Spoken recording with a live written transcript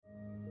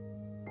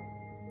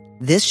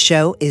This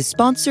show is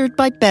sponsored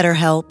by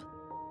BetterHelp.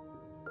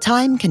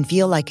 Time can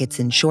feel like it's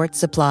in short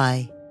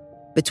supply.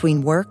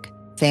 Between work,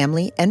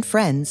 family, and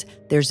friends,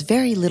 there's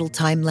very little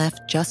time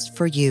left just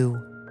for you.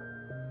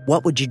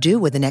 What would you do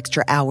with an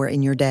extra hour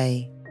in your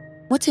day?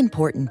 What's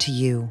important to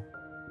you?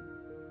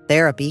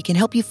 Therapy can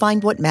help you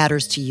find what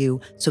matters to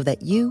you so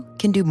that you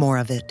can do more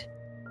of it.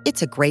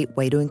 It's a great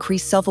way to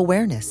increase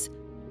self-awareness,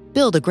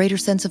 build a greater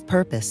sense of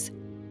purpose,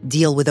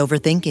 deal with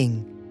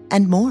overthinking,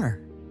 and more.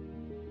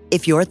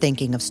 If you're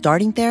thinking of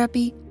starting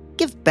therapy,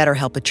 give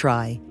BetterHelp a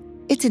try.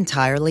 It's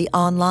entirely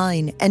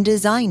online and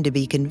designed to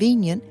be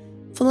convenient,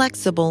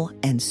 flexible,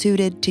 and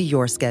suited to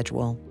your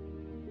schedule.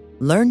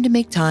 Learn to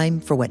make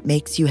time for what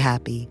makes you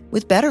happy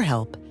with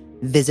BetterHelp.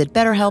 Visit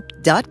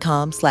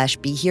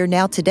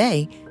BetterHelp.com/BeHereNow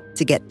today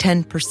to get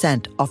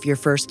 10% off your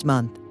first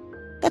month.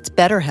 That's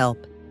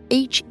BetterHelp,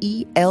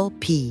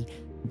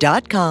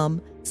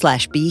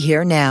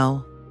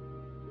 HELP.com/BeHereNow.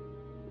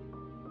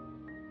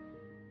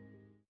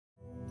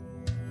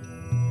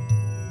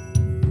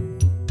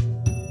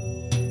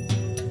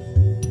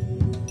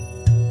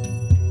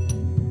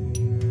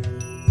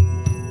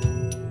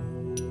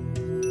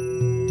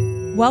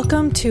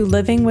 Welcome to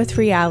Living with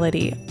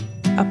Reality,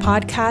 a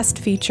podcast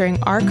featuring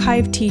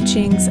archived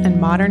teachings and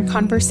modern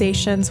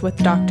conversations with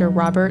Dr.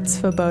 Robert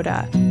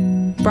Svoboda,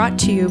 brought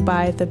to you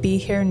by the Be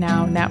Here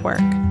Now Network.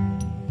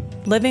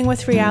 Living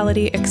with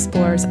Reality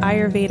explores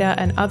Ayurveda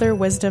and other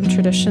wisdom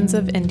traditions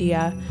of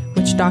India,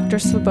 which Dr.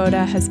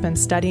 Svoboda has been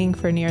studying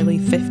for nearly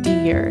 50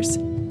 years.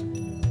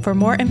 For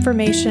more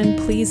information,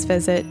 please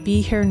visit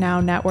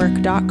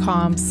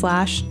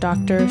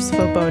BeHereNowNetwork.com/Dr.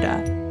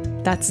 Svoboda.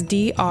 That's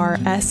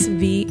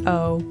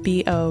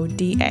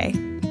DRSVOBODA.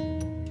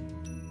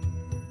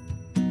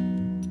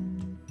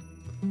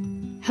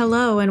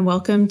 Hello, and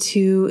welcome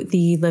to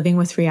the Living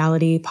with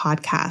Reality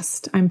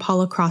podcast. I'm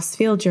Paula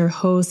Crossfield, your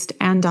host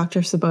and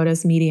Dr.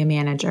 Svoboda's media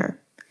manager.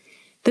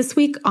 This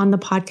week on the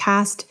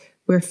podcast,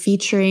 we're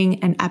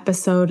featuring an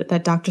episode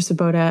that Dr.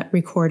 Svoboda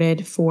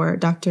recorded for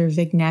Dr.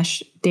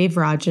 Vignesh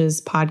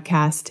Devraj's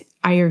podcast,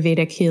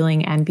 Ayurvedic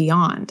Healing and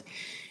Beyond.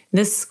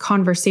 This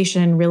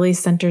conversation really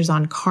centers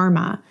on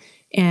karma,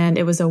 and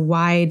it was a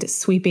wide,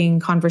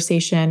 sweeping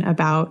conversation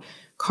about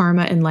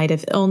karma in light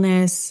of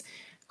illness,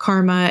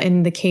 karma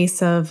in the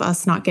case of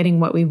us not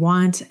getting what we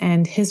want,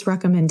 and his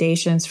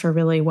recommendations for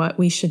really what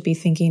we should be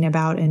thinking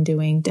about and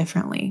doing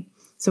differently.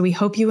 So we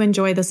hope you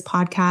enjoy this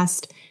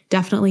podcast.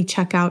 Definitely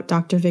check out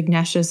Dr.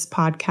 Vignesh's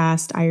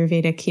podcast,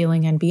 Ayurvedic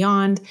Healing and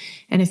Beyond.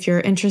 And if you're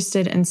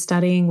interested in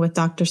studying with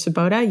Dr.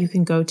 Svoboda, you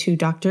can go to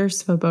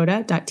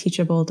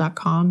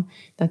drsvoboda.teachable.com.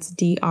 That's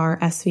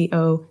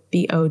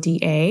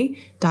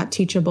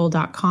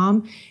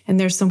DRSVOBODA.teachable.com. And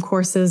there's some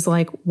courses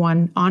like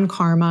one on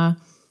karma,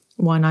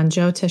 one on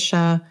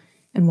Jyotisha,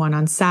 and one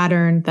on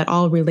Saturn that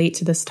all relate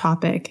to this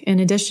topic. In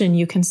addition,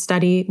 you can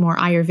study more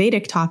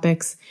Ayurvedic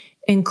topics,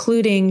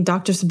 including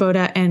Dr.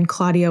 Svoboda and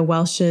Claudia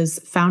Welch's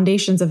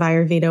Foundations of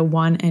Ayurveda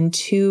 1 and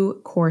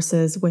 2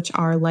 courses, which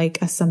are like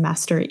a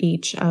semester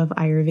each of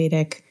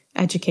Ayurvedic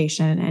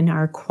education and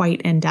are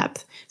quite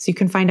in-depth. So you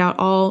can find out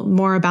all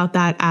more about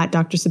that at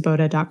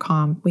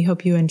drsvoboda.com. We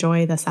hope you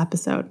enjoy this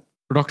episode.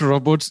 Dr.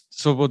 Robert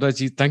Svoboda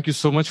ji, thank you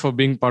so much for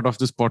being part of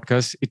this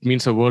podcast. It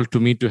means a world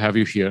to me to have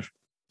you here.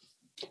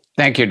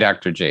 Thank you,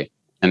 Dr. G.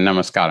 And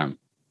namaskaram.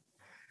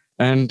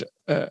 And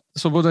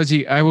Svoboda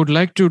ji, I would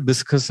like to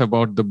discuss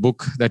about the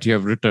book that you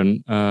have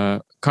written,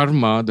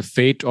 Karma, the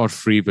Fate or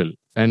Free Will.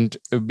 And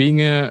being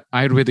an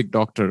Ayurvedic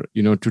doctor,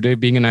 today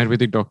being an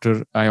Ayurvedic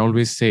doctor, I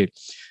always say,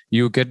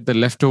 you get the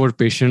leftover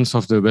patients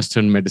of the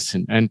Western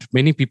medicine. And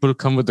many people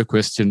come with the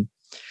question,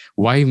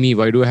 why me?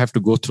 Why do I have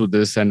to go through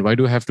this? And why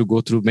do I have to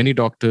go through many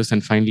doctors?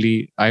 And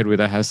finally,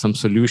 Ayurveda has some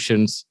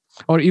solutions.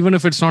 Or even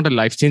if it's not a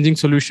life-changing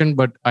solution,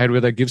 but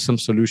Ayurveda gives some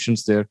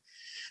solutions there.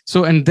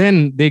 So, and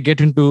then they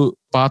get into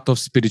path of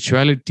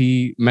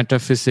spirituality,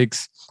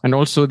 metaphysics, and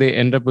also they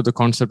end up with the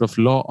concept of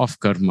law of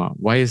karma.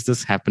 Why is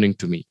this happening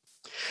to me?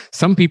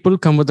 Some people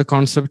come with the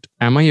concept,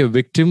 am I a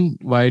victim?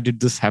 Why did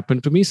this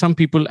happen to me? Some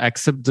people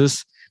accept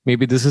this.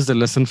 Maybe this is the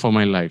lesson for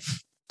my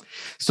life.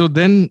 So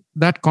then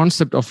that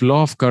concept of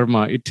law of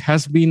karma, it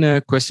has been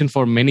a question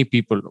for many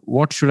people.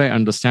 What should I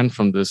understand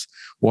from this?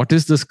 What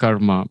is this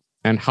karma?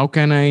 And how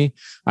can I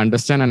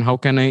understand and how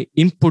can I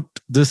input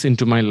this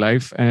into my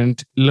life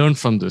and learn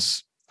from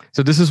this?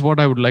 So this is what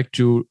I would like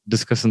to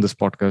discuss in this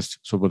podcast,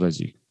 Svoboda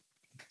ji.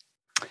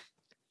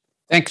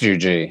 Thank you,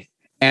 G.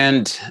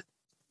 And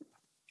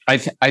I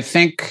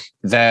think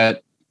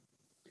that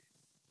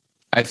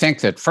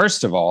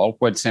first of all,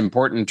 what's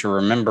important to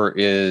remember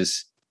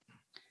is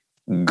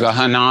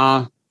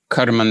Gahana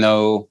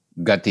Karmano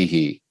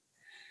Gatihi.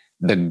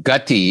 The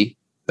gati,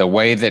 the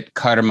way that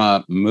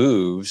karma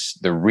moves,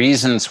 the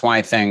reasons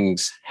why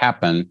things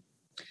happen,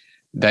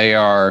 they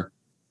are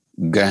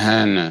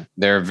gahana.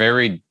 They're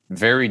very,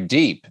 very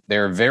deep.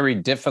 They're very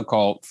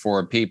difficult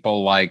for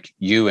people like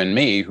you and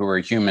me, who are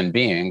human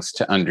beings,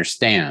 to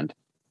understand.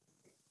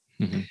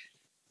 Mm-hmm.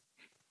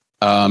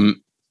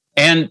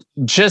 And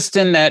just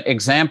in that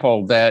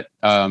example that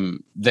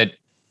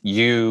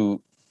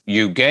you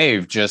you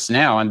gave just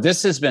now. And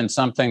this has been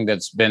something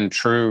that's been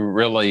true,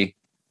 really.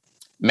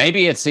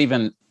 Maybe it's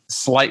even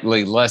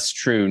slightly less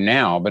true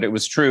now, but it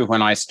was true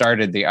when I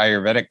started the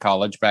Ayurvedic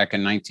College back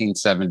in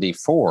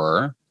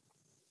 1974,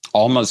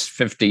 almost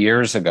 50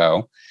 years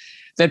ago,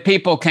 that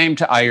people came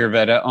to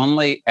Ayurveda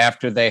only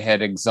after they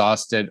had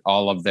exhausted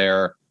all of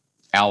their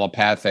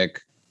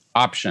allopathic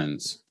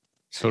options.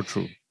 So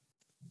true.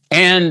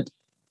 And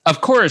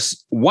of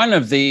course, one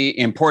of the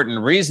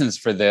important reasons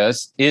for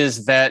this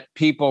is that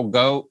people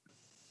go,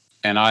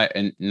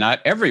 and not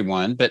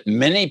everyone, but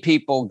many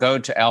people go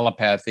to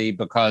allopathy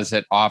because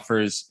it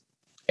offers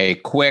a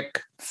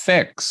quick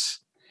fix.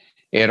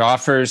 It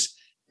offers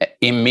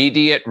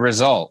immediate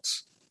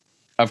results.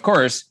 Of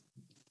course,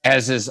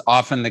 as is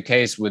often the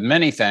case with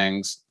many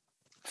things,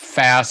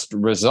 fast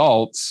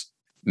results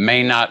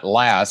may not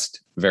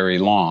last very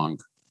long.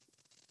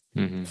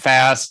 Mm-hmm.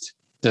 Fast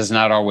does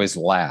not always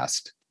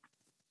last.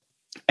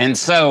 And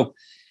so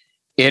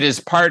it is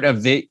part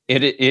of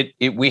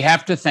we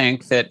have to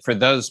think that for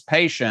those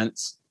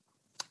patients,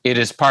 it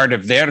is part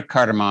of their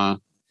karma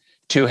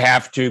to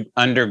have to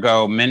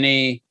undergo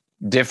many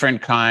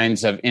different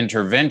kinds of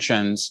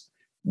interventions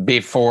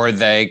before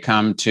they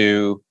come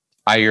to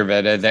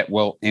Ayurveda that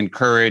will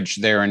encourage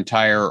their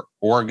entire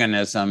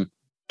organism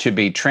to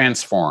be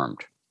transformed.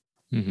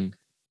 Mm-hmm.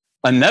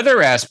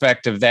 Another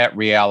aspect of that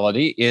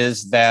reality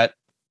is that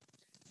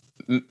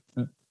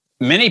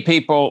many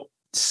people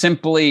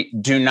simply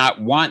do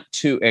not want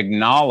to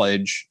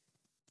acknowledge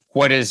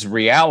what is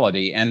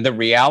reality. And the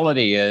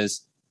reality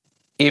is,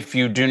 if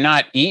you do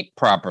not eat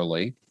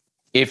properly,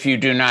 if you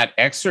do not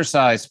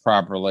exercise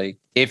properly,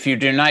 if you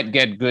do not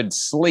get good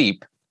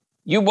sleep,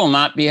 you will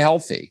not be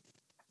healthy.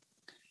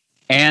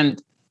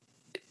 And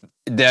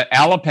the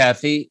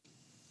allopathy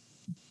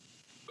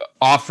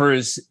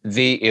offers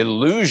the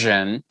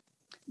illusion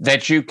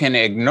that you can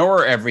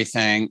ignore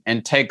everything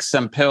and take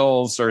some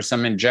pills or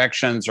some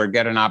injections or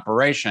get an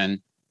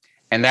operation,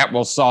 and that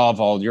will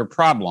solve all your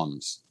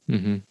problems.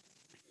 Mm-hmm.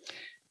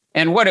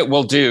 And what it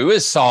will do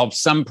is solve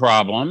some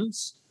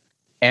problems,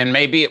 and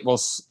maybe it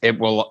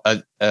will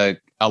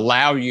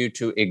allow you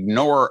to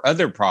ignore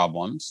other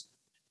problems.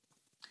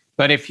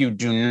 But if you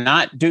do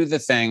not do the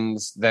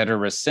things that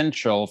are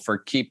essential for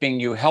keeping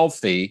you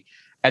healthy,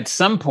 at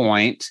some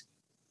point,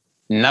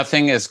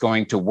 nothing is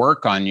going to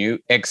work on you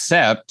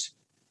except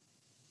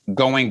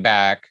going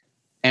back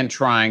and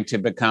trying to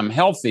become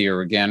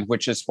healthier again,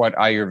 which is what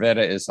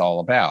Ayurveda is all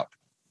about.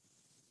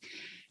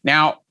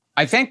 Now,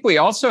 I think we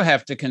also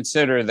have to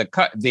consider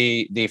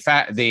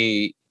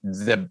the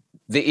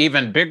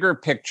even bigger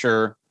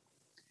picture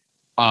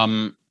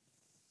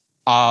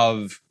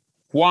of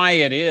why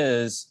it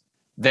is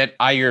that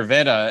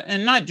Ayurveda,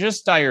 and not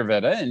just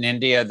Ayurveda, in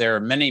India there are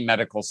many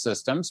medical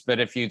systems, but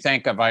if you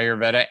think of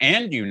Ayurveda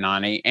and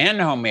Unani and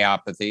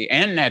homeopathy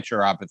and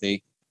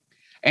naturopathy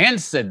and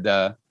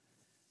Siddha,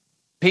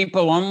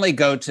 people only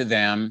go to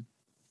them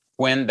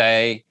when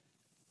they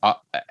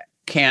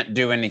can't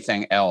do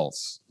anything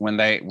else, when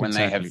they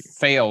have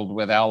failed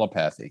with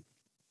allopathy.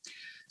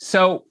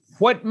 So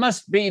what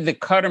must be the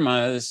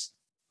karmas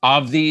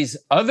of these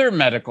other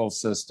medical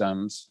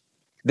systems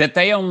that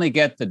they only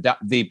get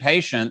the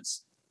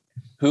patients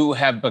who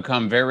have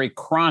become very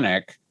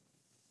chronic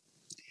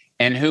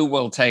and who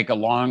will take a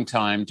long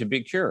time to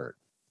be cured?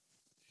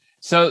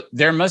 So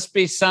there must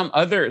be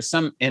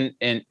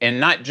and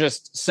not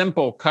just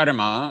simple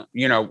karma.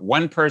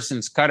 One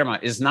person's karma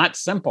is not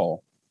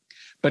simple,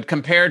 but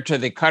compared to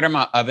the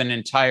karma of an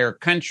entire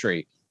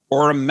country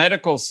or a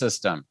medical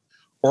system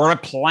or a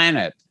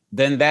planet,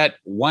 then that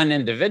one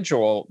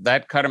individual,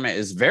 that karma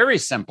is very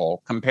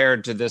simple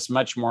compared to this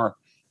much more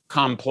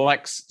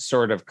complex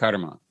sort of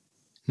karma.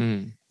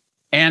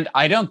 And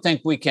I don't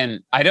think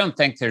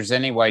there's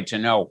any way to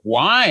know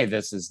why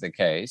this is the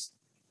case.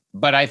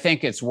 But I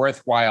think it's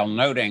worthwhile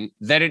noting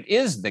that it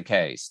is the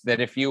case that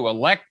if you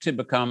elect to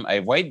become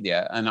a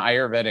Vaidya, an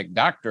Ayurvedic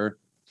doctor,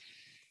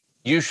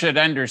 you should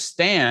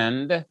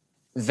understand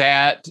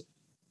that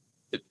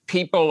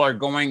people are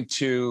going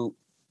to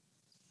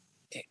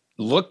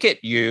look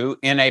at you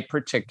in a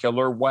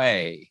particular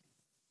way.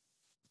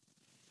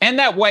 And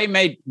that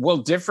way will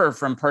differ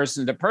from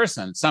person to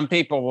person. Some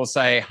people will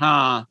say,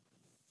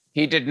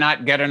 he did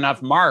not get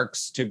enough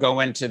marks to go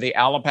into the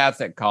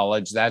allopathic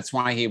college. That's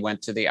why he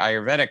went to the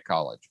Ayurvedic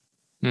college.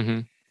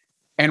 Mm-hmm.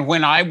 And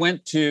when I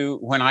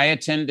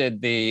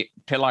attended the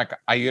Tilak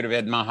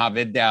Ayurved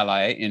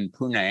Mahavidyalaya in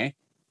Pune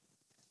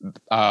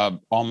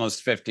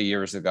almost 50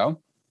 years ago,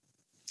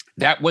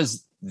 that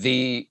was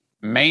the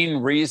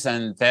main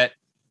reason that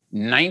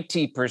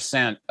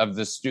 90% of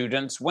the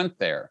students went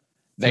there.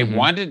 They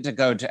wanted to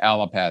go to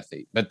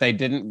allopathy, but they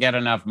didn't get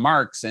enough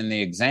marks in the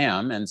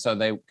exam, and so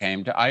they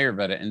came to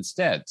Ayurveda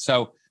instead.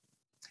 So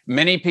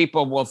many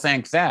people will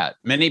think that.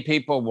 Many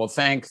people will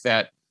think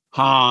that,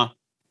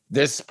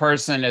 this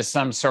person is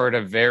some sort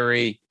of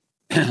very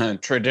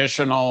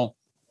traditional,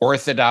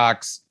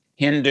 orthodox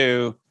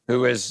Hindu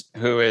who is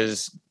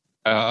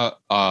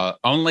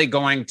only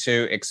going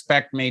to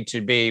expect me to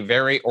be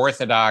very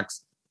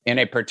orthodox in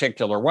a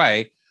particular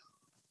way.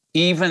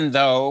 even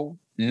though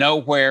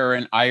nowhere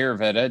in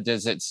Ayurveda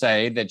does it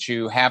say that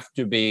you have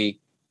to be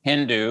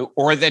Hindu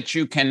or that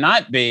you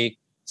cannot be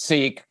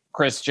Sikh,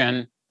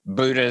 Christian,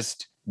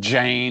 Buddhist,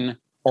 Jain,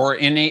 or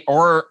a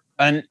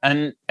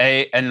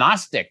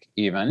Gnostic,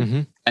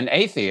 even an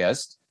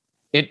atheist.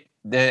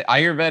 The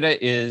Ayurveda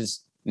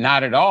is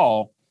not at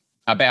all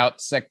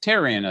about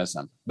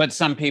sectarianism, but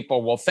some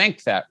people will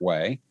think that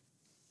way.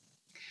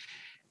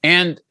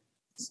 And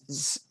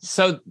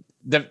so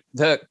the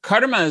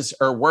karmas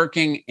are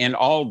working in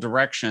all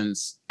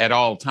directions at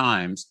all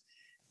times,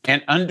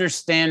 and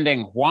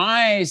understanding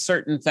why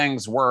certain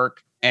things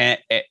work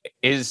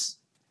is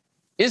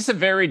a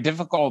very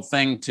difficult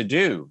thing to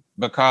do,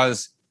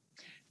 because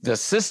the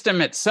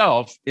system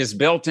itself is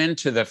built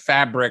into the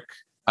fabric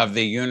of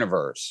the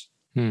universe.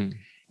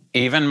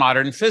 Even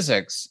modern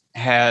physics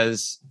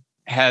has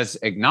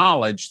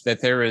acknowledged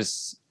that there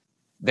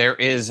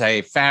is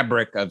a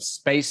fabric of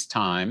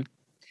space-time,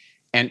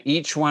 and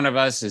each one of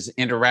us is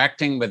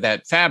interacting with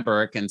that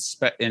fabric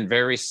in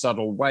very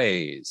subtle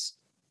ways.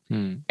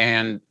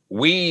 And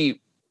we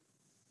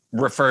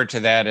refer to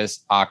that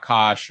as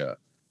Akasha.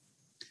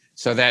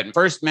 So that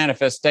first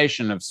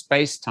manifestation of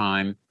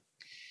space-time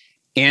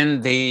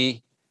in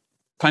the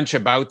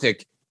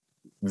Panchabhautik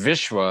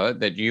Vishwa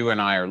that you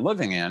and I are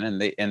living in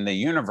the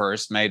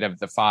universe made of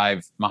the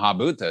 5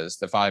 Mahabhutas,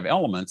 the 5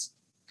 elements,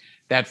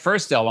 that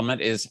first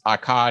element is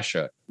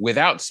Akasha.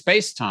 Without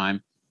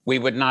space-time, we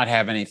would not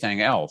have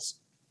anything else.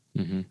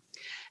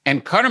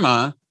 And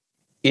karma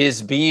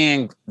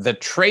the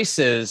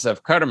traces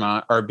of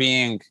karma are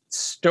being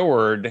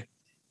stored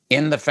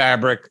in the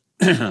fabric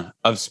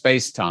of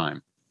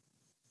space-time.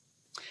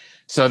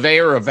 So they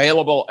are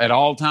available at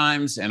all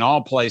times, in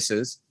all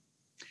places.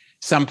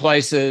 Some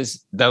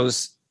places,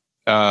 those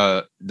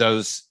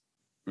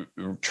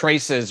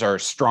traces are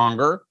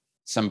stronger.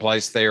 Some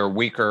places they are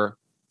weaker.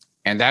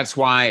 And that's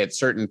why at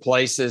certain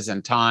places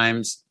and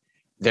times,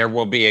 there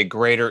will be a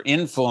greater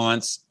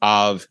influence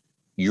of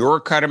your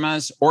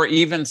karmas or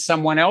even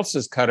someone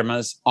else's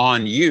karmas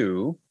on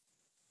you.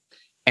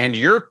 And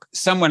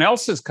someone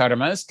else's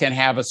karmas can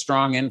have a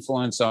strong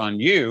influence on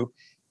you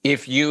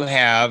if you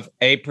have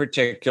a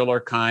particular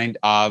kind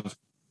of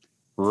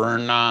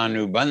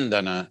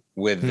Rana-nubandhana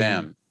with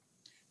them.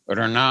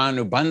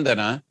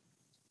 Rana-nubandhana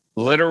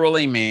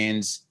literally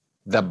means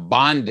the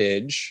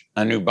bondage,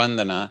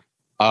 anubandhana,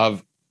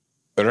 of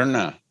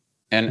Rana.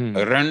 And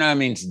Rana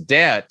means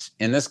debt.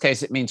 In this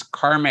case, it means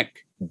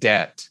karmic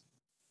debt.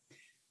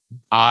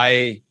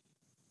 I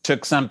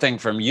took something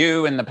from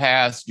you in the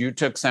past. You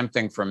took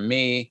something from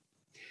me.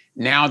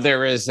 Now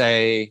there is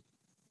a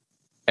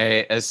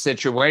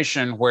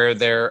situation where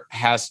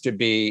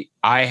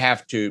I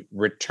have to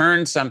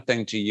return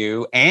something to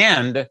you,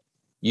 and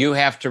you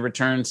have to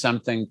return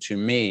something to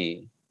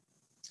me.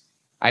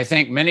 I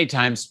think many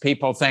times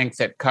people think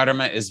that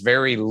karma is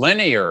very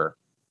linear.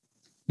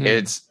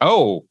 It's,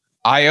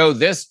 I owe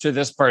this to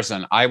this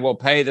person. I will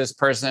pay this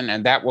person,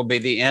 and that will be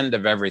the end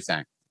of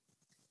everything.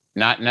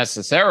 Not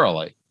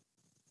necessarily,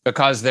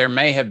 because there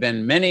may have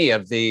been many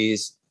of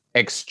these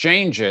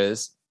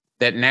exchanges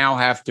that now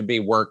have to be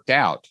worked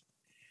out.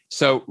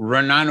 So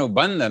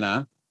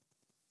Rananubandhana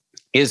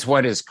is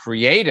what is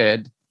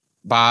created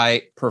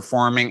by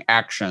performing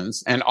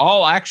actions, and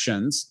all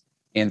actions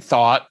in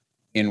thought,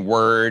 in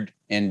word,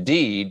 in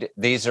deed,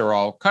 these are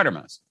all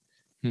karmas.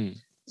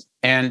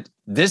 And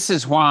this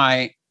is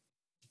why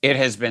it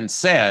has been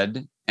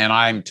said, and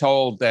I'm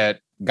told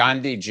that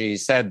Gandhiji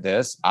said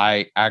this,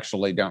 I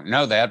actually don't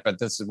know that, but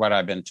this is what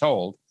I've been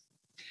told,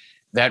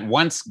 that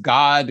once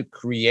God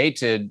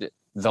created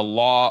the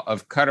law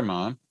of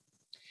karma,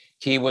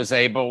 he was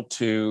able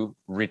to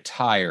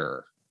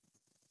retire.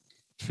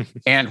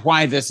 And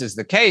why this is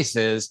the case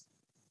is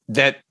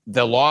that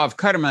the law of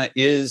karma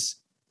is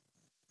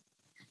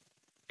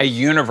a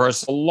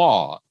universal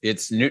law.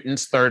 It's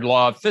Newton's third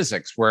law of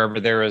physics. Wherever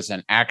there is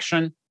an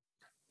action,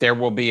 there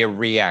will be a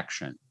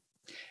reaction.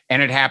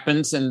 And it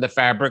happens in the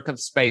fabric of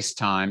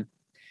space-time.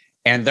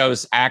 And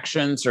those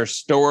actions are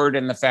stored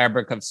in the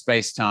fabric of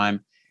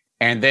space-time.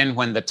 And then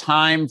when the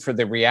time for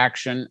the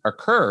reaction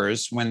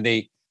occurs, when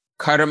the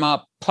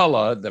karma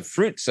phala, the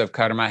fruits of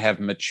karma, have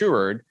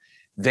matured,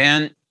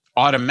 then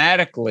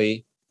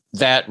automatically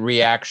that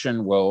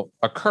reaction will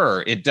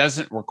occur. It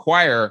doesn't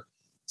require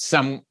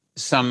some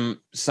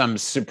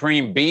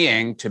supreme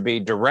being to be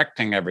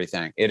directing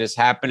everything. It is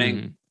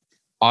happening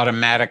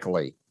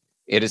automatically.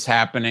 It is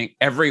happening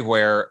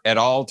everywhere at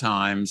all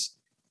times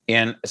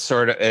in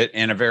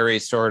a very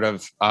sort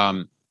of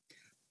kind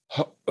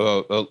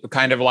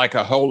of like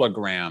a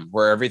hologram,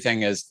 where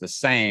everything is the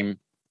same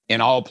in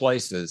all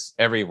places,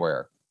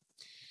 everywhere.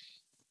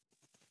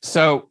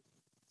 So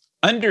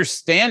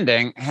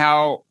understanding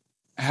how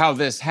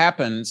this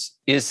happens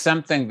is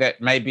something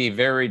that may be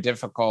very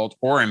difficult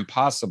or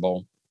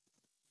impossible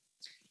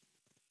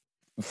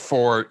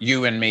for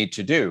you and me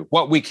to do.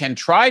 What we can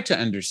try to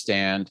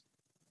understand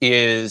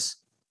is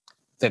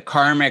the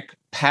karmic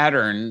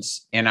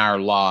patterns in our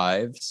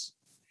lives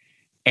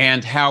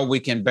and how we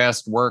can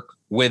best work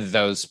with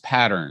those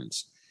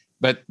patterns.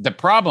 But the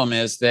problem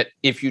is that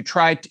if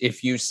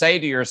you say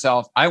to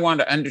yourself, I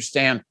want to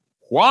understand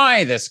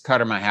why this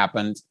karma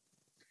happened,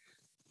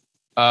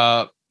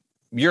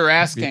 you're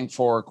asking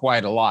for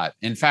quite a lot.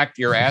 In fact,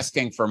 you're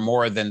asking for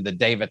more than the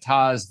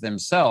devatas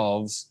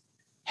themselves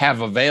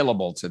have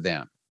available to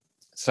them.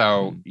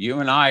 So you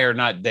and I are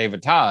not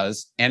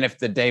devatas. And if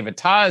the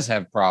devatas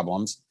have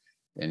problems,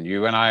 then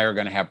you and I are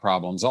going to have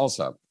problems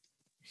also.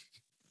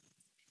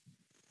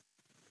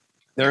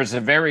 There's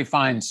a very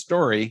fine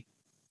story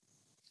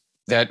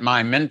that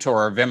my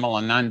mentor,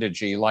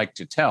 Vimalanandaji, liked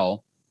to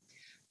tell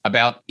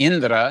about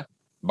Indra,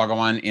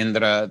 Bhagavan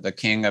Indra, the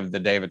king of the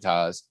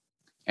devatas,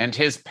 and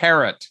his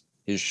parrot,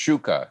 his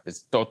shuka,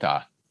 his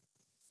tota.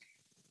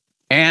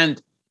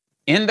 And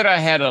Indra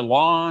had a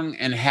long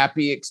and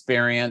happy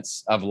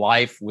experience of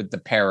life with the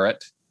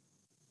parrot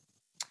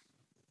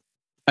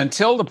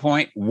until the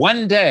point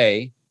one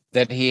day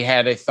that he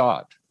had a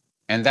thought.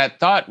 And that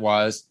thought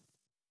was,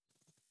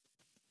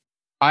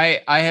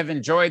 I have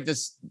enjoyed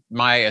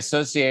my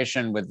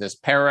association with this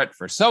parrot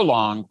for so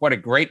long. What a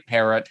great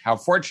parrot. How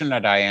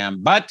fortunate I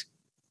am. But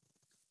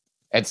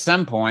at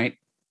some point,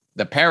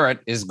 the parrot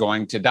is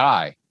going to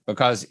die,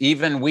 because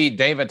even we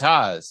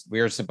devatas, we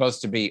are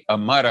supposed to be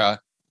amara,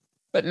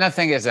 but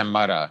nothing is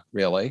amara,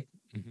 really.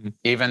 Mm-hmm.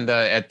 Even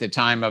at the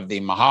time of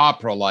the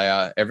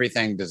Mahapralaya,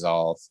 everything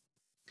dissolves.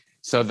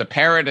 So the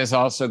parrot is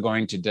also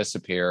going to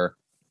disappear.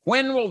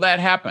 When will that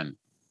happen?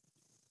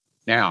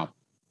 Now,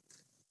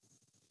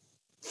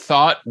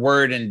 thought,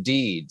 word, and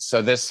deed.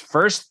 So this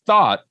first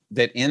thought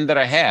that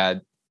Indra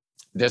had,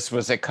 this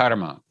was a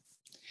karma.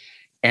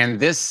 And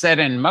this set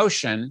in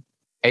motion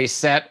a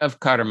set of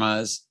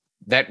karmas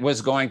that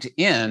was going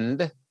to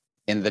end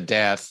in the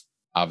death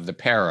of the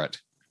parrot.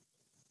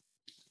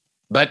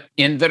 But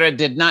Indra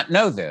did not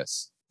know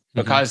this,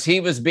 because he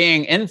was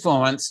being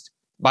influenced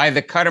by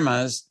the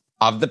karmas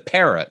of the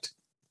parrot.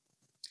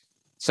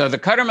 So the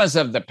karmas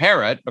of the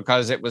parrot,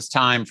 because it was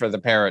time for the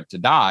parrot to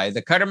die,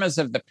 the karmas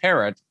of the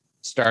parrot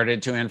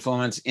started to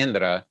influence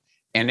Indra.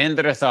 And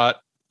Indra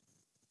thought,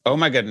 oh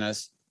my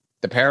goodness,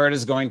 the parrot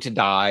is going to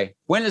die.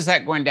 When is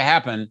that going to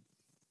happen?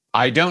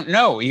 I don't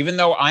know. Even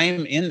though I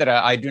am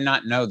Indra, I do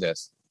not know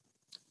this.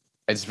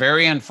 It's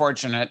very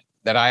unfortunate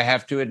that I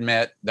have to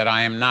admit that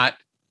I am not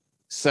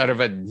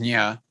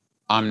Sarvajna,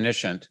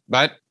 omniscient,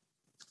 but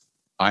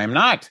I am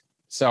not.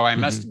 So I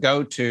must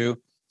go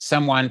to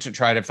someone to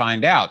try to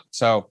find out.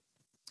 So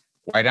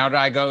why don't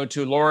I go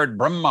to Lord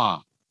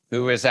Brahma,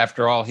 who is,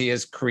 after all, he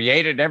has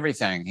created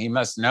everything. He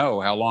must know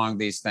how long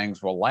these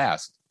things will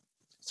last.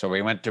 So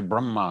we went to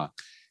Brahma,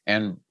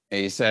 and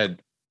he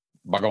said,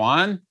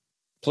 Bhagavan,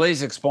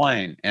 please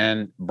explain.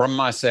 And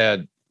Brahma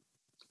said,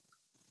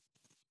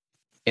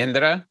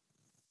 Indra,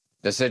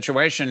 the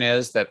situation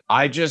is that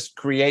I just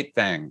create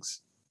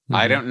things.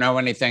 I don't know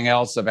anything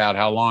else about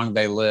how long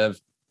they live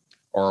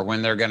or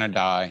when they're going to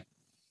die.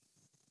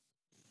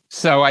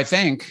 So I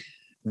think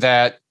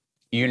that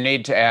you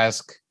need to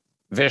ask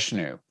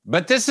Vishnu.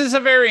 But this is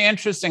a very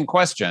interesting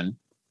question.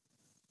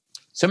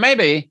 So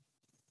maybe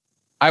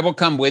I will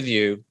come with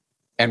you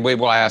and we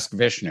will ask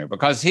Vishnu,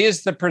 because he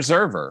is the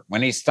preserver.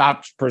 When he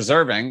stops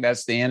preserving,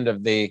 that's the end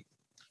of the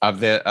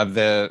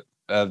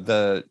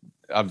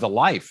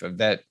life of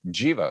that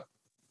jiva.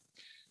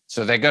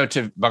 So they go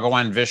to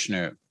Bhagavan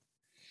Vishnu.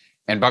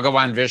 And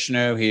Bhagavan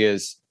Vishnu, he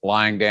is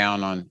lying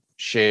down on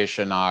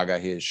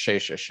Sheshanaga, he is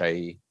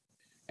Sheshashayi,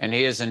 and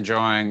he is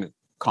enjoying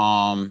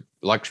calm.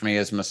 Lakshmi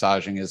is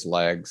massaging his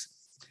legs.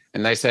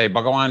 And they say,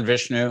 Bhagavan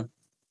Vishnu,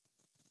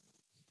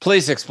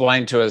 please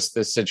explain to us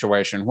this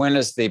situation. When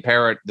is the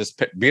parrot, this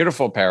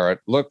beautiful parrot,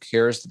 look,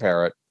 here's the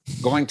parrot,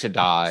 going to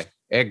die?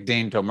 Ek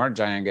din tomar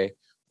jayenge.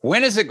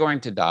 When is it going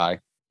to die?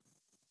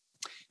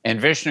 And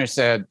Vishnu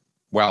said,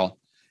 well,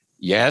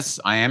 yes,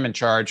 I am in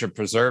charge of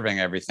preserving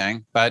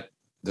everything, but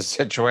the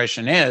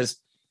situation is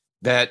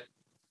that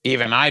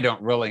even I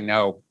don't really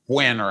know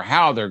when or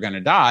how they're going to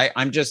die.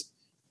 I'm just,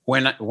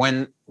 when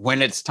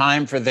it's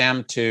time for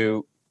them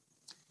to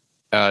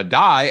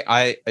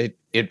die,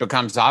 it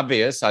becomes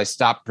obvious. I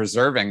stop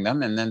preserving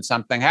them, and then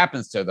something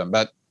happens to them.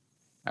 But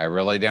I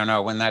really don't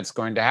know when that's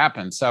going to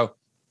happen. So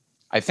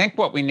I think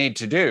what we need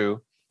to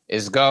do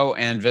is go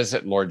and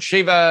visit Lord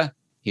Shiva.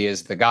 He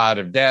is the god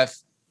of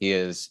death. He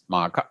is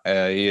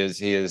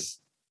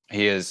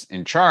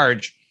in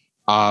charge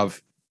of.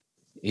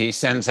 He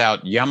sends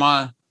out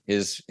Yama,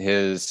 his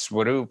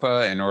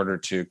Swarupa, in order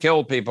to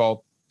kill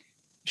people.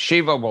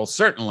 Shiva will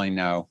certainly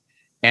know.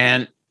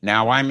 And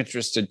now I'm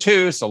interested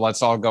too, so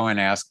let's all go and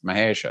ask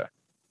Mahesha.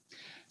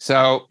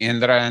 So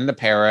Indra and the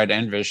parrot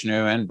and Vishnu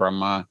and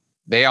Brahma,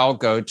 they all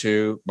go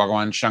to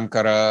Bhagavan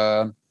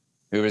Shankara,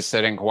 who is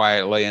sitting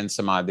quietly in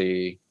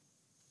Samadhi.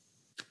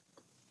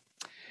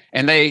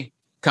 And they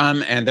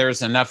come, and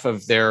there's enough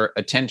of their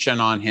attention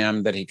on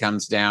him that he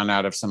comes down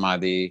out of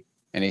Samadhi,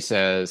 and he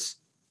says,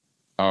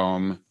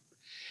 Om.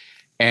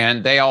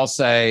 And they all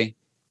say,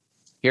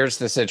 here's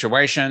the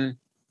situation.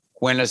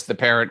 When is the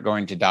parrot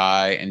going to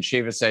die? And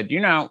Shiva said,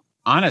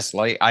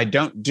 honestly, I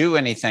don't do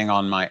anything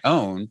on my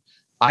own.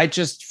 I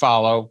just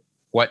follow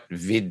what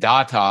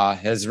Vidata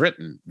has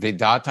written.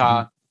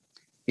 Vidata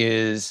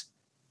is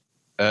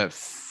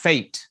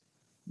fate,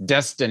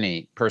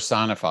 destiny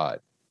personified.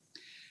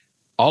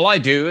 All I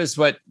do is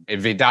what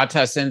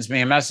Vidata sends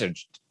me a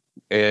message,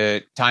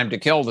 time to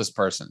kill this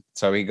person.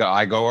 So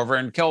I go over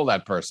and kill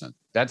that person.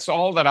 That's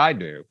all that I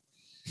do.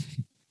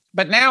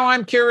 But now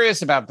I'm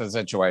curious about the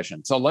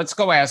situation. So let's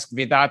go ask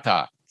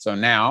Vidata. So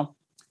now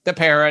the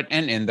parrot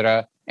and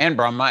Indra and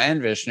Brahma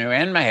and Vishnu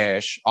and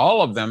Mahesh,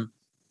 all of them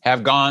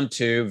have gone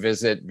to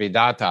visit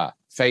Vidata,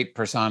 fate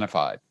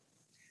personified.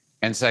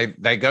 And so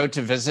they go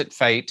to visit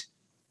fate,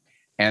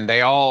 and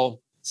they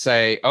all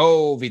say,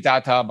 oh,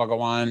 Vidata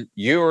Bhagawan,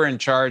 you are in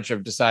charge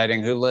of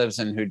deciding who lives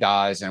and who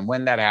dies. And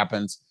when that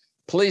happens,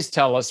 please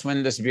tell us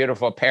when this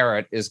beautiful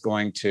parrot is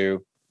going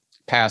to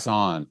pass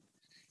on.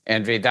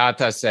 And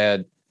Vidata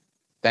said,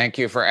 thank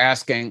you for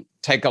asking.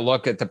 Take a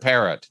look at the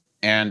parrot.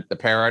 And the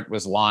parrot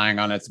was lying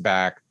on its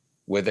back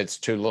with its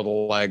two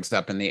little legs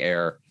up in the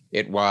air.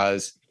 It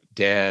was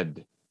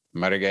dead.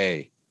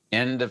 Marge.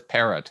 End of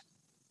parrot.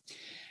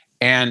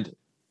 And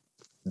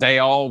they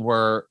all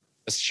were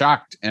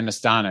shocked and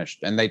astonished.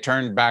 And they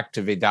turned back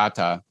to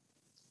Vidata.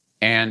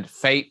 And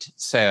fate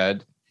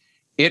said,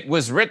 it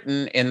was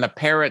written in the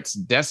parrot's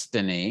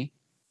destiny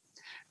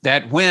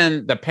that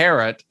when the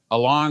parrot,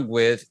 along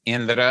with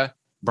Indra,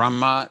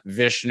 Brahma,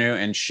 Vishnu,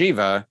 and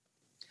Shiva,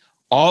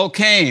 all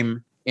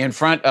came in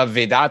front of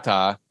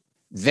Vidata,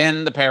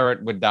 then the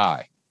parrot would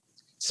die.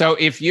 So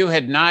if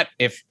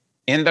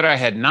Indra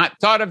had not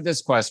thought of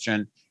this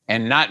question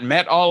and not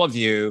met all of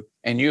you,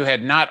 and you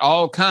had not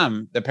all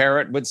come, the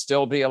parrot would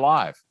still be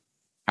alive.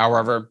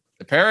 However,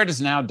 the parrot is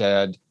now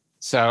dead,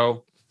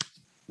 so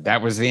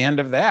that was the end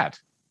of that.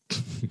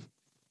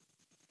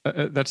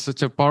 That's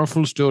such a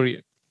powerful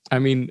story. I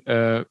mean,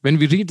 when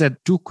we read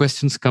that, two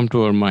questions come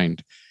to our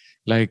mind.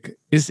 Like,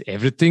 is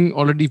everything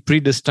already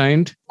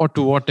predestined, or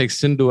to what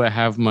extent do I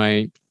have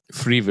my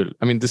free will?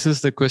 I mean, this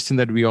is the question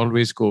that we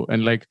always go.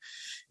 And like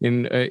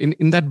in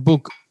that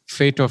book,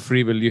 Fate or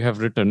Free Will, you have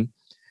written,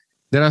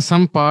 there are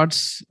some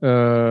parts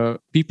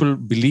people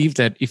believe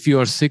that if you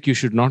are sick, you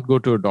should not go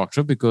to a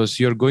doctor because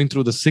you're going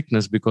through the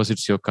sickness because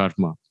it's your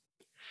karma.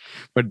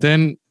 But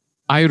then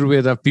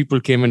Ayurveda people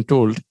came and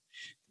told,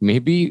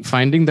 maybe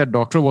finding that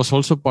doctor was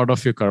also part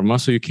of your karma,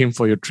 so you came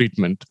for your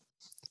treatment.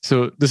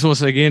 So this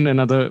was again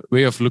another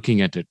way of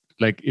looking at it.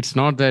 Like, it's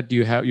not that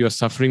you're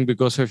suffering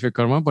because of your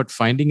karma, but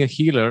finding a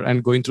healer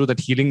and going through that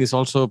healing is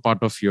also a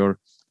part of your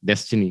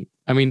destiny.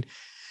 I mean,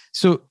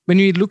 so when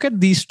we look at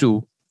these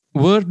two,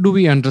 where do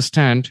we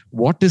understand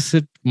what is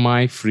it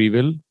my free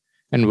will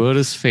and where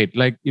is fate?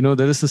 Like,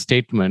 there is a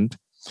statement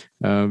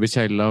which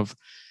I love,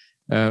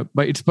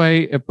 but it's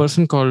by a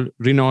person called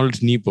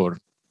Reinhold Niebuhr.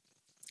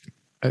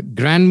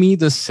 Grant me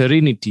the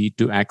serenity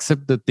to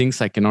accept the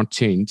things I cannot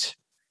change,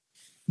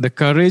 the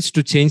courage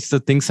to change the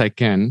things I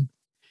can,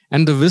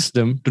 and the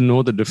wisdom to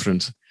know the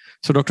difference.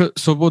 So, Dr.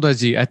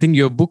 Soboda-ji, I think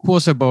your book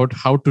was about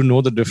how to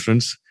know the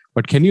difference,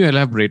 but can you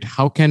elaborate?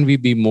 How can we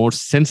be more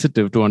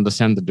sensitive to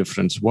understand the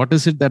difference? What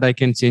is it that I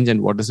can change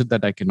and what is it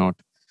that I cannot?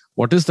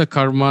 What is the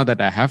karma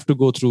that I have to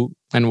go through?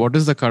 And what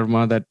is the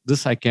karma that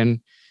this I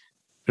can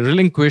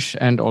relinquish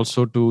and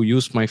also to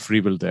use my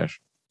free will there?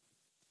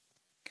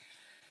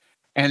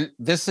 And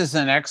this is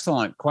an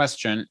excellent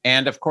question.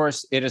 And of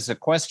course, it is a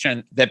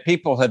question that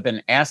people have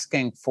been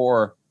asking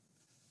for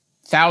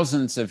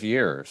thousands of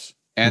years.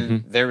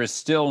 And there is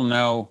still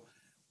no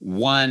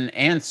one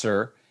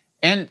answer.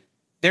 And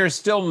there's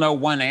still no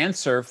one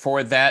answer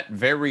for that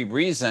very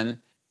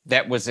reason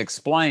that was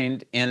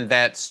explained in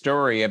that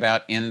story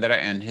about Indra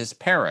and his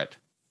parrot.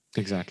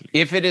 Exactly.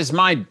 If it is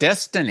my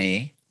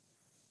destiny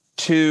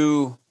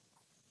to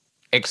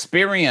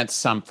experience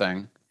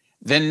something,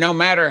 then no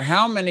matter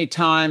how many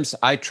times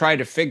I try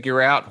to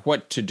figure out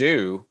what to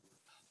do,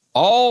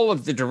 all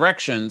of the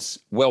directions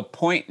will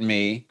point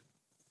me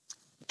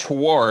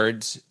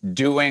towards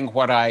doing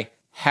what I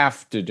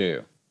have to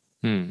do.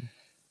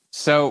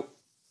 So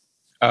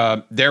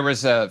there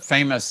was a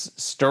famous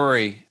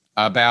story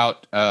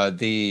about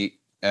the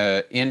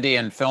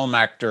Indian film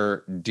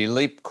actor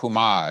Dilip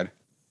Kumar.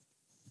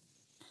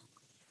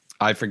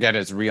 I forget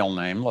his real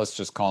name. Let's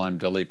just call him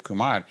Dilip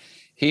Kumar.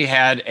 He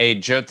had a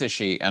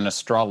Jyotishi, an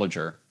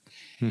astrologer,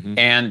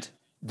 and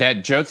that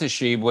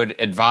Jyotishi would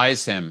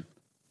advise him,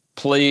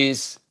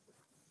 please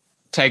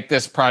take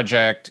this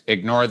project,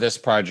 ignore this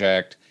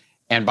project.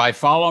 And by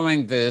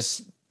following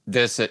this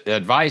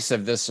advice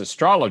of this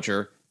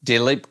astrologer,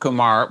 Dilip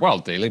Kumar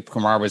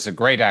was a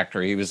great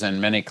actor. He was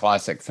in many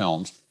classic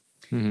films.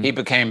 He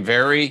became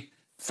very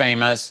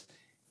famous.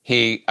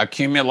 He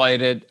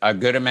accumulated a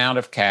good amount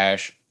of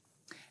cash.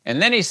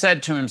 And then he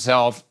said to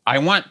himself,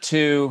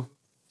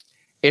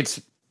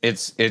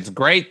 it's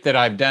great that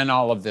I've done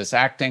all of this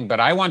acting, but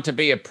I want to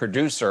be a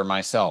producer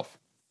myself.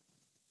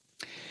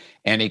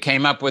 And he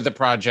came up with a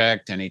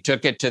project and he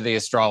took it to the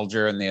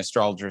astrologer, and the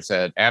astrologer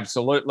said,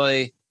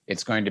 absolutely,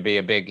 it's going to be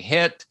a big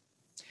hit.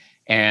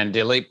 And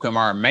Dilip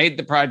Kumar made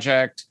the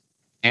project,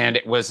 and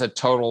it was a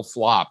total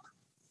flop.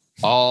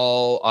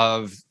 All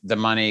of the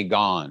money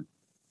gone.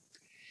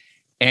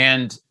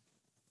 And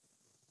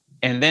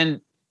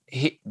then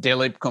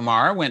Dilip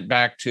Kumar went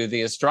back to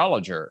the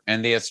astrologer,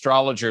 and the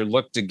astrologer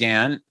looked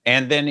again,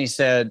 and then he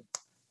said,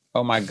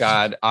 "Oh my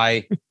God,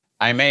 I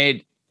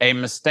made a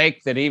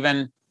mistake that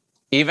even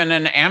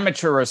an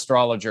amateur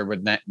astrologer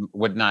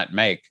would not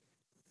make."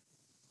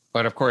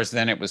 But of course,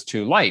 then it was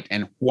too late.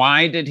 And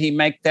why did he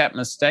make that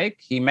mistake?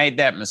 He made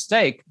that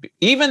mistake,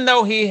 even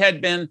though he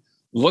had been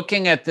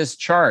looking at this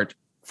chart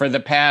for the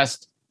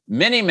past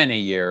many, many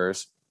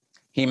years.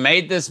 He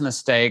made this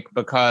mistake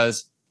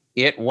because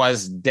it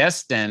was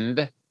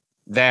destined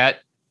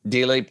that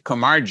Dilip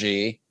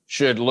Kumarji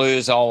should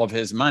lose all of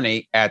his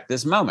money at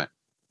this moment.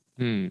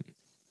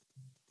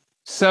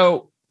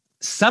 So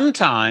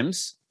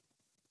sometimes,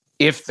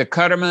 if the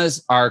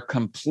karmas are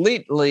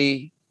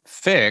completely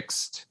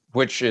fixed,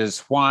 which is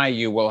why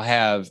you will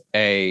have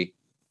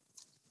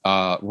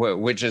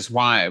which is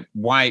why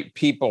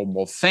people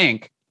will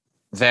think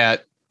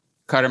that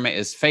karma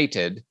is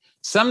fated.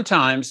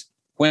 Sometimes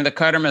when the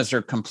karmas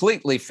are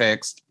completely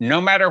fixed,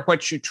 no matter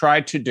what you try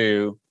to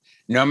do,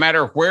 no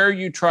matter where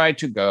you try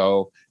to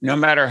go, no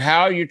matter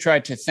how you try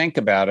to think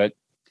about it,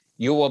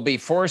 you will be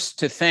forced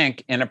to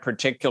think in a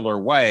particular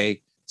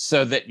way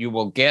so that you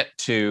will get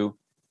to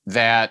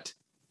that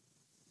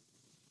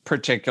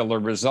particular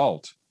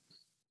result.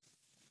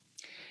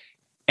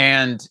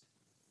 And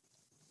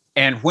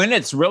when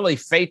it's really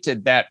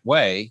fated that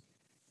way,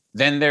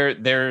 then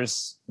there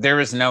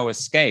is no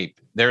escape.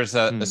 There's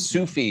a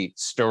Sufi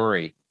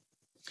story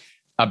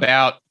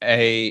about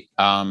a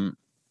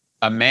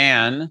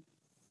man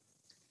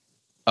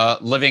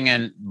living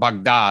in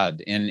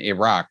Baghdad in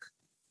Iraq,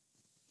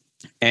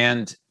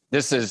 and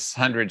this is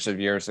hundreds of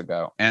years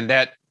ago. And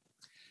that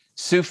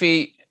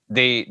Sufi,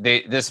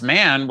 this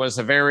man was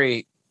a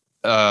very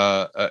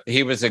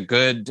he was a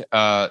good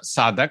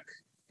sadhak,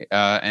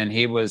 and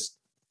he was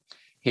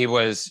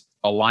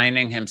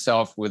aligning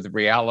himself with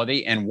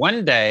reality. And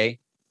one day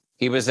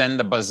he was in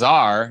the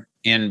bazaar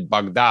in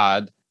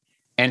Baghdad,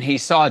 and he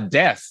saw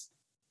death.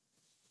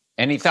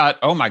 And he thought,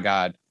 "Oh my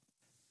God,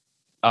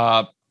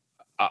 I'm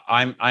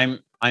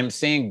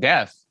seeing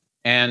death,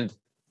 and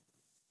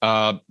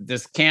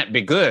this can't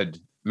be good.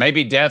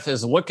 Maybe death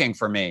is looking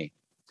for me.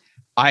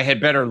 I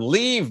had better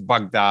leave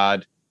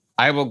Baghdad.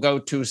 I will go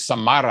to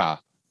Samarra,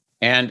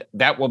 and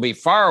that will be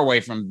far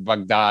away from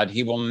Baghdad.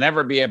 He will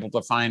never be able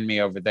to find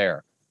me over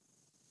there."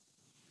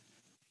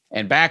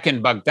 And back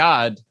in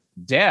Baghdad,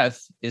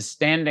 death is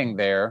standing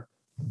there,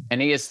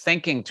 and he is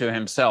thinking to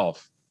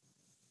himself,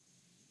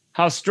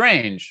 "How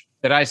strange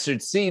that I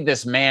should see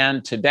this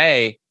man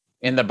today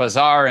in the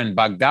bazaar in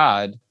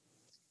Baghdad,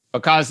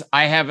 because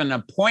I have an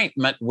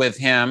appointment with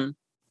him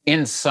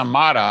in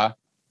Samarra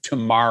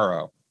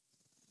tomorrow."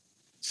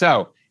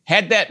 So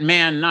had that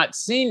man not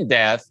seen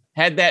death,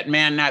 had that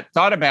man not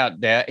thought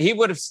about death, he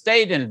would have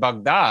stayed in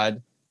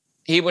Baghdad.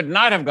 He would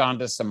not have gone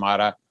to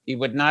Samarra. He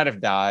would not have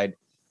died.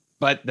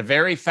 But the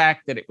very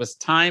fact that it was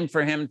time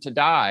for him to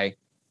die,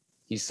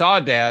 he saw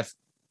death.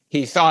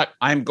 He thought,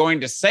 "I'm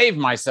going to save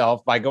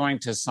myself by going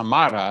to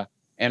Samarra."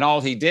 And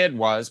all he did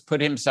was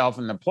put himself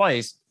in the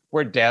place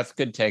where death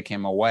could take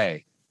him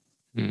away.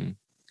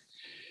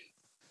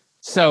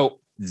 So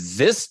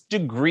this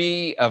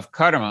degree of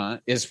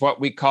karma is what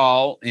we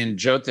call in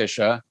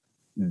Jyotisha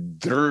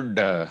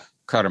Drda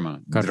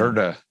karma.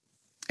 Drda.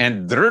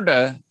 And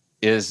Drda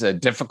is a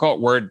difficult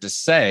word to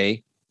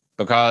say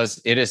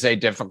because it is a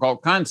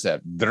difficult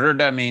concept.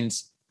 Drda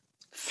means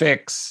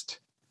fixed,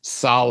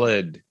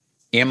 solid,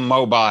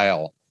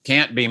 immobile,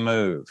 can't be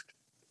moved.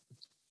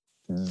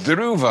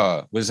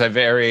 Dhruva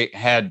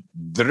had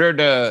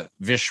Drda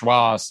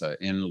Vishwasa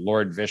in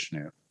Lord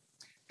Vishnu.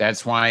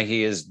 That's why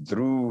he is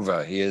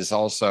Dhruva. He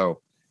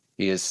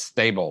is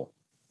stable.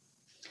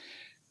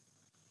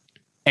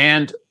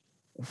 And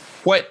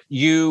what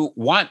you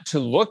want to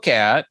look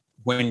at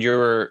when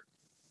you're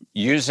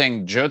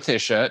using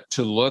Jyotisha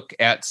to look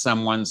at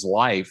someone's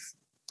life,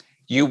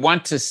 you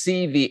want to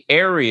see the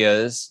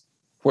areas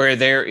where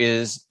there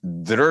is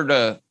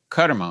Drda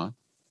karma,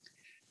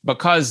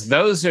 because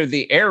those are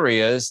the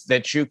areas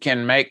that you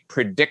can make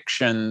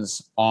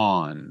predictions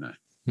on.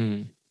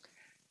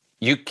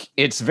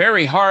 It's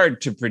very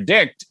hard to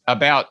predict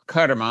about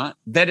karma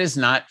that is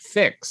not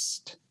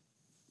fixed,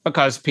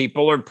 because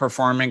people are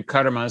performing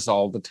karmas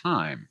all the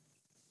time.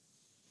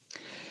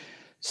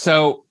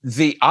 So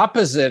the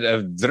opposite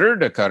of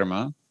Drda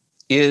karma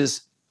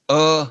is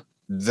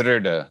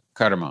adrda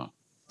karma.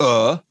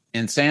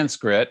 In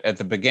Sanskrit at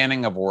the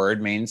beginning of a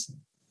word means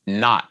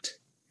not.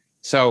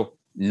 So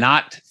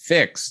not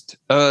fixed,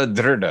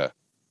 adrda.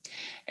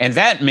 And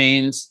that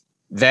means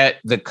that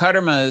the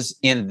karmas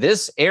in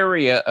this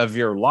area of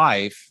your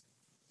life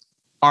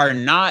are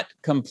not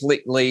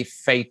completely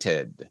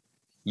fated.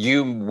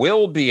 You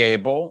will be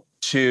able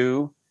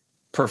to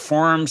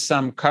perform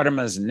some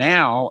karmas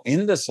now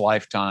in this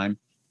lifetime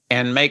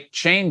and make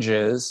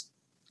changes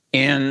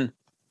in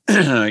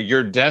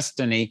your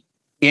destiny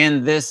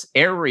in this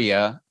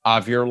area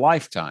of your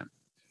lifetime.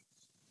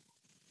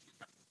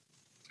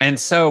 And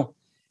so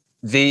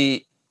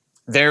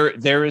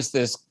there is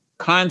this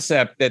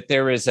concept that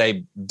there is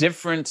a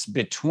difference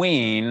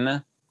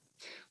between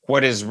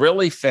what is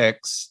really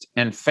fixed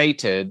and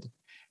fated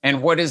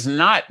and what is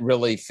not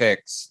really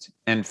fixed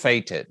and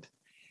fated.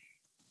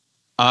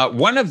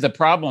 One of the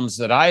problems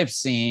that I've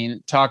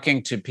seen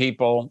talking to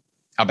people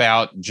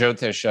about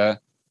Jyotisha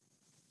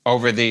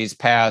over these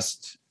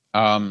past,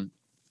 I've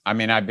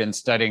been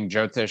studying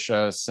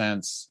Jyotisha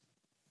since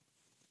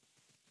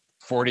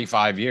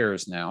 45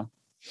 years now,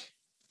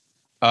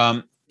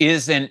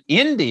 is in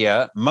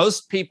India,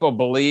 most people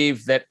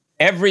believe that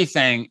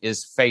everything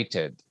is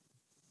fated,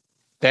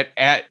 that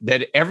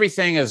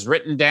everything is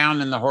written down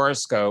in the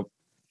horoscope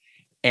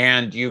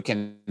and you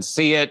can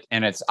see it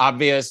and it's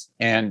obvious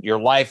and your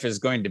life is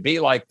going to be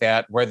like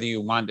that, whether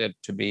you want it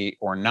to be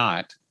or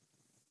not.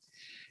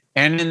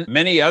 And in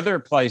many other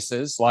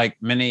places, like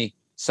many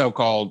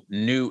so-called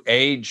New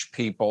Age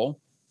people,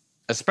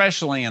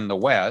 especially in the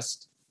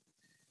West,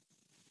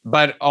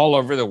 but all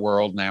over the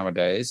world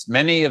nowadays,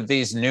 many of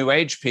these New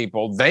Age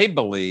people, they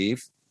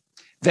believe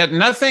that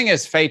nothing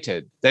is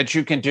fated, that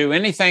you can do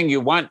anything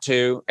you want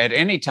to at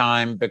any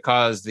time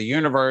because the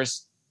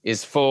universe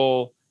is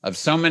full of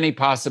so many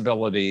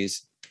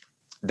possibilities,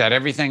 that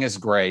everything is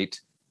great.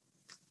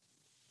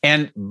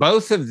 And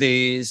both of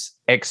these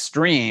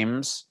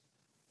extremes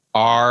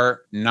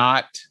are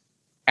not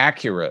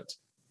accurate.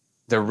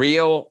 The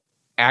real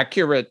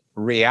accurate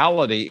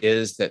reality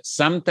is that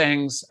some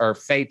things are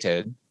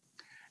fated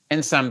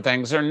and some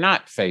things are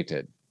not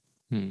fated.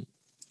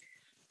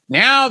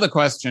 Now the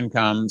question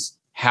comes,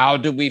 how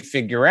do we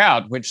figure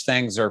out which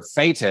things are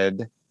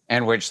fated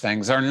and which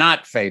things are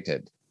not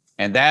fated?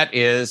 And that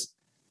is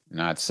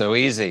not so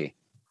easy.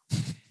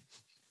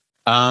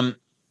 In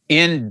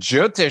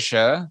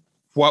Jyotisha,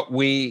 what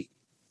we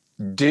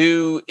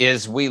do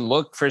is we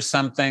look for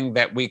something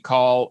that we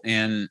call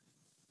in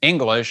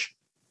English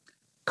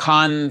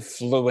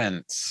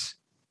confluence.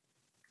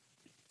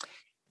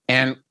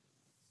 And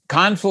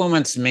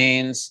confluence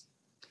means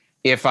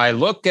if I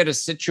look at a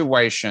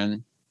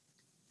situation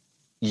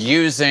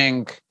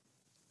using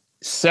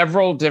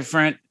several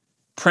different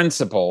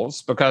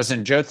principles, because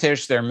in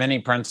Jyotish there are many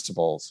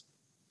principles,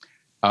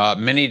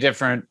 many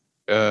different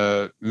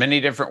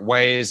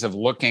ways of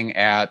looking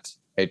at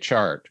a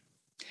chart.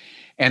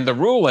 And the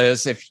rule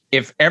is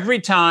if every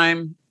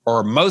time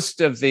or most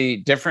of the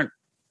different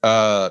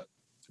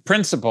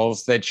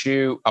principles that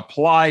you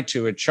apply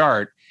to a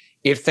chart,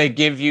 if they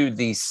give you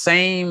the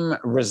same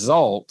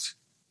result,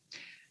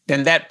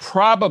 then that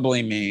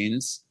probably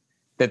means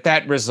that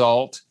that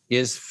result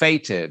is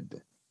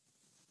fated,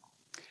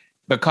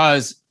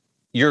 because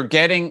you're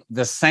getting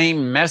the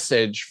same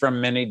message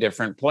from many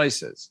different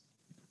places.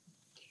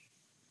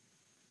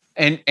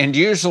 And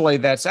usually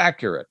that's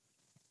accurate.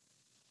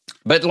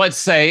 But let's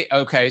say,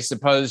 okay,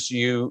 suppose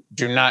you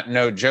do not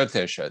know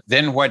Jyotisha.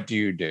 Then what do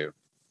you do?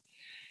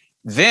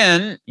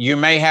 Then you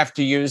may have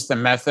to use the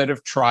method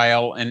of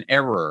trial and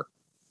error.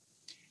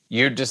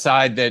 You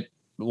decide that,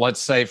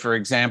 let's say, for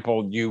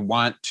example, you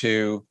want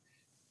to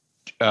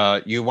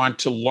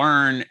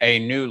learn a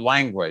new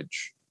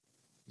language,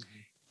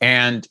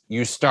 and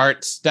you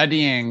start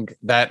studying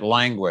that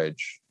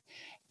language.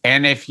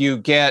 And if you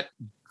get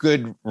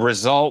good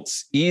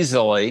results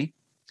easily,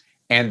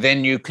 and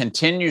then you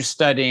continue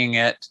studying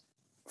it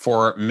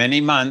for many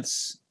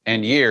months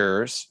and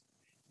years,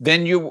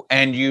 then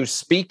you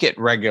speak it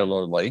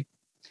regularly,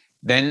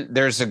 then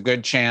there's a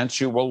good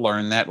chance you will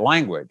learn that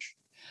language.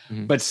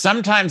 Mm-hmm. But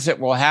sometimes it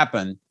will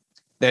happen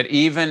that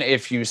even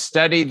if you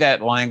study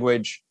that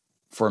language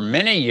for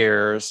many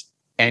years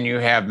and you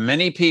have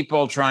many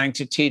people trying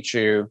to teach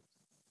you,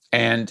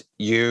 and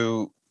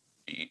you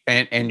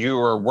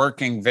are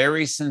working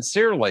very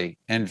sincerely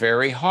and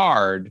very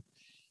hard,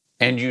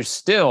 and you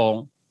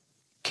still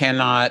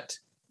cannot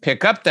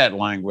pick up that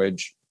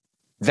language,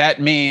 that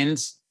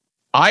means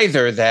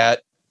either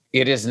that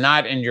it is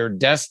not in your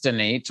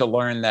destiny to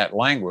learn that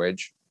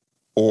language,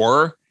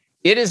 or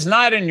it is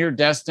not in your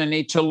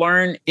destiny to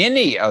learn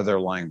any other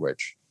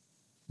language.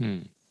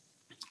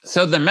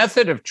 So the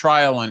method of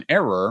trial and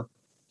error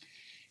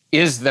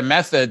is the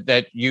method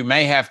that you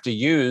may have to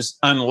use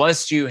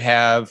unless you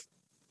have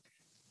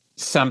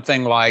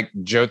something like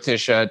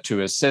Jyotisha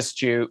to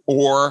assist you,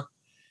 or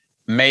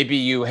maybe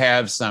you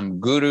have some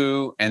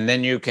guru, and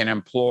then you can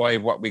employ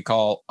what we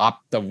call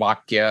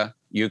aptavakya.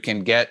 You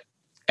can get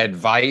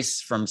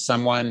advice from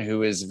someone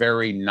who is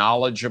very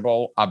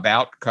knowledgeable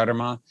about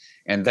karma,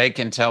 and they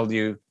can tell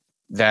you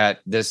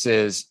that this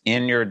is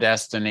in your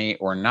destiny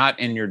or not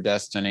in your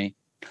destiny.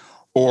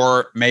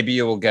 Or maybe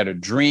you will get a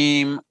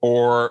dream,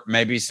 or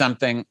maybe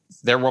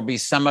there will be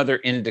some other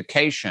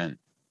indication.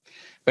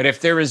 But if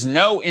there is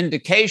no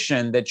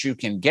indication that you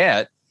can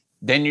get,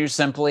 then you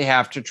simply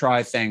have to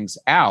try things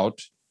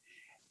out,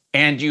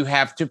 and you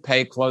have to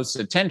pay close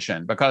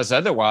attention, because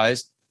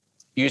otherwise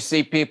you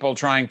see people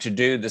trying to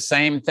do the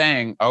same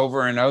thing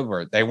over and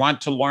over. They want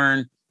to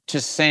learn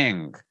to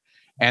sing,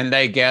 and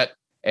they get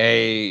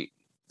a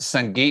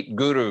Sangeet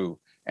guru,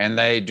 and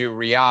they do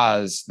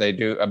riyaz, they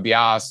do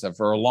abhyasa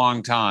for a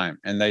long time,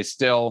 and they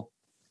still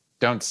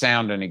don't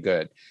sound any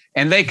good.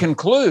 And they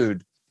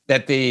conclude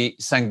that the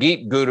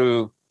Sangeet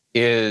guru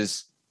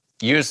is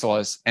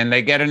useless, and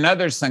they get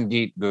another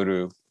Sangeet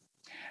guru,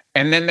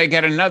 and then they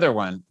get another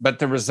one, but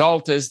the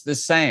result is the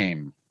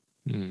same.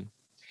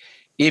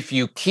 If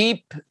you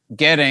keep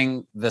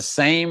getting the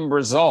same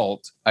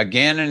result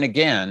again and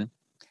again,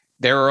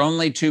 there are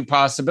only two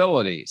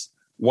possibilities.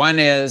 One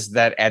is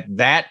that at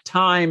that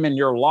time in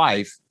your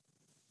life,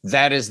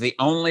 that is the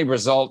only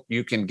result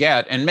you can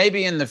get. And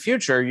maybe in the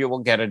future, you will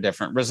get a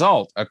different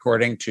result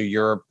according to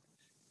your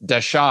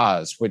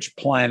dashas, which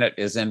planet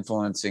is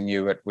influencing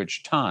you at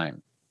which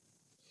time.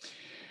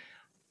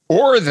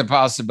 Or the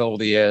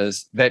possibility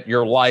is that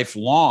your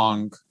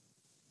lifelong,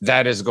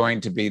 that is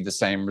going to be the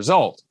same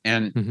result.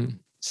 And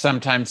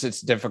sometimes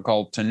it's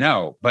difficult to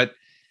know, but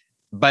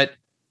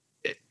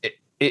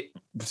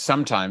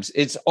sometimes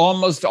it's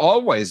almost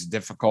always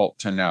difficult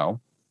to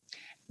know.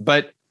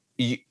 But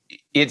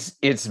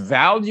it's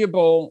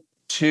valuable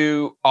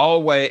to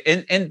always,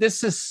 and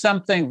this is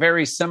something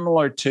very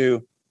similar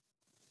to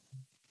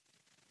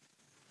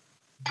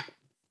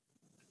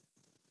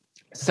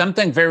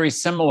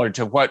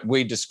what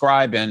we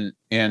describe in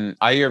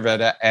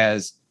Ayurveda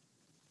as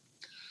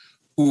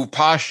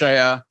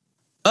upashaya,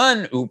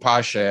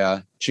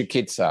 unupashaya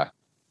chikitsa.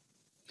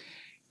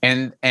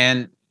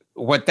 And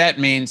what that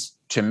means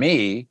to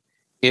me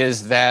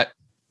is that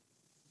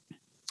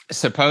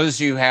suppose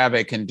you have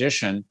a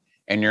condition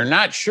and you're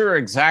not sure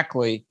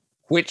exactly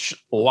which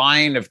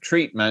line of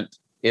treatment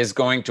is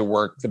going to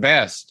work the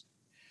best.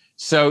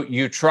 So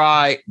you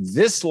try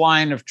this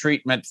line of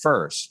treatment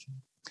first.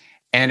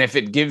 And if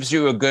it gives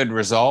you a good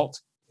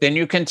result, then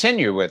you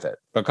continue with it,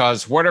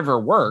 because whatever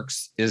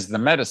works is the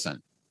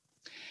medicine.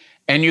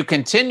 And you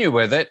continue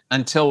with it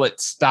until it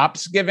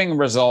stops giving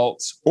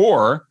results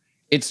or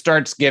it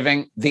starts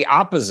giving the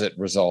opposite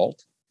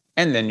result,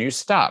 and then you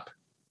stop.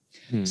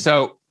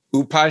 So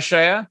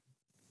upashaya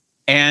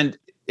and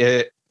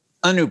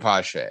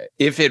anupashaya.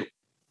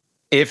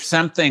 If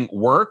something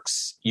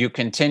works, you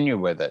continue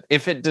with it.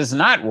 If it does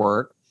not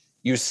work,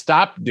 you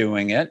stop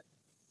doing it,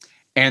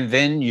 and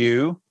then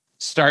you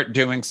start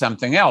doing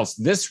something else.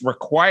 This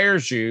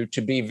requires you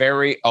to be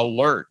very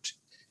alert,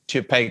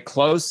 to pay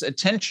close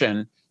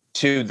attention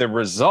to the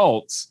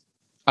results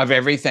of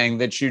everything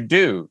that you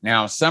do.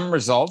 Now, some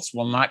results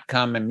will not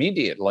come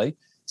immediately.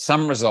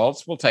 Some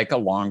results will take a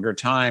longer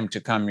time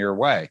to come your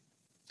way.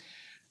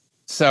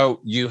 So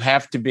you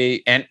have to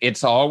be, and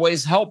it's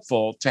always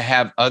helpful to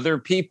have other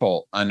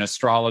people, an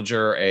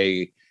astrologer,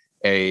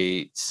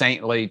 a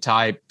saintly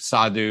type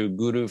sadhu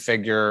guru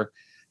figure,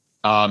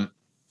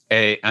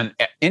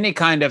 any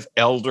kind of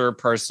elder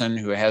person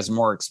who has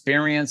more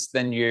experience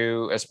than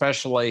you,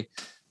 especially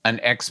an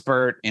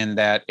expert in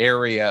that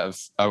area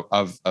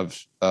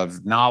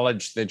of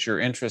knowledge that you're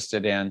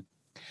interested in.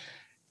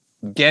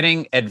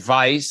 Getting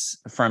advice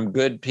from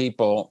good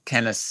people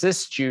can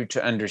assist you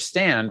to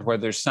understand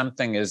whether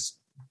something is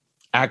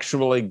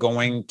actually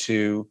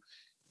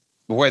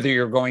whether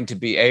you're going to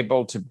be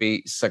able to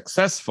be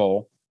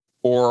successful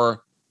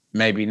or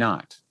maybe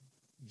not.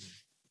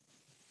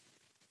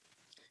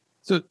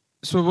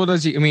 So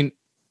Bodaji, I mean,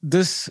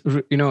 this,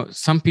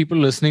 some people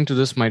listening to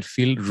this might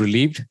feel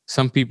relieved.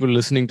 Some people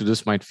listening to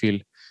this might feel,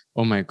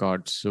 oh my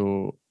God,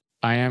 so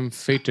I am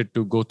fated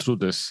to go through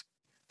this.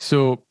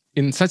 So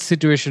in such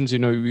situations,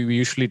 we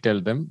usually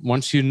tell them,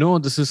 once you know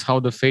this is how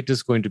the fate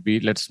is going to be,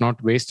 let's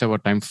not waste our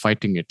time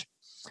fighting it.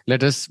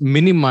 Let us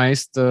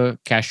minimize the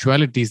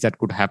casualties that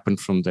could happen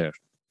from there.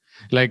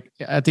 Like,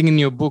 I think in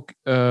your book,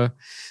 there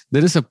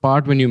is a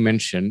part when you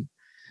mention,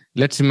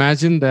 let's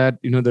imagine that,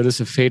 there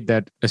is a fate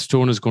that a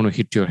stone is going to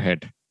hit your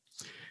head.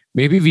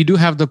 Maybe we do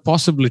have the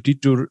possibility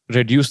to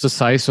reduce the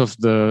size of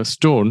the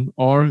stone,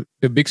 or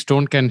a big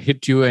stone can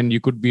hit you and you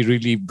could be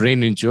really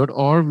brain injured,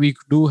 or we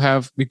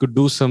could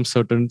do some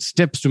certain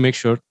steps to make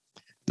sure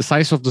the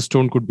size of the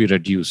stone could be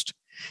reduced.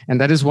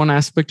 And that is one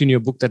aspect in your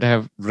book that I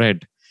have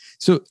read.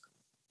 So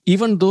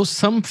even though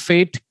some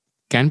fate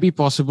can be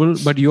possible,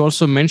 but you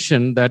also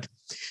mentioned that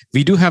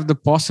we do have the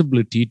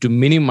possibility to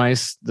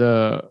minimize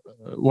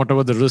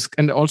whatever the risk.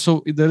 And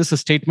also there is a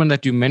statement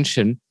that you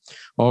mentioned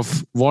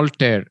of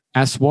Voltaire.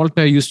 As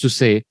Voltaire used to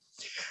say,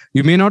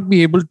 you may not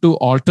be able to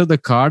alter the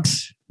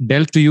cards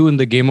dealt to you in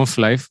the game of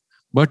life,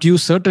 but you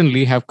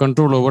certainly have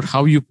control over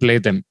how you play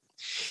them.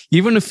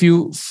 Even if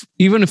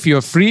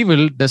your free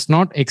will does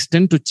not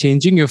extend to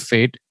changing your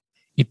fate,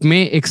 it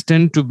may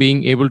extend to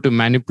being able to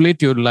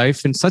manipulate your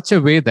life in such a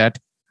way that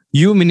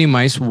you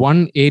minimize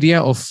one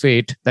area of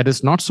fate that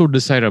is not so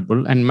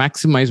desirable and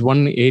maximize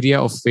one area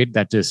of fate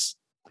that is.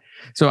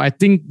 So I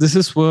think this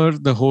is where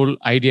the whole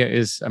idea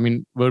is. I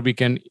mean, where we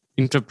can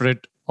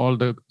interpret all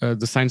the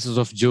sciences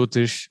of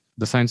Jyotish,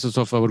 the sciences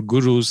of our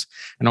gurus,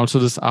 and also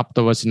this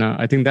Aptavachana.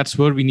 I think that's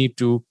where we need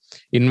to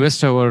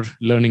invest our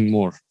learning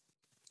more.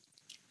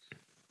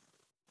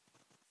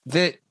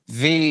 This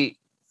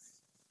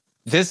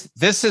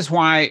is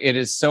why it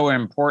is so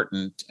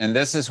important, and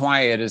this is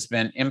why it has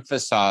been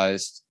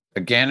emphasized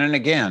again and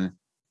again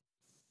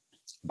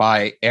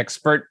by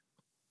expert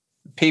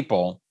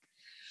people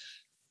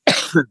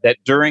that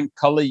during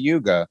Kali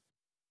Yuga,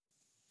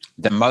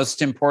 the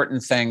most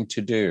important thing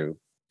to do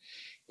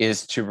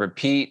is to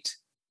repeat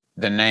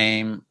the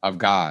name of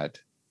God,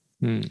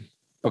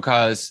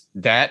 because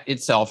that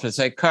itself is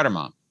a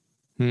karma.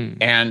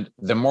 And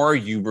the more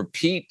you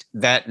repeat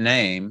that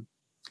name,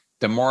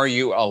 the more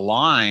you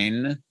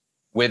align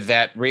with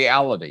that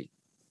reality.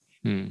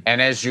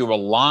 And as you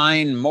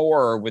align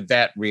more with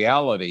that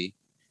reality,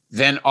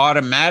 then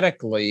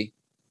automatically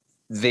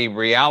the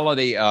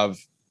reality of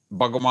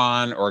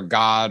Bhagavan or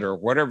God or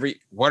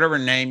whatever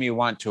name you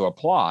want to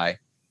apply,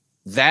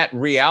 that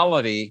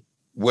reality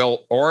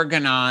will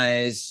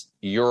organize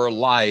your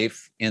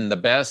life in the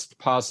best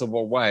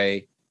possible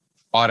way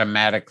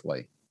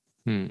automatically.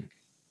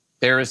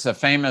 There is a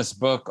famous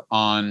book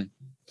on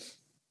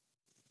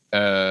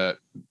Advaita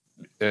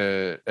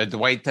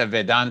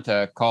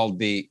Vedanta called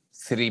the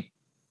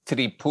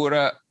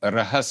Tripura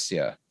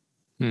Rahasya.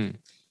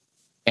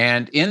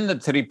 And in the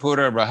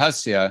Tripura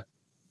Rahasya,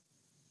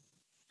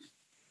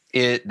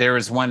 there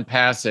is one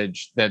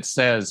passage that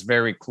says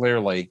very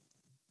clearly,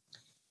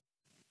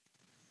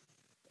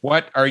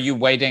 what are you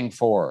waiting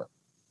for?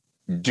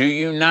 Do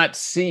you not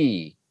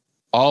see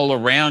all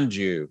around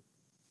you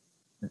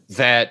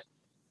that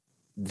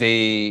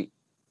the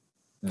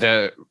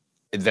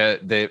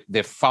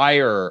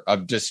fire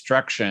of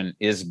destruction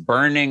is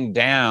burning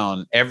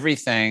down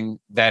everything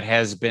that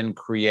has been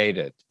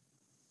created?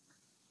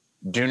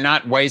 Do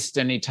not waste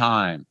any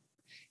time.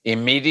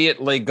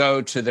 Immediately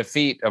go to the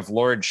feet of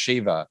Lord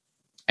Shiva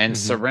and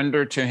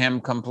surrender to him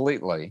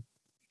completely.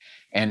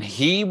 And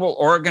he will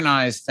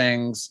organize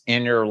things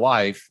in your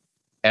life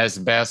as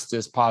best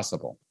as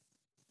possible.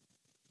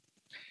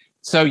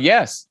 So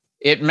yes,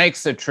 it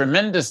makes a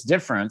tremendous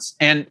difference.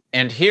 And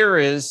here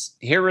is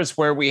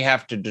where we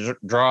have to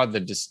draw the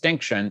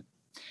distinction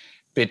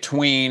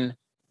between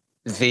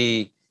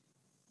the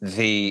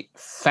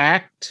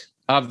fact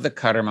of the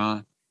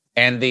karma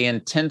and the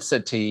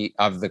intensity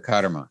of the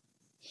karma.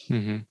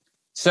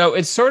 So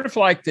it's sort of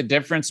like the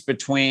difference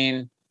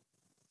between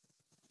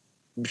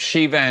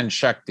Shiva and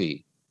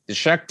Shakti. The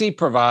Shakti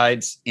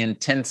provides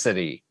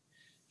intensity.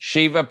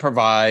 Shiva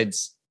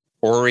provides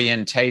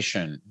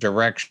orientation,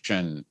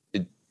 direction,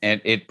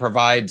 and it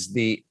provides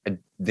the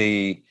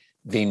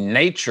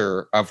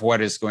nature of what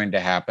is going to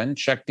happen.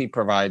 Shakti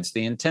provides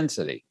the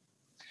intensity.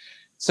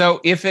 So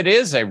if it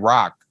is a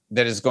rock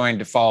that is going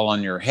to fall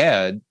on your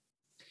head,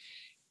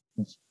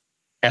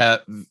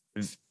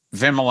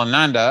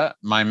 Vimalananda,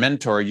 my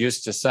mentor,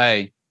 used to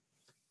say,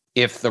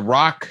 if the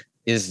rock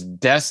is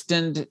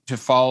destined to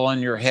fall on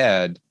your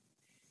head,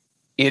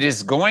 it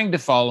is going to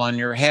fall on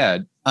your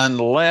head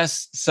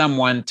unless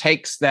someone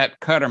takes that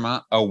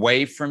karma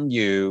away from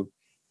you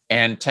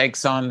and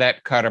takes on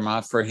that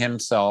karma for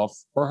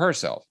himself or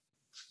herself.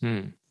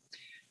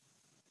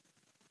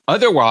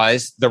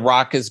 Otherwise, the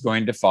rock is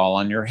going to fall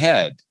on your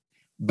head.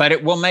 But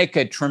it will make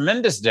a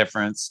tremendous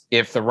difference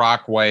if the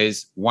rock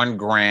weighs 1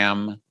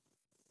 gram,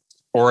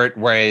 or it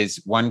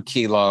weighs 1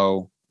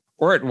 kilo,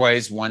 or it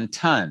weighs 1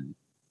 ton.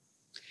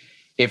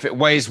 If it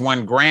weighs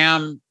 1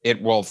 gram,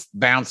 it will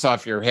bounce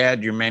off your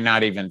head. You may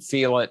not even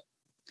feel it.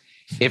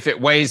 If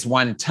it weighs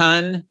 1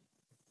 ton,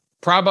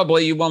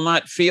 probably you will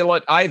not feel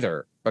it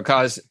either,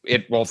 because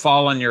it will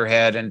fall on your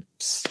head and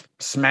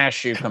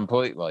smash you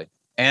completely,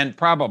 and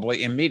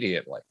probably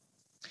immediately.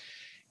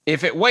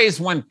 If it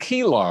weighs 1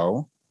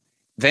 kilo,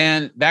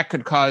 then that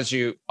could cause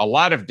you a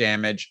lot of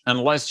damage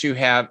unless you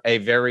have a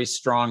very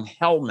strong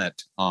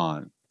helmet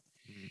on.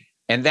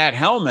 And that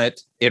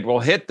helmet, it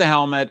will hit the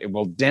helmet, it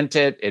will dent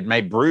it, it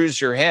may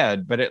bruise your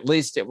head, but at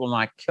least it will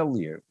not kill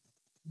you.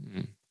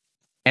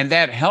 And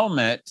that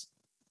helmet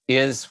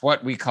is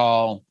what we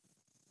call,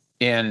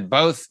 in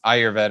both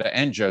Ayurveda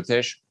and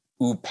Jyotish,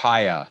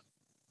 upaya.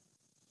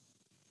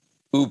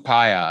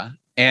 Upaya.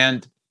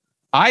 And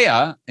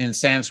aya in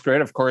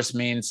Sanskrit, of course,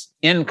 means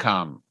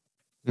income.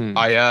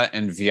 Aya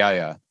and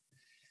vyaya.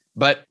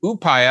 But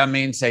upaya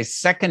means a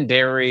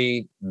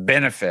secondary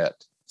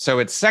benefit. So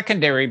it's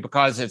secondary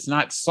because it's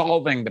not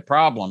solving the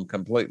problem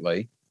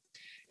completely.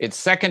 It's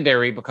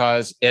secondary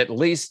because at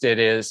least it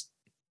is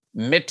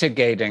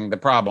mitigating the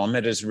problem.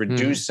 It is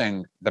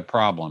reducing the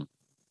problem.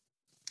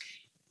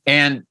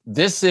 And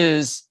this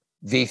is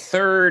the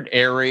third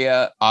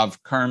area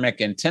of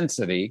karmic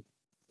intensity.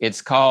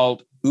 It's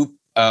called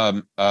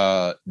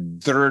drida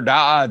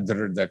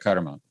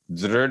karma.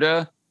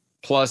 Drida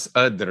plus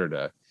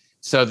adrida.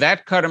 So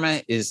that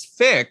karma is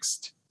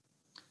fixed,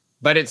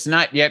 but it's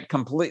not yet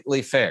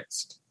completely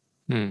fixed.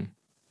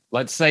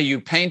 Let's say you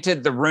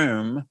painted your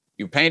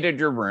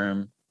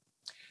room,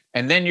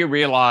 and then you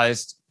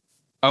realized,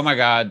 oh my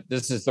God,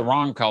 this is the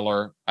wrong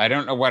color. I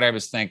don't know what I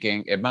was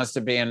thinking. It must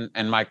have been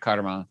in my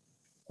karma.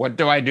 What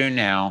do I do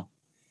now?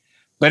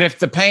 But if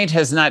the paint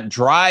has not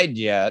dried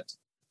yet,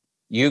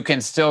 you can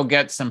still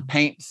get some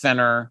paint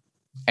thinner,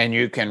 and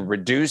you can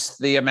reduce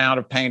the amount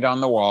of paint on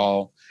the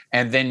wall,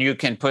 and then you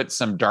can put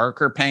some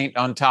darker paint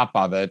on top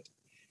of it,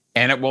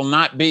 and it will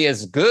not be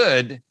as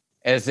good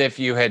as if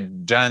you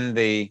had done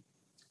the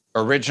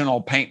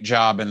original paint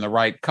job in the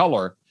right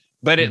color,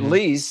 but at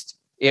least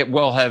it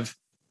will have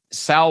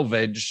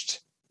salvaged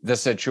the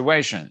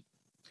situation.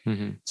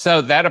 Mhm.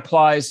 So that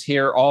applies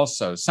here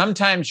also.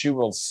 Sometimes you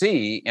will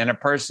see in a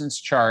person's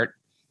chart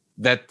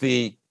that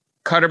the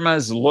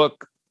karmas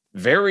look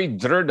very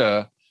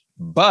drida,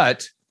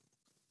 but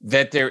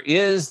that there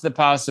is the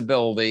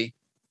possibility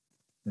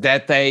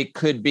that they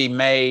could be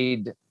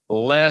made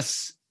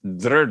less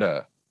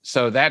drida.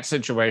 So that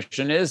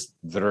situation is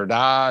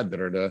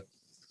drida.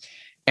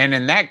 And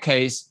in that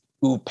case,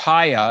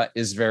 upaya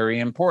is very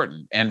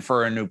important. And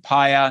for an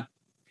upaya,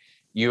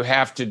 you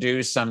have to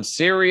do some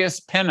serious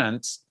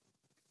penance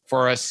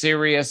for a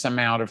serious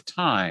amount of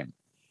time.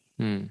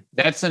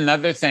 That's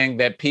another thing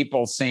that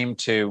people seem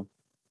to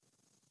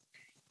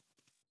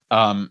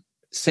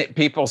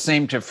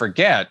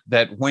forget,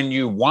 that when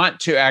you want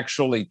to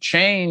actually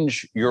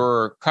change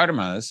your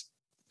karmas,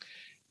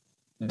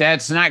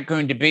 that's not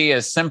going to be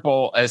as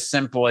simple as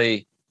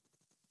simply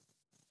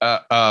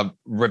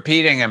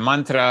repeating a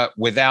mantra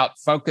without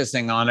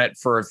focusing on it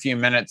for a few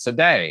minutes a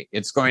day.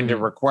 It's going to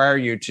require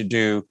you to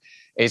do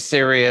a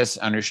serious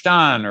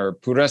anushthan or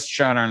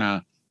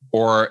purascharana,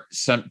 or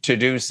to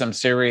do some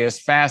serious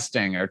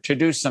fasting, or to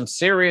do some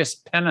serious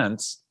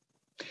penance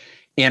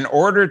in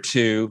order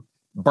to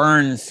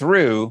burn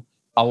through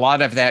a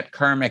lot of that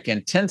karmic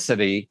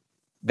intensity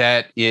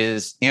that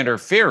is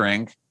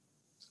interfering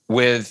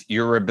with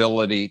your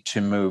ability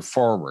to move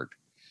forward.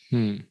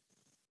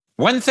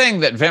 One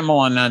thing that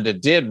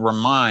Vimalananda did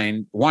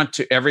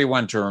want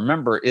everyone to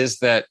remember is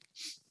that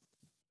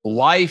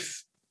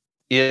life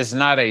is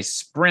not a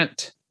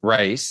sprint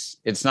race.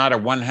 It's not a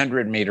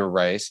 100-meter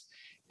race.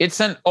 It's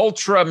an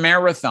ultra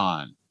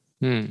marathon.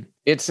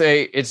 It's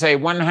a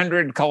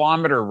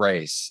 100-kilometer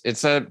race.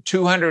 It's a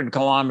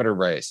 200-kilometer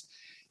race.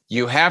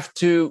 You have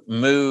to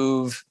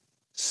move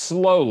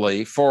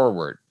slowly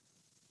forward.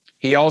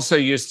 He also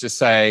used to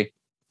say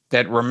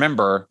that,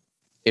 remember,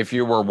 if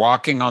you were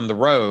walking on the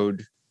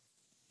road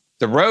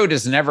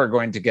is never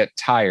going to get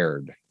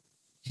tired.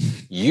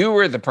 You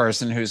are the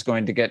person who's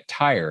going to get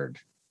tired.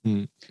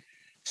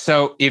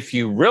 So if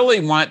you really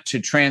want to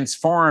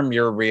transform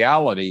your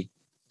reality,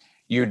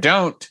 you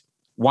don't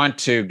want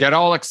to get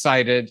all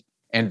excited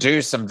and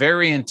do some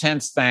very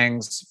intense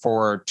things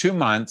for 2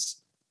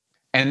 months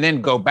and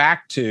then go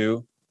back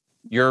to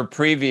your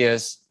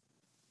previous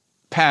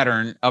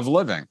pattern of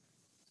living.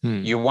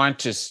 You want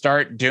to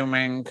start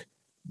doing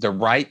the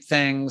right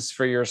things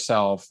for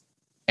yourself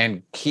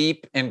and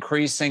keep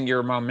increasing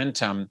your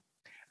momentum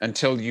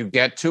until you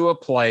get to a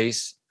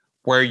place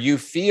where you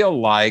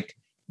feel like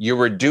you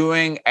are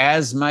doing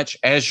as much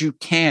as you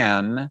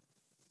can.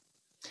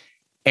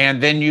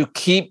 And then you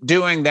keep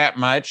doing that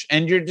much,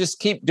 and you just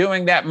keep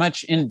doing that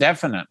much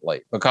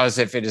indefinitely, because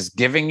if it is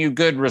giving you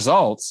good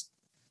results,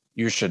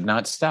 you should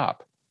not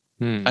stop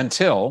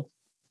until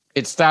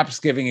it stops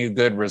giving you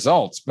good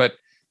results. But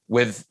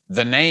with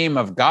the name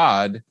of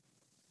God,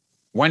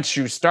 once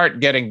you start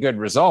getting good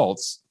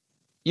results,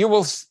 you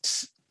will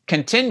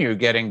continue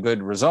getting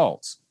good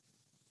results.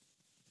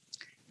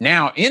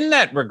 Now, in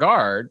that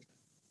regard,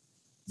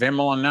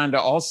 Vimalananda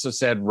also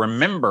said,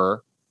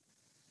 remember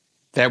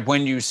that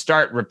when you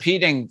start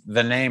repeating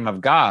the name of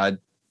God,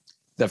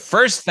 the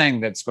first thing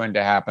that's going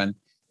to happen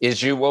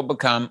is you will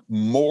become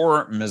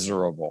more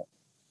miserable.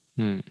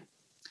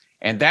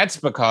 And that's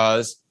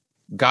because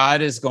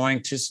God is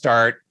going to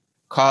start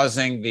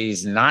causing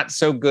these not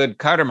so good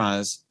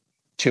karmas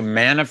to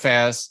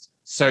manifest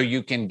so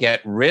you can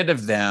get rid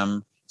of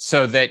them,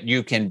 so that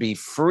you can be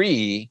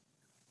free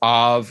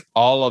of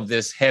all of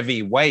this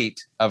heavy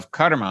weight of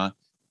karma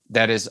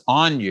that is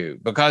on you.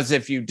 Because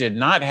if you did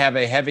not have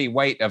a heavy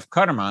weight of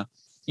karma,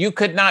 you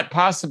could not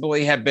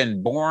possibly have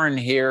been born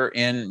here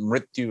in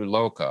Mrityu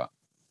Loka.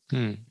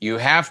 You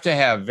have to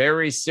have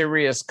very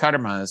serious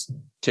karmas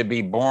to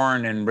be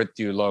born in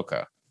Mrityu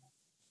Loka,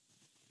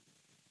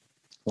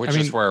 which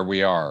is where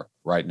we are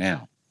right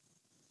now.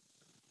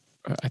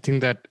 I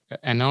think that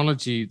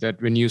analogy,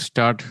 that when you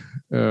start,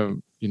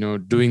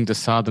 doing the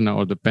sadhana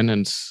or the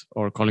penance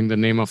or calling the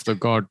name of the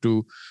God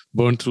to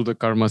burn through the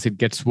karmas, it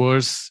gets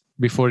worse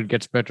before it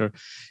gets better.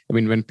 I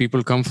mean, when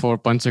people come for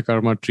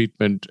panchakarma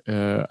treatment,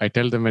 I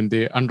tell them when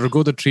they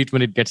undergo the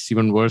treatment, it gets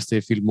even worse.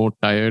 They feel more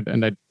tired.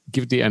 And I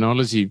give the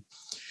analogy,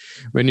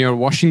 when you're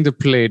washing the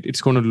plate,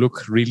 it's going to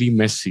look really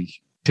messy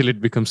till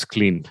it becomes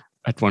clean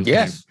at one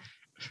time.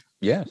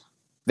 Yes.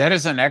 That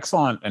is an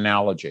excellent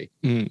analogy.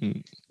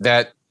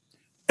 That,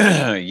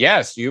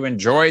 yes, you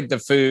enjoyed the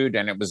food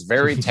and it was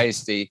very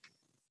tasty.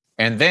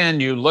 And then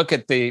you look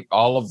at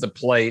all of the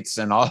plates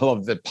and all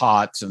of the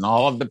pots and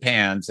all of the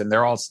pans, and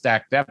they're all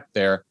stacked up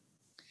there.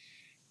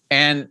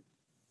 And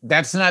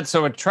that's not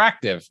so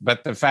attractive.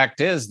 But the fact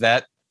is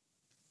that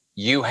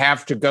you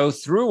have to go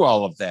through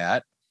all of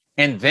that,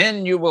 and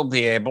then you will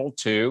be able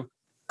to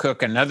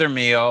cook another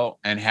meal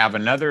and have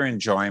another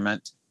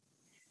enjoyment.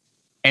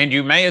 And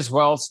you may as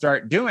well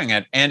start doing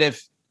it. And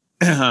if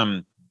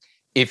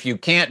you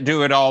can't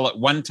do it all at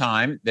one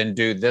time, then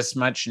do this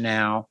much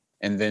now,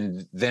 and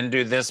then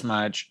do this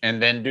much,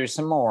 and then do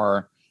some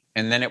more,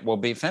 and then it will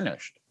be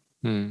finished.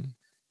 And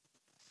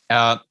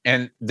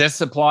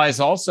this applies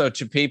also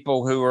to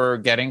people who are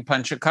getting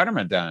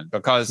panchakarma done,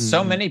 because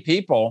so many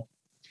people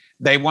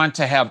They want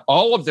to have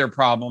all of their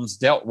problems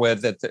dealt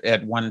with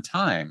at one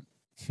time.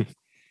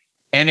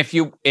 And if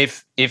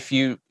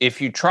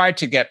you try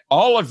to get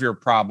all of your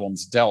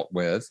problems dealt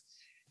with,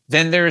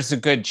 then there's a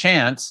good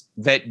chance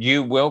that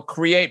you will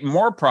create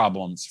more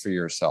problems for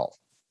yourself.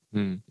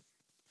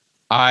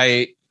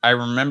 I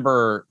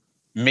remember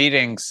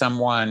meeting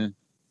someone.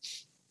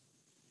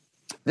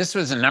 This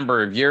was a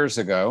number of years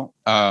ago,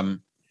 and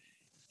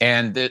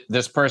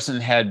this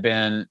person had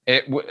been.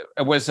 It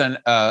was an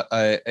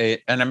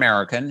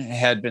American,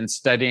 had been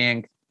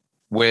studying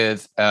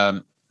with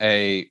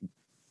a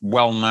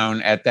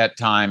well-known at that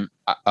time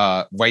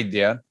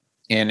Vaidya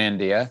in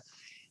India,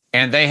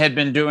 and they had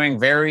been doing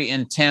very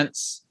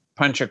intense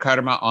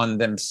panchakarma on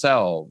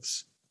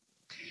themselves,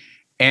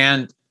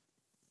 and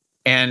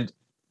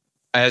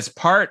as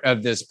part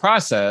of this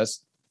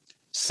process,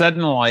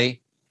 suddenly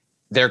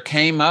there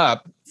came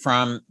up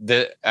from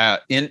a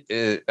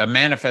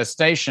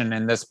manifestation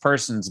in this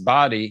person's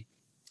body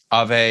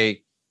of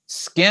a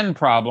skin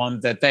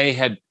problem that they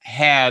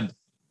had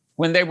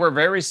when they were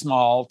very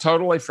small,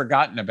 totally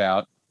forgotten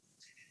about.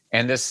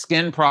 And this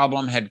skin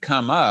problem had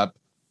come up,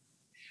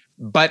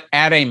 but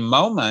at a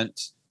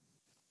moment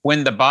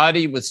when the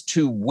body was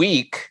too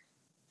weak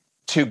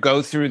to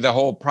go through the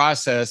whole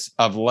process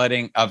of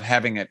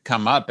having it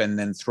come up and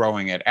then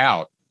throwing it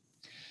out.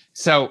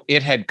 So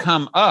it had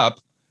come up,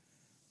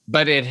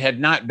 but it had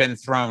not been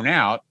thrown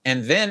out.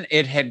 And then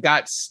it had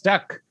got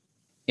stuck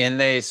in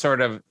the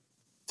sort of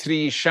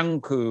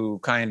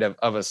Trishanku kind of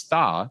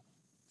avastha.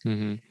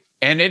 Mm-hmm.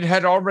 And it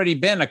had already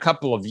been a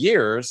couple of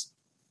years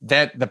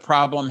that the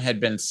problem had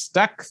been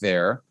stuck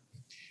there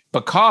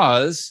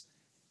because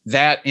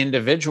that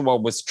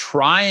individual was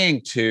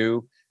trying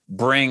to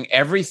bring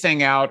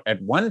everything out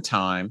at one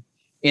time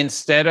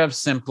instead of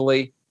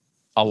simply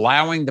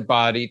allowing the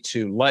body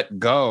to let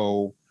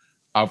go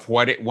of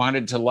what it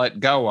wanted to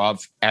let go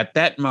of at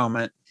that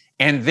moment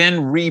and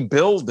then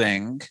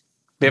rebuilding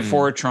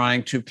before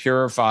trying to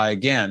purify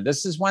again.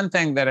 This is one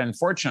thing that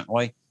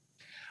unfortunately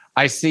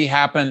I see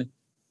happen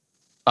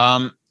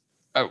in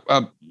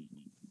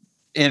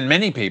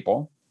many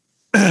people.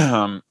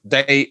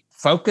 They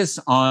focus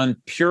on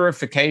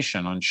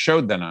purification, on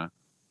shodhana,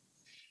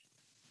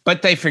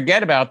 but they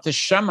forget about the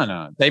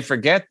shamana. They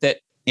forget that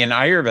in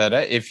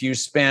Ayurveda, if you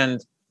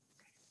spend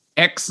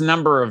X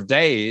number of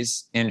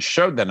days in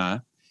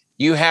shodhana,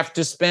 you have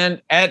to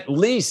spend at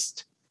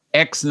least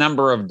X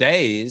number of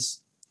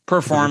days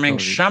performing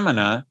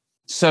shamana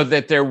so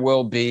that there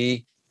will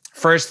be,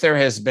 first there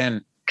has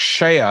been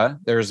kshaya,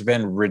 there's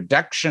been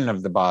reduction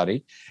of the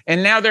body,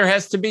 and now there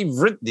has to be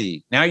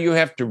vriddhi. Now you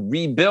have to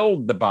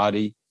rebuild the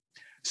body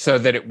so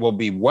that it will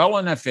be well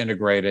enough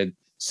integrated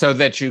so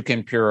that you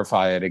can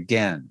purify it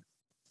again.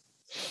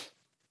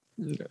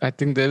 I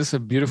think there is a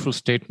beautiful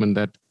statement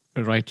that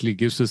rightly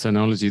gives this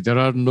analogy. There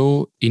are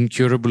no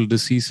incurable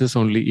diseases,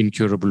 only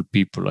incurable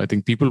people. I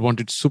think people want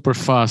it super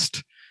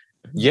fast.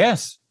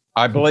 Yes,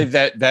 I believe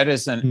that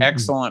is an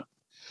excellent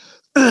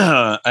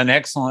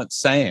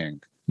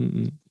saying.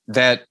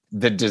 That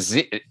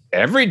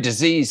every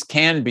disease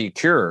can be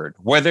cured,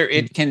 whether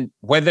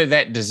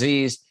that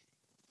disease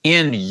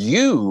in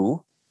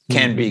you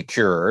can be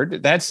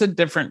cured, that's a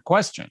different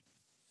question.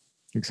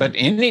 Exactly.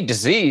 But any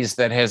disease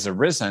that has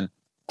arisen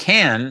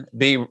can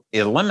be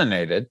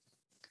eliminated,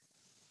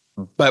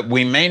 but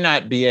we may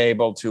not be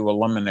able to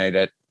eliminate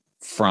it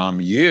from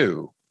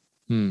you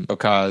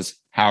because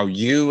how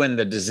you and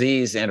the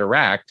disease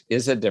interact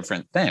is a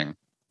different thing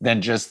than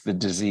just the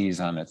disease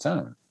on its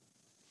own.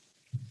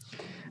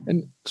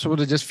 And so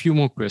just a few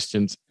more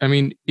questions. I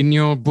mean, in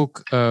your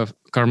book,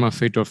 Karma,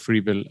 Fate or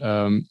Free Will,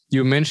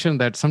 you mentioned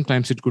that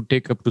sometimes it could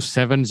take up to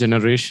 7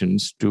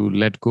 generations to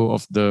let go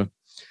of the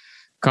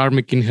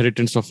karmic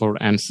inheritance of our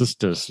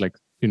ancestors. Like,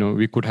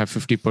 we could have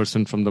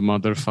 50% from the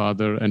mother,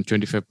 father, and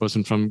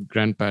 25% from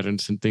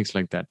grandparents and things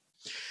like that.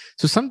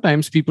 So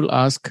sometimes people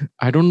ask,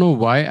 I don't know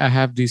why I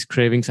have these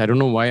cravings. I don't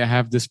know why I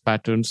have these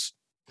patterns.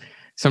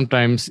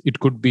 Sometimes it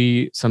could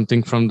be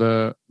something from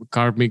the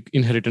karmic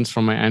inheritance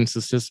from my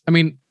ancestors. I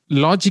mean,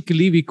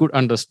 logically, we could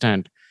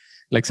understand.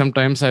 Like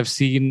sometimes I've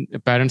seen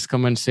parents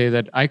come and say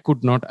that I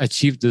could not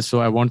achieve this, so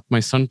I want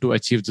my son to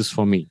achieve this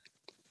for me.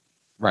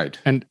 Right.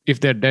 And if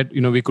they're dead,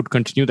 we could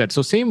continue that.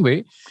 So same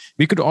way,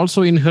 we could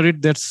also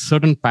inherit that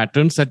certain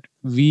patterns that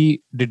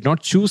we did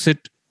not choose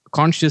it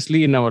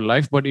consciously in our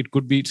life, but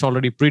it's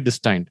already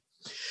predestined.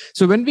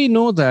 So when we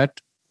know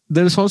that,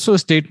 there is also a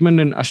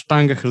statement in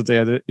Ashtanga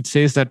Hridaya. It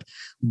says that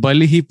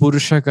Balihi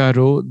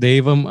Purushakaro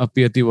Devam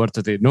Apyati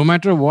Vartate. No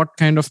matter what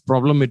kind of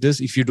problem it is,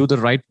 if you do the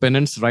right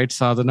penance, right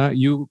sadhana,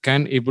 you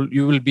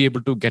will be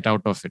able to get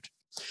out of it.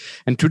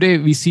 And today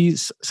we see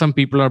some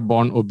people are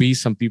born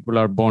obese, some people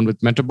are born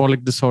with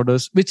metabolic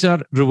disorders, which are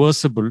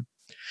reversible.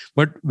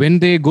 But when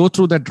they go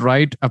through that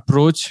right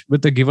approach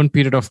with a given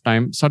period of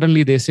time,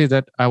 suddenly they say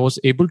that I was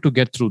able to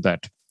get through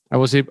that.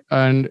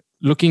 And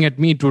looking at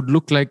me, it would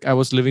look like I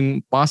was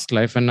living past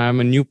life and I'm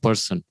a new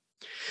person.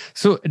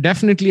 So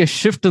definitely a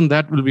shift in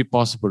that will be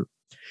possible.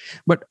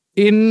 But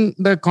in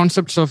the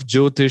concepts of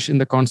Jyotish, in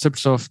the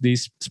concepts of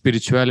these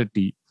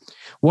spirituality,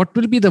 what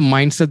will be the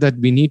mindset that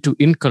we need to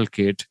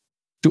inculcate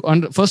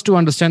first to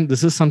understand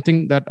this is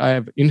something that I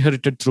have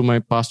inherited through my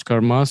past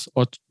karmas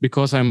or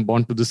because I'm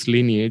born to this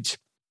lineage.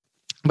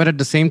 But at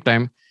the same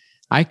time,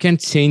 I can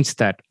change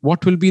that.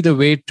 What will be the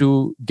way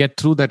to get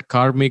through that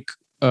karmic?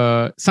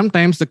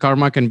 Sometimes the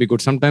karma can be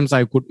good. Sometimes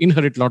I could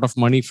inherit a lot of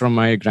money from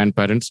my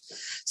grandparents.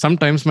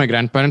 Sometimes my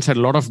grandparents had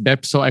a lot of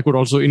debt, so I could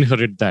also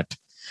inherit that.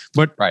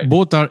 But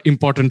both are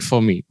important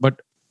for me.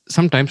 But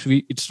sometimes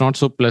it's not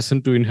so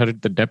pleasant to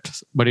inherit the debt,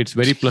 but it's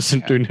very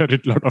pleasant to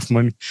inherit a lot of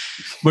money.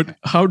 But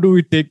how do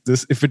we take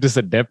this if it is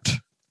a debt?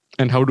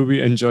 And how do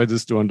we enjoy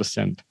this to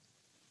understand?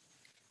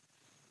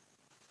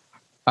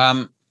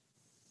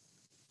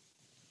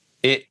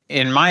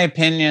 In my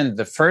opinion,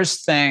 the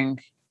first thing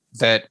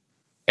that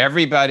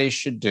everybody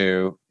should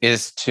do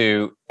is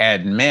to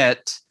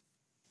admit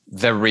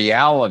the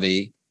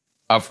reality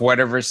of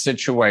whatever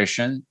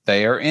situation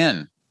they are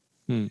in.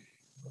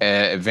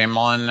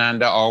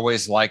 Vimalananda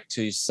always liked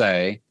to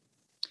say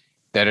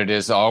that it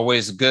is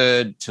always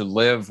good to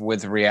live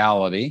with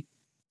reality,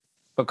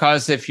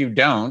 because if you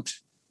don't,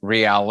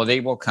 reality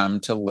will come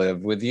to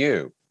live with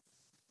you.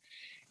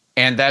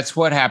 And that's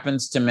what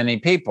happens to many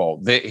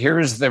people.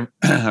 Here's the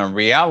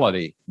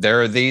reality.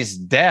 There are these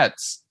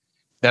debts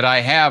that I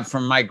have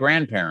from my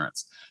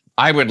grandparents.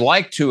 I would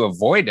like to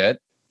avoid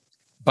it,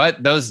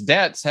 but those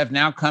debts have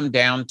now come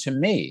down to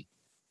me.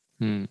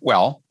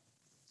 Well,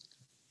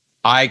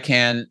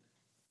 it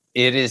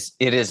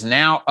is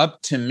now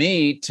up to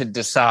me to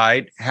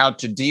decide how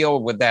to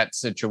deal with that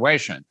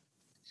situation.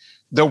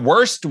 The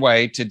worst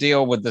way to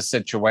deal with the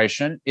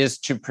situation is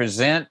to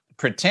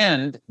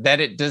pretend that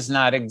it does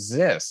not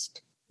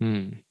exist.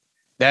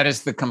 That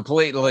is the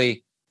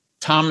completely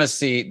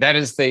Thomasy, that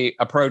is the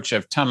approach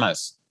of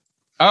Thomas.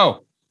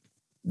 Oh,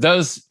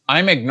 those,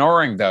 I'm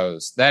ignoring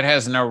those. That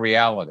has no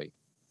reality.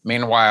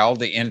 Meanwhile,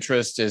 the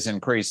interest is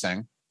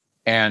increasing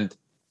and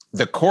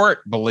the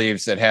court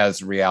believes it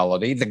has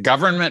reality. The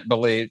government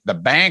believes, the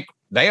bank,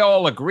 they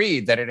all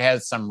agree that it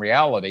has some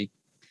reality.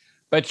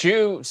 But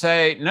you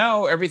say,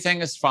 no,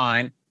 everything is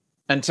fine,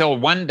 until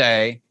one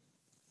day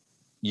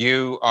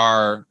you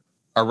are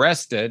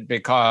arrested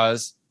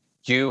because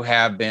you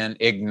have been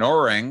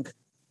ignoring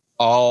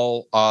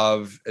all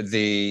of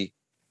the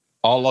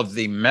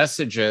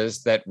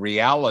messages that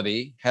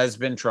reality has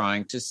been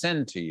trying to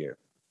send to you.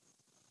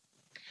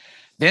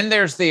 Then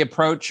there's the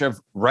approach of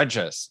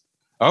rajas.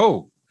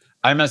 Oh,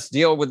 I must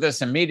deal with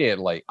this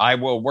immediately. I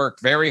will work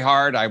very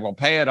hard. I will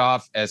pay it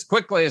off as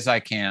quickly as I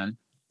can.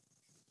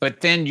 But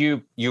then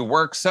you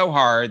work so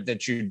hard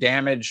that you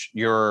damage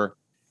your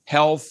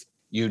health,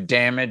 you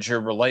damage your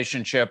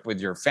relationship with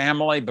your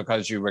family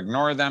because you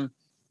ignore them.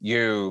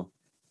 You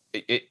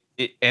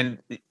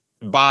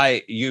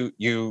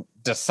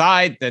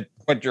decide that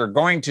what you're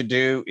going to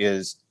do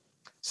is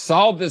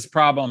solve this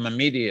problem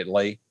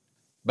immediately,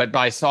 but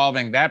by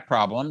solving that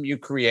problem, you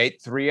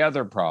create 3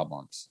 other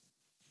problems.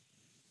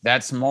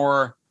 That's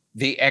more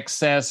the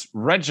excess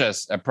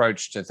rajas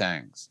approach to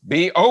things.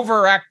 Be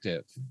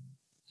overactive.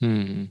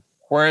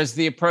 Whereas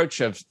the approach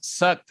of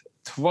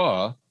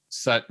sattva,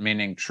 sat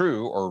meaning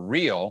true or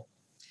real,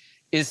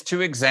 is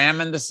to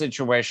examine the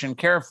situation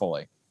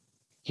carefully.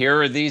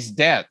 Here are these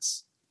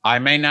debts. I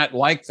may not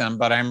like them,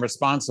 but I'm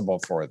responsible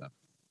for them.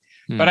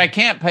 But I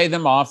can't pay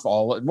them off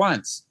all at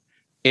once.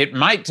 It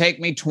might take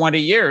me 20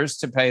 years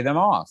to pay them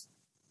off.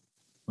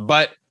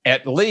 But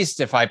at least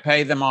if I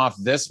pay them off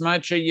this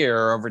much a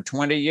year over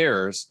 20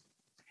 years,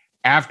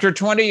 after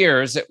 20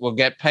 years, it will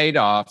get paid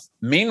off.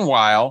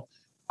 Meanwhile,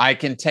 I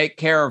can take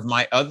care of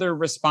my other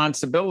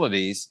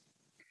responsibilities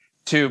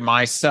to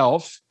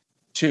myself,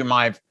 to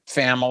my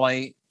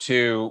family,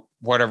 to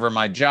whatever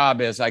my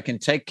job is. I can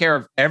take care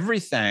of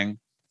everything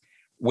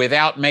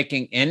without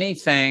making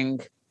anything,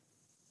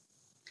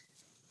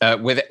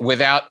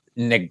 without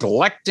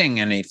neglecting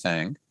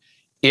anything.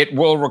 It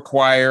will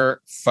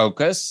require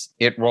focus,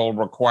 it will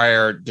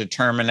require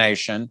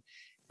determination,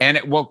 and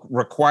it will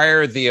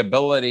require the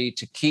ability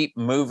to keep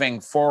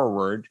moving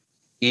forward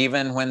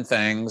even when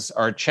things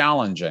are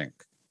challenging.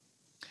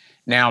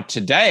 Now,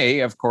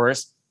 today, of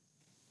course,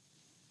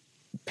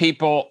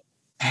 people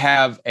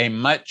have a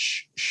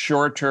much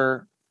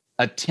shorter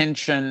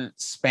attention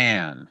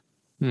span.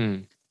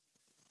 And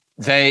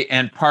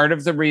part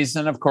of the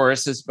reason, of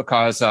course, is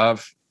because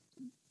of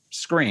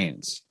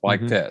screens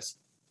like this.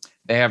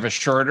 They have a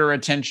shorter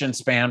attention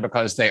span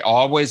because they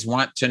always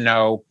want to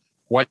know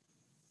what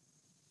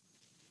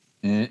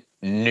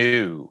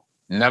new.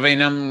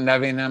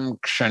 Navinam,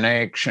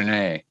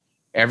 kshane.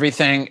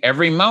 Everything,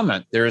 every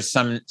moment, there is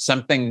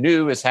something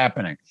new is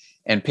happening.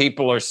 And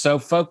people are so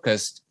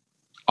focused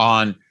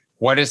on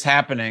what is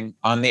happening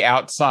on the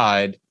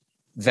outside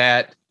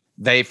that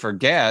they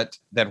forget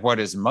that what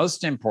is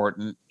most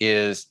important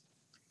is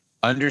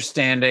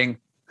understanding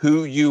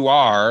who you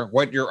are,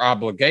 what your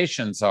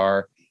obligations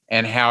are,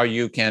 and how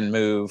you can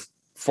move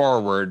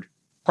forward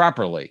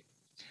properly.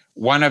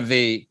 One of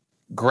the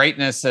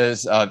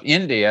greatnesses of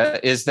India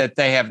is that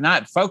they have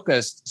not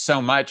focused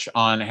so much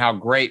on how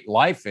great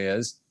life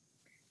is.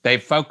 They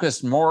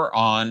focused more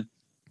on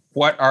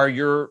what are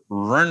your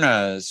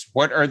runas?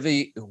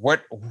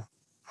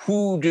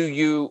 Who do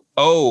you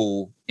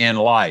owe in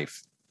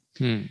life?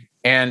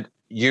 And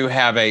you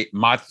have a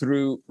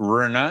matru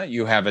runa,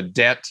 you have a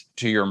debt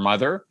to your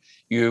mother,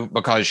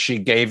 because she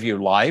gave you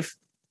life.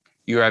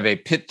 You have a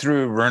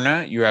pitru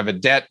runa, you have a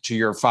debt to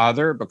your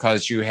father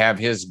because you have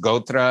his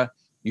gotra,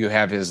 you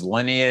have his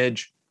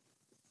lineage,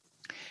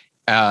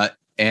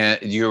 and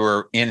you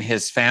are in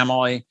his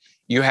family.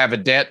 You have a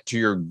debt to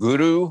your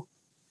guru.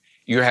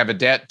 You have a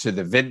debt to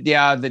the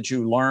vidya that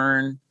you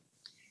learn.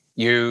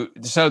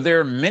 So there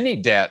are many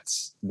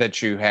debts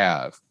that you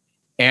have,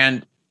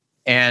 and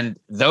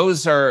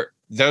those are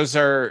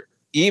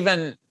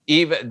even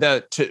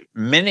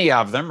many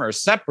of them are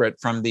separate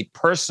from the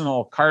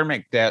personal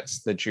karmic debts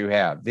that you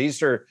have.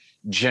 These are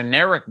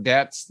generic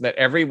debts that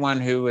everyone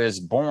who is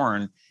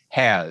born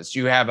has.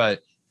 You have a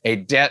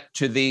debt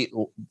to the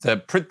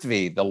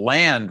prithvi, the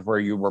land where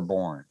you were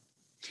born,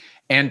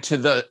 and to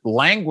the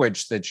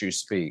language that you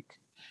speak,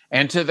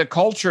 and to the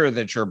culture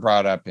that you're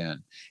brought up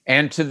in,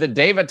 and to the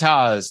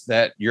devatas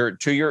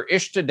to your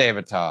ishta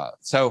devata.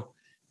 So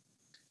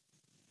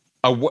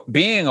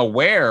being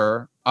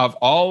aware of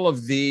all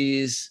of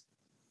these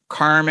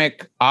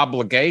karmic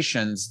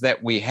obligations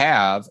that we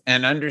have,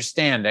 and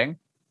understanding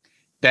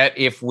that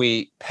if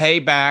we pay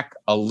back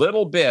a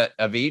little bit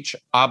of each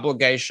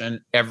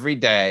obligation every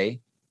day,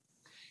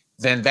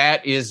 then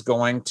that is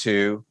going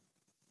to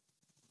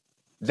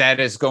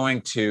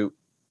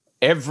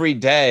every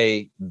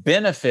day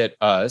benefit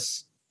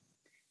us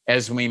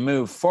as we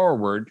move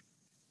forward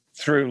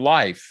through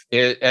life.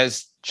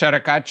 As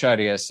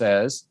Charakacharya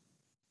says,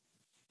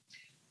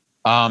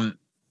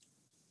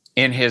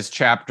 in his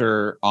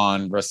chapter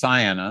on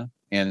Rasayana,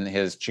 in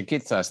his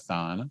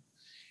Chikitsasthana,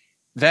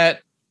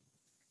 that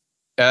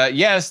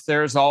yes,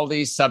 there's all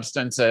these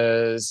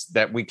substances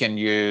that we can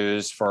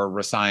use for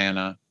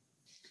Rasayana,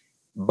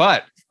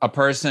 but a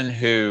person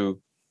who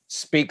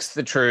speaks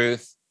the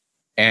truth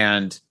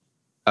and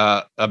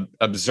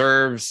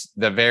observes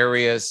the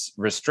various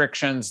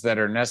restrictions that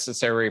are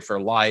necessary for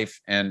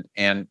life, and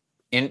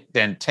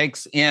then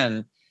takes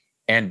in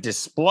and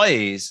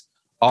displays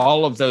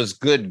all of those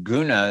good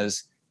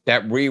gunas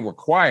that we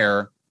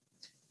require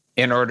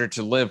in order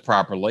to live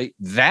properly,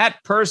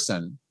 that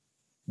person,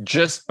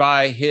 just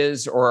by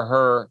his or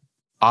her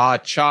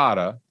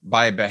achara,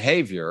 by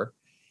behavior,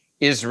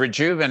 is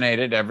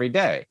rejuvenated every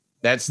day.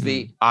 That's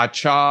the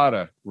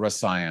achara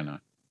rasayana.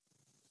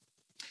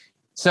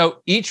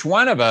 So each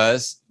one of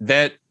us,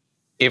 that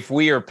if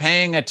we are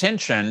paying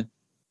attention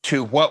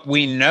to what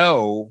we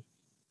know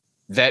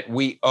that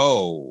we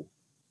owe,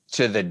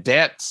 to the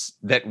debts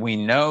that we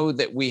know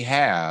that we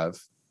have,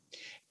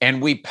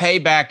 and we pay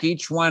back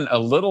each one a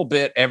little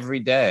bit every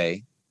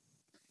day,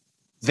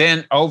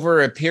 then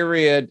over a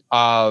period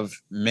of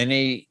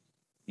many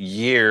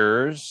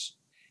years,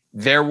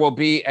 there will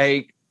be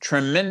a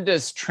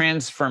tremendous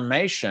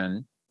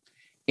transformation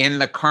in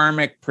the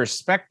karmic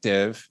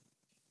perspective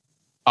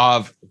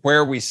of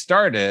where we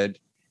started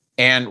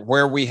and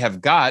where we have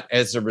got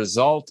as a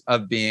result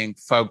of being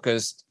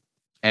focused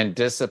and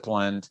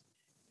disciplined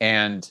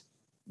and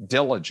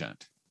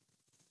diligent.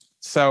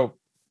 So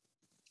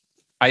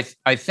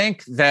I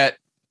think that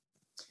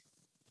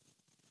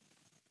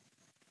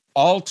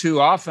all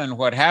too often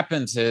what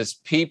happens is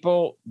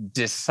people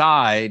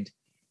decide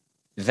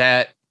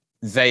that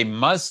they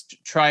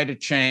must try to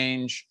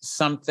change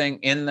something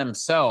in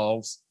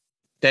themselves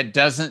that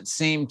doesn't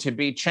seem to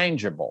be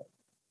changeable.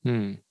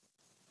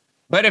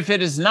 But if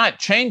it is not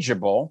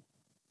changeable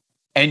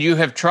and you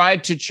have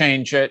tried to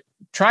change it,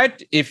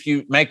 if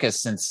you make a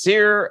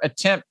sincere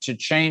attempt to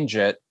change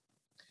it,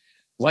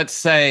 let's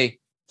say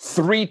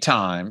 3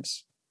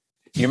 times,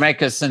 you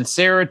make a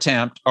sincere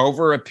attempt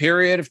over a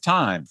period of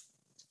time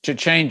to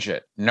change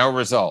it, no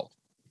result.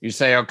 You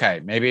say,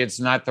 okay, maybe it's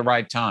not the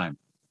right time.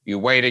 You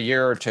wait a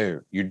year or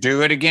 2. You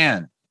do it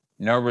again,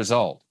 no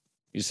result.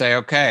 You say,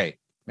 okay,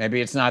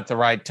 maybe it's not the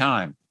right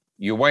time.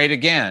 You wait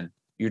again.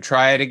 You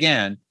try it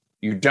again.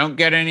 You don't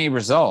get any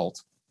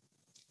result.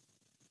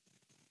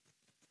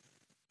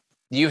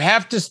 You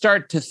have to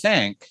start to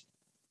think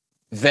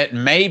that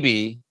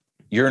maybe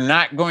you're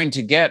not going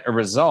to get a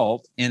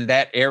result in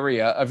that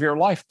area of your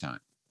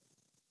lifetime.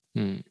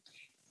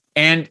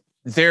 And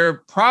there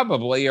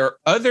probably are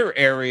other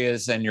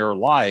areas in your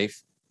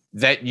life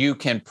that you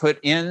can put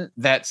in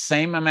that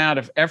same amount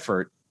of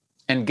effort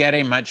and get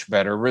a much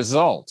better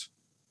result.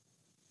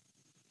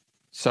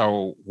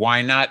 So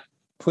why not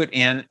put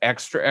in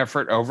extra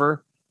effort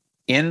over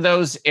in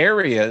those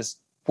areas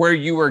where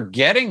you are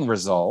getting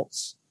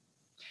results,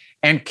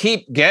 and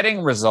keep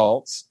getting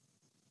results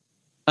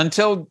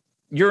until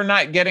you're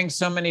not getting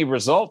so many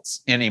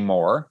results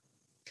anymore,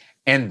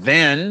 and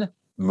then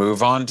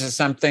move on to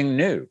something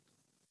new.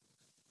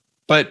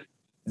 But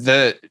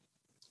I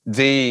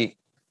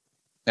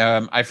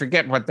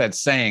forget what that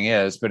saying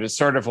is, but it's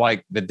sort of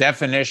like the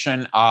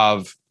definition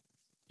of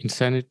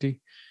insanity.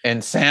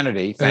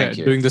 Thank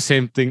you. Doing the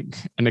same thing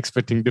and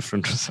expecting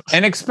different results.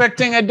 And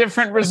expecting a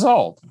different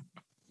result.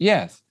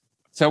 Yes.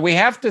 So we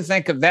have to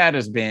think of that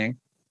as being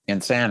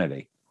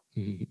insanity.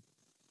 Mhm.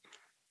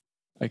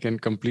 I can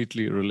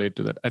completely relate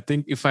to that. I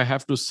think if I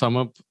have to sum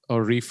up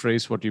or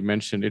rephrase what you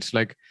mentioned, it's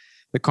like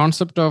the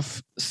concept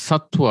of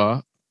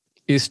sattva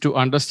is to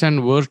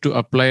understand where to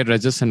apply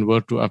rajas and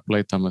where to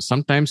apply tamas.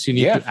 Sometimes you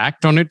need to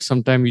act on it.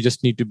 Sometimes you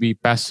just need to be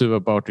passive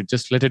about it.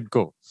 Just let it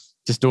go.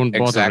 Just don't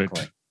bother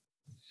it.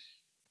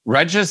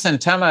 Rajas and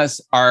tamas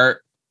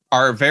are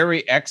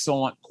very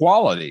excellent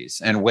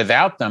qualities, and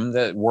without them,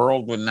 the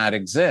world would not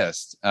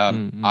exist.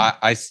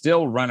 I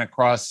still run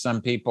across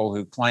some people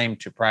who claim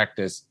to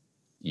practice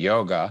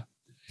yoga,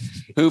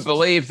 who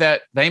believe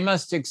that they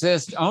must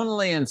exist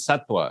only in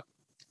sattva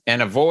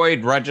and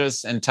avoid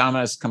rajas and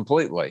tamas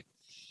completely.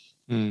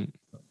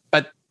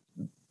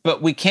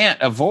 But we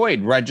can't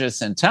avoid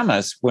rajas and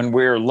tamas when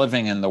we're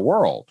living in the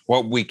world.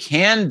 What we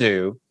can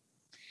do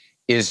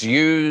is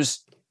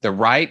use the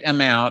right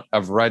amount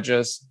of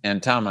rajas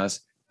and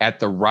tamas at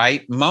the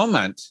right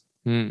moment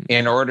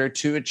in order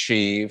to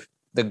achieve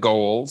the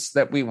goals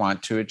that we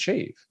want to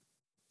achieve.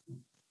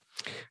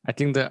 I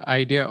think the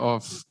idea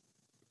of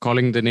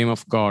calling the name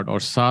of God or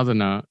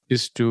sadhana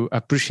is to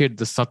appreciate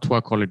the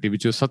sattva quality,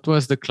 which is sattva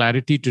is the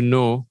clarity to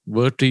know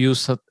where to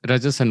use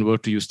rajas and where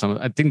to use tamas.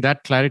 I think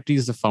that clarity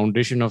is the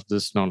foundation of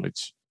this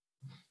knowledge.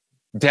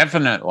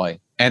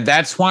 Definitely. And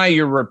that's why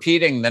you're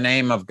repeating the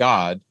name of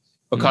God,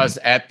 because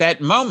at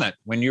that moment,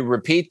 when you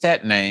repeat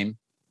that name,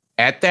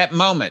 at that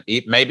moment,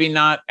 maybe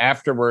not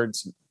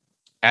afterwards,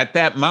 at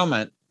that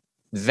moment,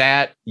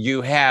 that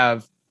you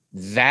have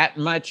that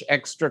much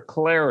extra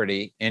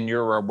clarity in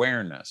your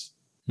awareness.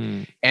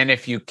 And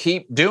if you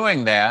keep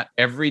doing that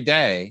every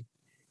day,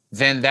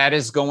 then that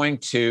is going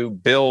to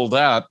build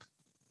up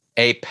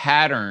a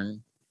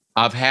pattern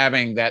of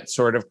having that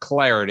sort of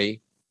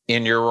clarity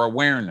in your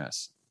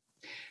awareness.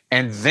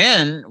 And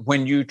then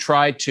when you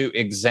try to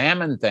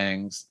examine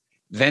things,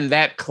 then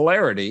that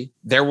clarity,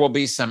 there will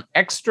be some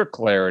extra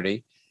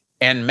clarity.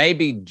 And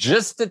maybe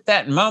just at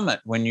that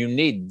moment when you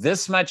need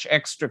this much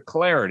extra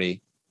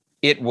clarity,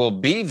 it will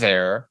be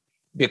there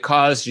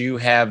because you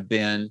have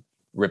been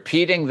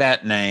repeating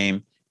that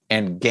name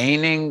and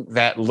gaining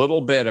that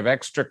little bit of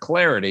extra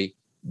clarity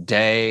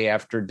day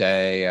after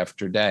day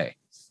after day.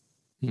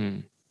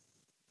 And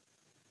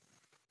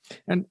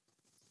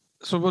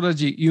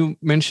Subodhaji, you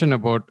mentioned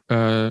about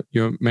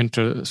your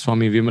mentor,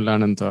 Swami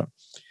Vimalananda.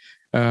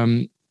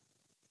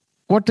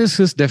 What is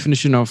his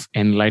definition of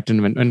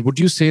enlightenment? And would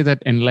you say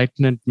that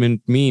enlightenment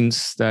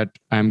means that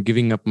I'm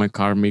giving up my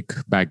karmic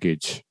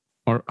baggage?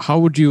 Or how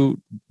would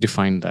you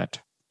define that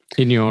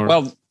in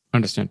your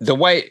understand? The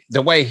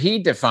way he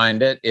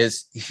defined it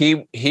is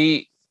he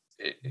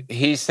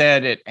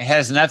said it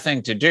has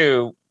nothing to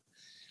do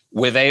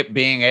with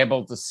being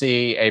able to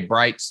see a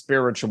bright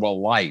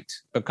spiritual light,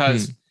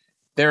 because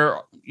there,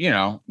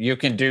 you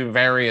can do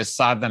various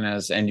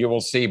sadhanas and you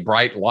will see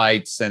bright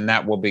lights, and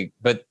that will be,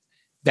 but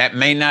that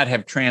may not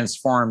have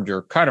transformed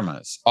your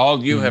karmas.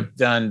 All you have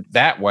done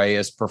that way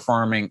is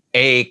performing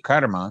a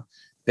karma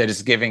that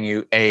is giving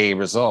you a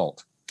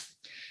result.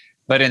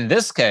 But in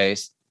this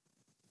case,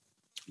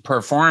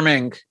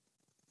 performing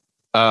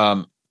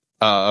or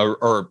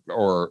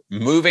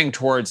moving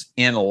towards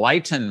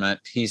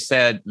enlightenment, he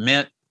said,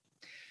 meant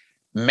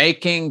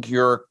making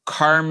your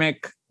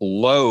karmic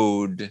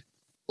load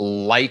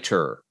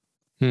lighter,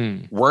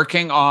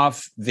 working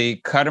off the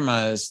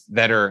karmas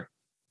that are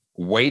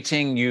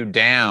weighting you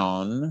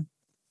down,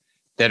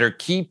 that are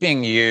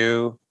keeping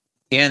you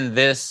in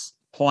this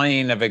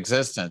plane of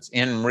existence,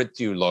 in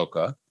Mrityu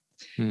Loka.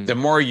 The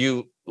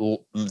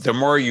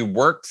more you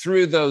work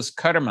through those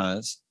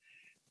karmas,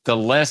 the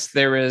less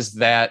there is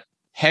that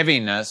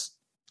heaviness,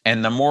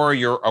 and the more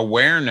your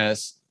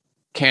awareness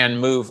can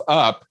move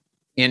up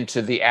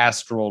into the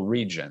astral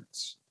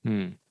regions.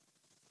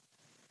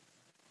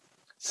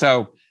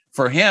 So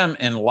for him,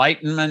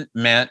 enlightenment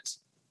meant,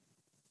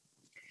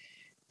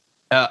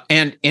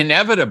 and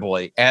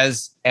inevitably,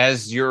 as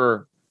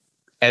your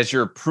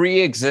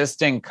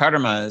pre-existing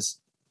karmas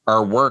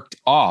are worked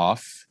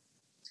off,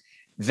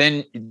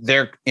 then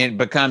it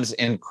becomes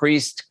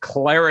increased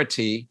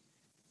clarity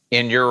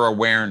in your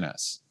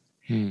awareness.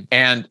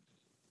 And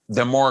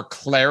the more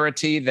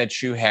clarity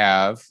that you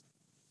have,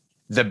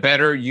 the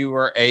better you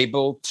are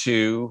able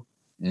to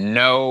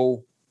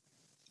know,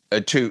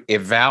 to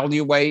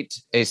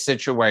evaluate a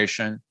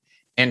situation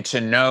and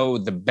to know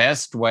the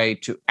best way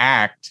to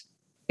act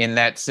in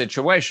that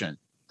situation.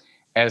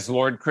 As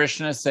Lord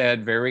Krishna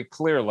said very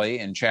clearly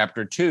in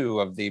chapter 2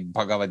 of the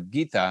Bhagavad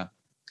Gita,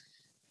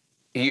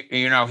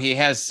 he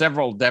has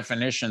several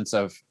definitions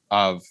of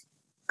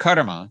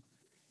karma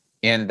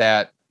in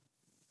that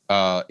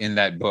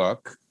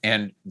book,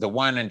 and the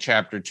one in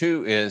chapter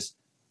 2 is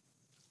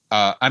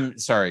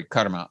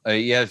karma.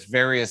 He has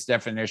various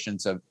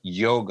definitions of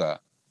yoga.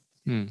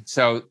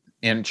 So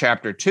in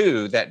chapter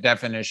 2, that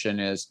definition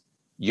is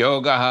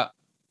yoga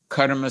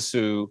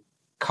karmasu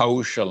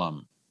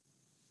kaushalam,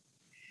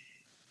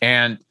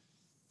 and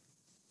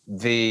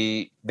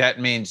that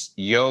means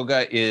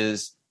yoga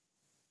is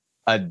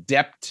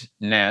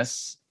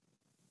adeptness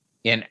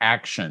in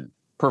action,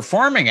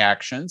 performing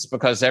actions,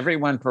 because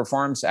everyone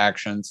performs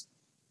actions,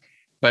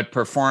 but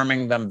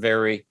performing them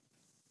very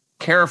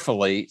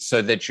carefully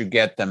so that you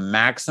get the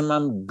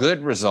maximum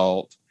good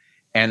result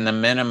and the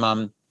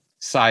minimum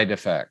side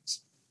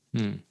effects.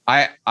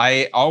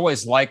 I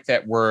always like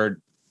that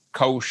word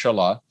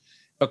kaushala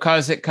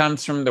because it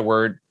comes from the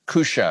word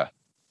kusha.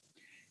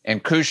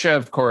 And kusha,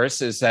 of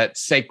course, is that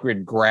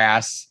sacred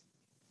grass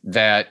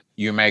that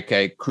you make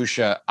a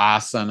kusha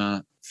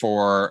asana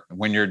for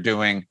when you're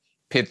doing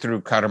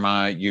pitru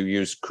karma. You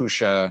use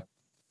kusha.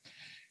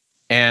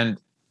 And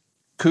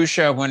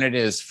kusha, when it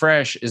is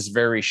fresh, is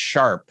very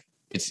sharp.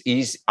 It's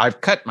easy. I've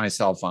cut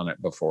myself on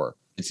it before.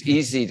 It's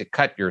easy to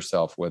cut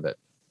yourself with it.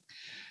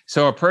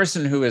 So a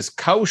person who is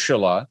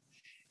kaushala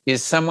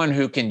is someone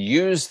who can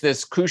use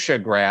this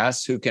kusha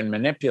grass, who can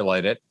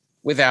manipulate it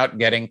without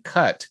getting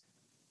cut.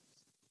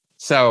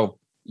 So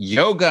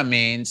yoga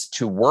means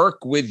to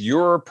work with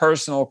your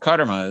personal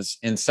karmas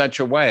in such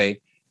a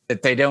way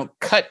that they don't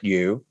cut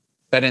you,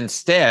 but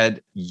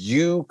instead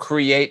you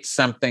create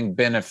something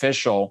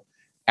beneficial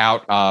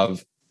out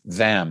of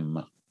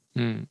them.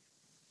 And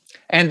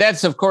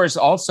that's, of course,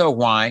 also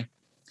why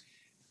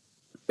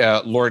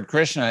Lord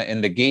Krishna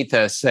in the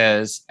Gita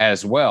says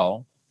as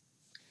well,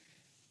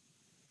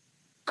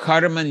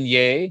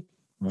 karmanye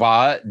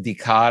va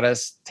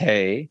dikaras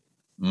te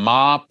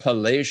ma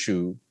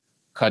paleshu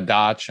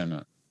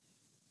kadachana.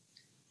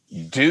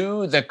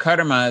 Do the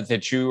karma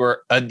that you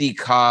are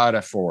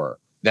adhikara for.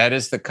 That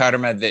is the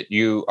karma that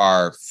you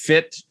are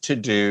fit to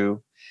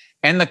do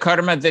and the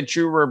karma that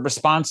you were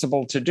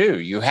responsible to do.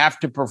 You have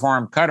to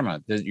perform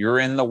karma, that you're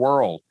in the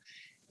world.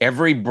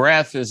 Every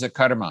breath is a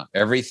karma.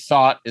 Every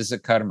thought is a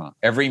karma.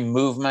 Every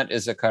movement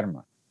is a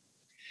karma.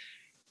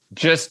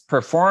 Just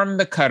perform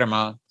the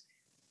karma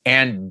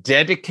and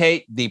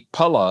dedicate the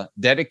phala,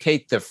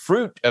 dedicate the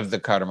fruit of the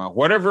karma,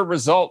 whatever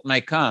result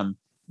may come,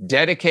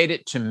 dedicate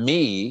it to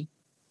me,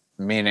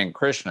 meaning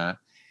Krishna,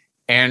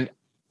 and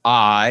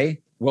I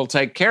will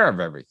take care of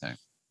everything.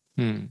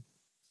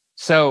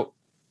 So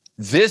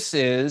this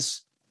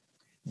is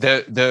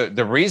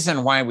the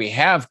reason why we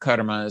have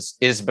karmas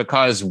is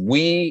because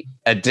we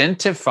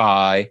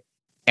identify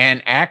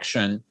an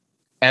action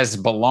as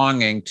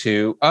belonging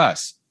to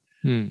us.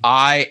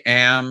 I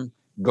am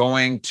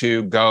going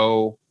to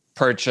go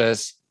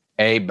purchase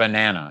a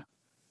banana.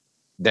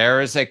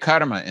 There is a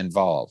karma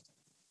involved.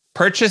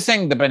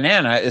 Purchasing the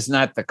banana is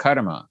not the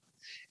karma.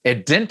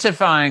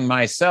 Identifying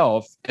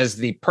myself as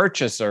the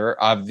purchaser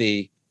of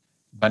the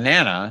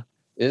banana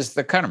is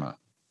the karma.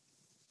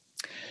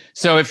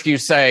 So if you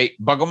say,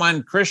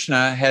 Bhagavan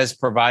Krishna has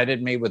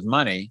provided me with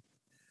money,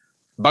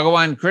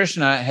 Bhagavan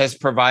Krishna has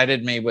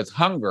provided me with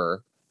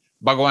hunger,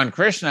 Bhagavan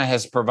Krishna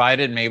has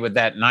provided me with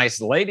that nice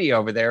lady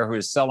over there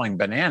who's selling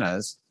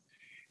bananas,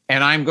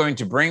 and I'm going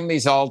to bring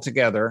these all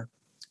together,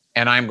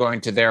 and I'm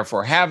going to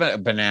therefore have a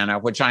banana,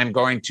 which I'm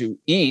going to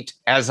eat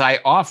as I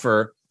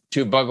offer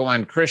to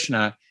Bhagavan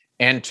Krishna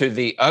and to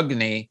the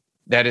Agni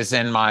that is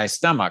in my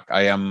stomach.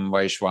 I am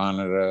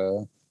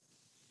Vaishwanara.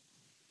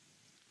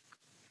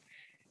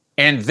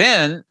 And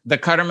then the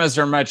karmas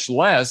are much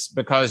less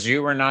because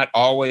you are not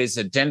always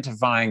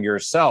identifying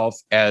yourself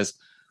as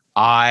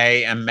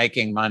I am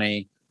making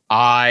money,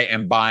 I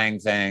am buying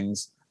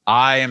things,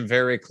 I am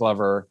very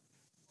clever.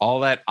 All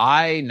that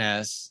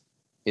I-ness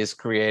is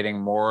creating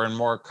more and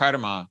more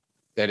karma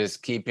that is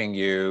keeping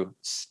you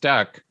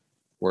stuck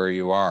where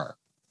you are.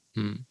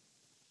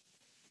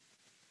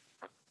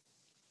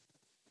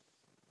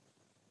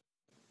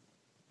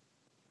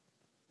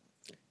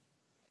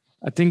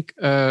 I think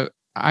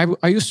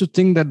I used to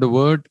think that the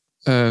word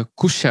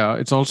kusha,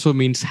 it also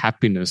means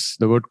happiness.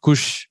 The word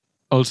kush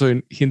also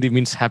in Hindi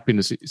means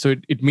happiness. So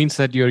it means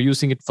that you're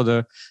using it for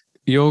the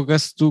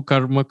yogastu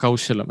karma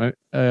kaushalam.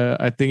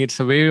 I think it's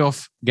a way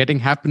of getting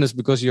happiness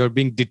because you're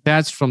being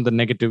detached from the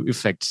negative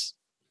effects.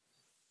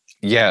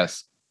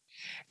 Yes.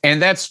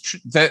 And that's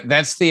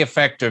the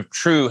effect of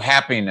true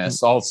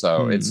happiness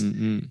also.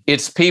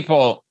 It's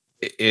people,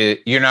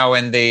 you know,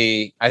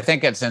 I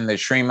think it's in the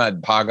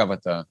Srimad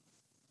Bhagavata,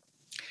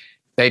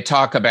 they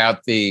talk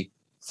about the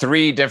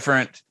 3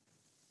 different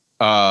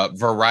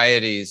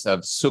varieties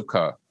of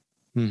sukha.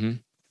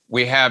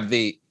 We have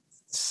the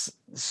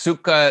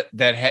sukha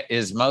that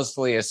is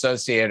mostly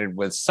associated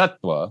with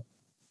sattva.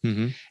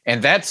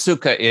 And that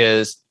sukha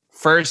is,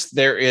 first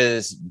there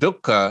is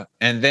dukkha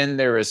and then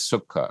there is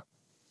sukha.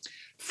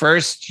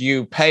 First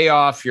you pay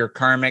off your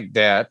karmic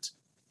debt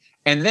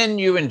and then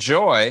you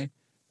enjoy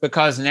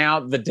because now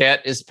the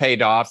debt is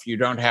paid off. You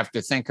don't have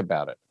to think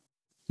about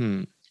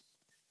it.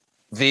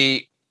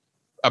 The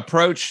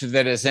approach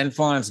that is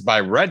influenced by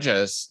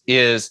rajas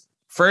is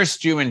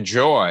first you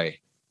enjoy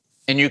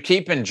and you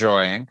keep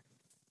enjoying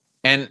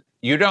and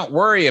you don't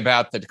worry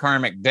about the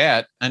karmic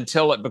debt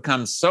until it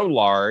becomes so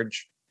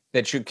large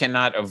that you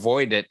cannot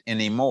avoid it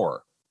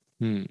anymore.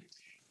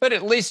 But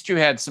at least you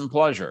had some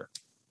pleasure.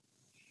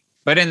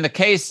 But in the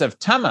case of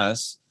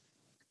tamas,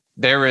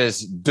 there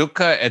is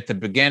dukkha at the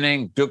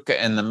beginning,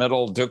 dukkha in the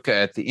middle,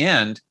 dukkha at the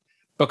end,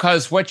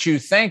 because what you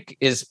think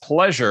is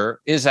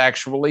pleasure is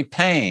actually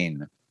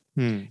pain.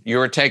 You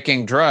are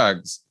taking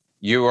drugs.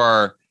 You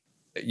are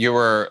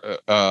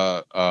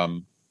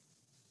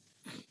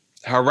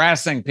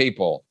harassing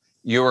people.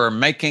 You were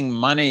making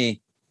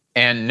money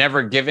and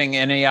never giving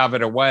any of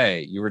it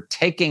away. You were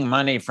taking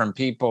money from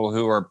people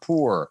who are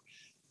poor.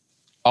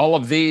 All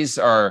of these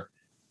are,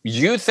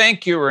 you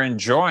think you are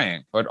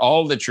enjoying, but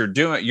all that you're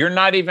doing, you're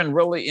not even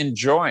really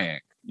enjoying.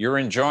 You're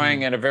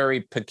enjoying in a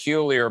very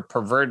peculiar,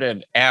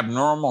 perverted,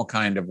 abnormal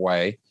kind of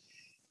way.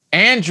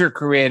 And you're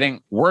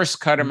creating worse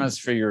karmas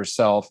for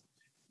yourself,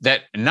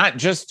 that not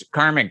just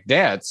karmic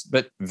debts,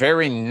 but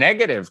very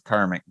negative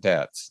karmic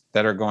debts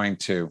that are going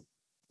to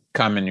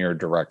come in your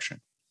direction.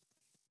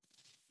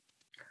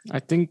 I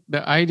think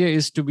the idea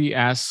is to be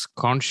as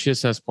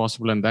conscious as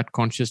possible, and that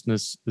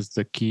consciousness is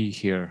the key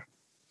here.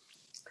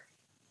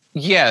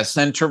 Yes,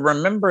 and to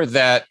remember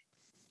that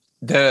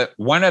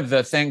one of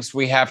the things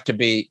we have to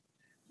be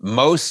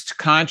most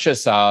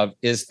conscious of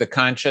is the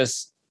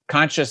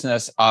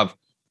consciousness of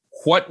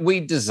what we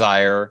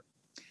desire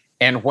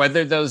and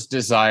whether those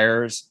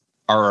desires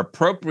are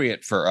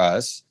appropriate for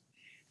us,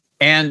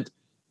 and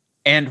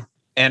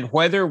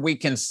whether we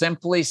can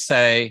simply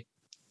say,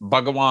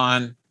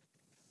 Bhagawan,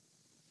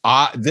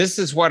 this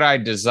is what I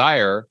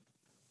desire.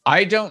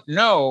 I don't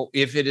know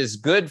if it is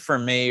good for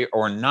me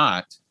or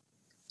not.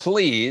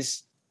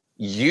 Please,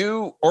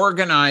 you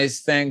organize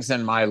things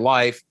in my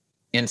life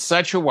in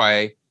such a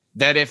way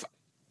that if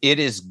it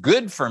is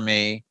good for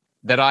me,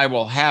 that I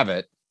will have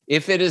it.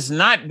 If it is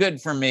not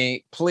good for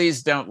me,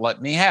 please don't let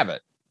me have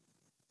it.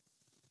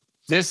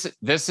 This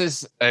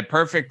is a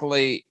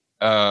perfectly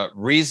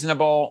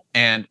reasonable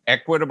and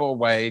equitable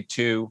way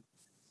to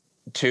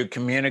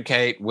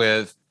communicate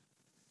with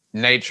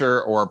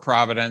nature or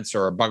providence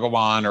or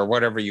Bhagawan or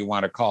whatever you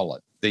want to call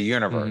it, the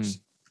universe.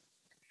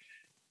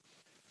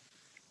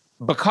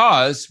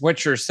 Because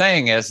what you're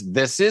saying is,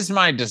 this is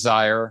my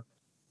desire,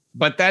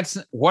 but that's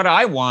what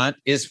I want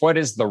is what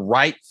is the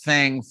right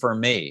thing for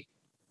me.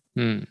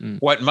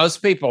 What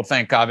most people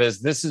think of is,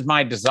 this is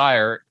my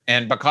desire,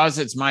 and because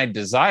it's my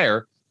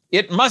desire,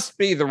 it must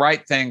be the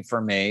right thing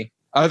for me.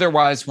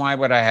 Otherwise, why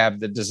would I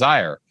have the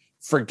desire?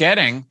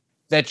 Forgetting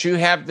that you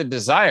have the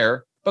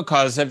desire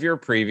because of your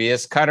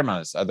previous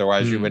karmas.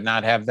 Otherwise, you would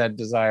not have that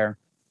desire.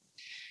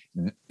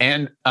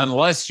 And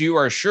unless you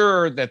are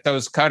sure that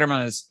those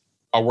karmas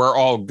were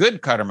all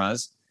good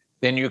karmas,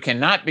 then you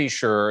cannot be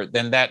sure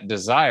then that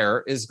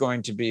desire is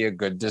going to be a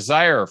good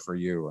desire for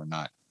you or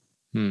not.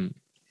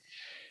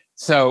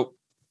 So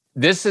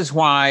this is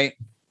why,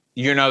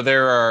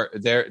 there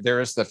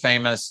is the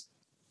famous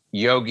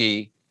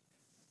yogi,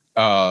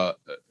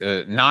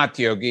 Nath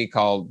yogi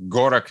called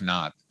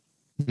Gorakhnath.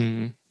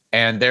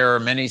 And there are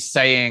many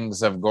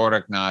sayings of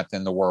Gorakhnath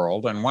in the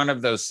world. And one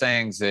of those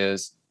sayings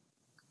is,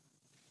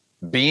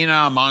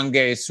 Bina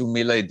mange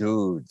sumile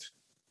dud,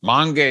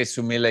 mange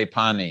sumile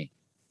pani,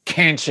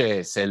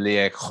 kenche se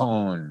liye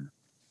khun,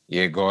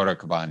 ye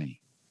Gorakh bani.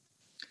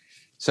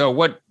 So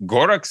what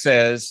Gorakh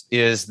says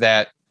is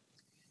that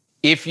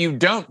if you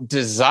don't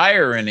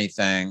desire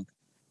anything,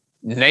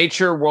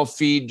 nature will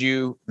feed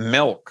you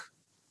milk,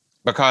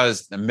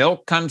 because the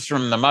milk comes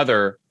from the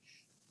mother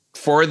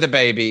for the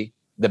baby.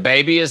 The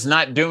baby is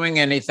not doing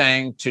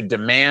anything to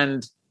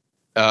demand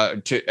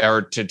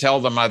to tell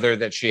the mother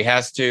that she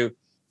has to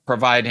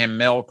provide him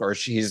milk, or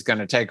she's going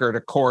to take her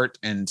to court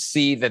and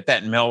see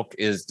that milk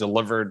is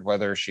delivered,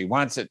 whether she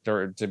wants it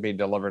to be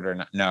delivered or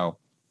not. No.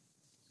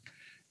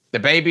 The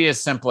baby is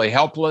simply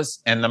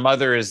helpless, and the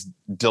mother is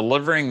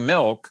delivering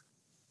milk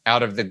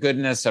out of the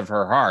goodness of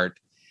her heart.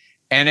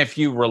 And if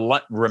you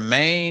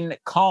remain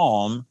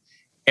calm,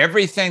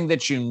 everything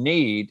that you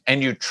need,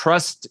 and you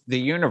trust the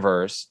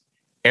universe,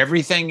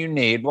 everything you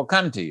need will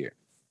come to you.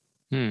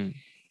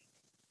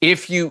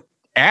 If you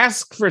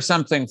ask for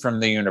something from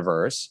the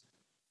universe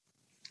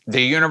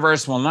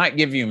will not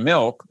give you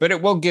milk, but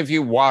it will give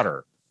you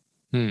water.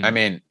 I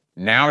mean,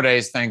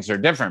 nowadays things are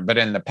different, but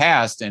in the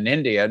past in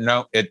India,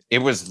 no,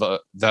 it was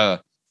an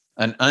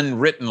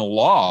unwritten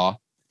law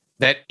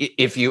that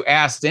if you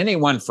asked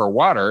anyone for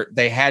water,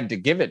 they had to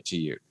give it to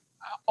you.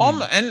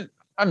 And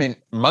I mean,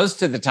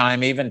 most of the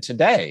time, even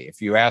today,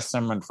 if you ask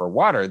someone for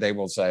water, they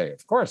will say,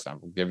 of course, I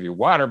will give you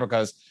water,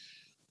 because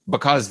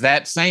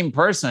that same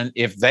person,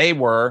 if they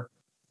were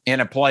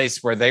in a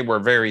place where they were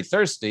very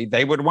thirsty,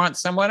 they would want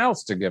someone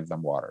else to give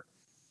them water.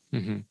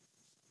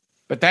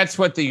 But that's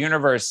what the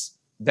universe,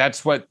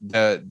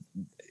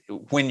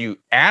 when you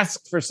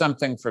ask for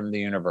something from the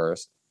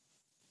universe,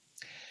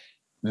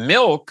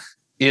 milk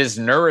is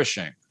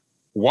nourishing.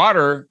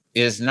 Water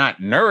is not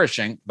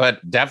nourishing,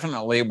 but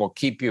definitely will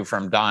keep you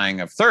from dying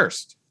of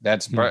thirst.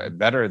 That's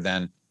better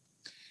than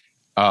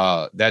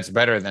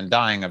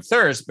dying of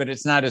thirst, but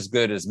it's not as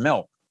good as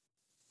milk.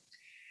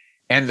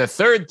 And the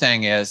third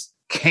thing is,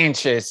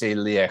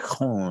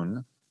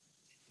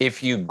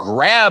 if you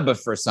grab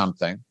for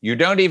something, you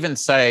don't even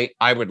say,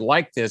 I would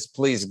like this,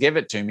 please give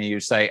it to me.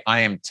 You say, I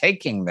am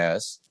taking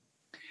this.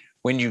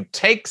 When you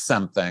take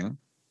something,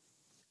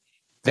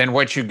 then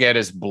what you get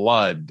is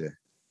blood.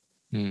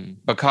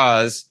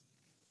 Because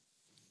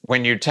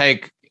when you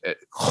take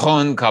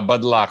khun ka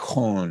badla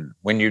khun,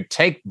 when you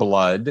take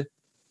blood,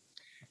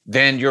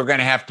 then you're going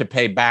to have to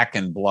pay back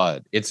in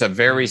blood. It's a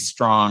very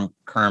strong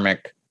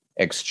karmic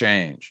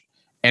exchange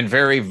and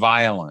very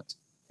violent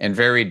and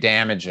very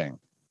damaging.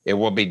 It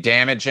will be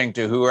damaging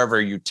to whoever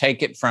you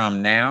take it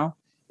from now.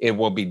 It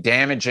will be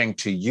damaging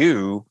to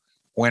you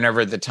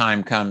whenever the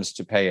time comes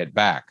to pay it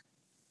back.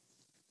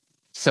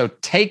 So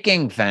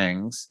taking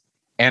things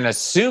and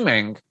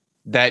assuming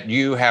that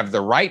you have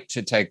the right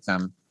to take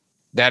them,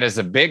 that is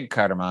a big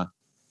karma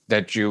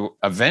that you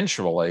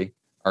eventually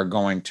are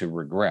going to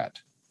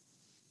regret.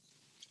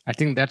 I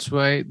think that's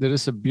why there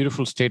is a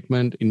beautiful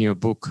statement in your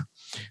book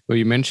where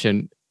you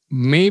mention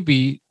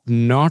maybe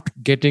not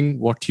getting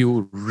what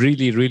you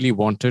really, really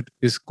wanted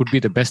could be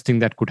the best thing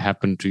that could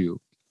happen to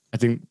you. I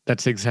think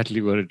that's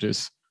exactly what it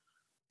is.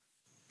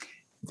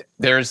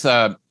 There was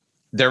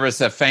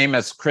a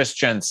famous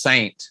Christian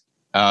saint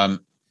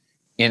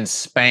in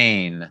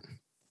Spain,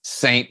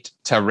 Saint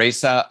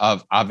Teresa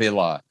of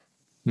Avila.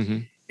 Mm-hmm.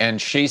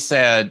 And she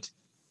said,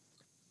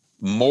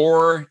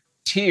 more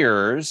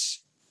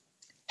tears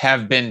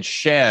have been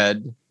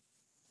shed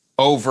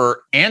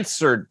over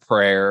answered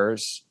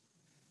prayers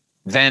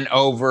than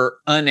over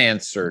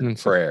unanswered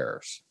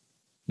prayers.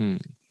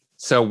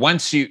 So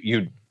once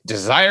you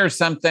desire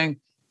something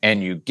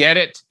and you get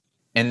it,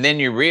 and then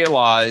you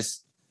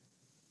realize,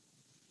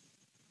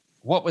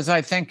 what was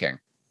I thinking?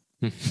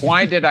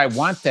 Why did I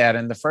want that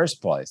in the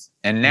first place?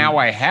 And now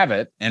I have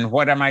it, and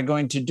what am I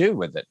going to do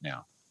with it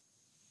now?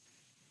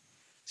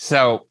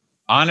 So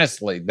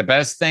honestly, the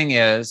best thing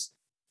is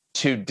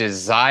to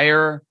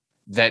desire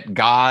that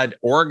God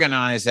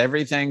organize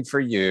everything for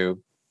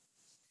you,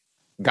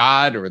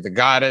 God or the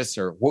goddess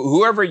or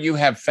whoever you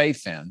have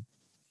faith in,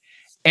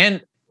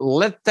 and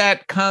let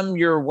that come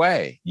your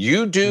way.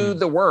 You do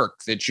the work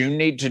that you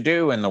need to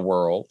do in the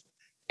world,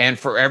 and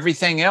for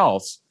everything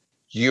else,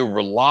 you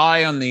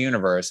rely on the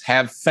universe,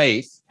 have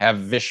faith, have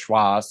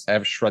vishwas,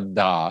 have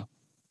shraddha,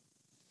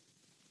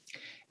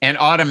 and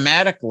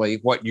automatically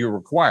what you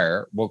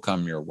require will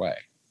come your way.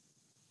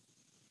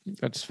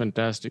 That's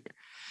fantastic.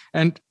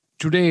 And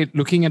today,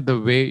 looking at the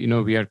way,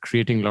 we are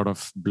creating a lot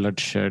of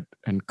bloodshed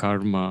and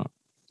karma,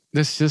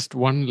 there's just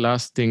one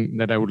last thing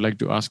that I would like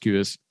to ask you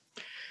is,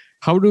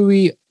 how do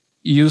we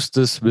use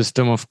this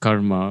wisdom of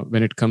karma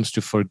when it comes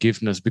to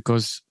forgiveness?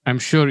 Because I'm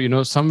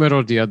sure, somewhere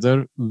or the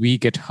other, we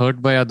get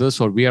hurt by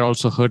others or we are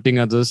also hurting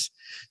others.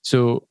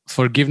 So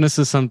forgiveness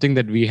is something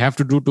that we have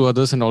to do to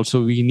others, and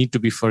also we need to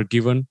be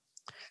forgiven.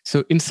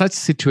 So in such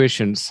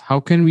situations, how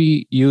can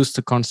we use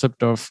the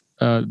concept of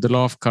the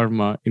law of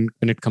karma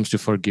when it comes to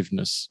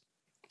forgiveness?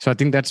 So I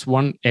think that's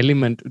one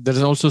element. There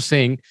is also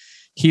saying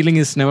healing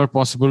is never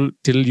possible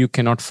till you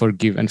cannot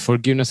forgive. And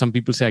forgiveness, some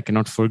people say, I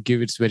cannot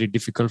forgive. It's very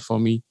difficult for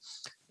me.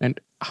 And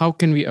how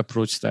can we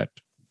approach that?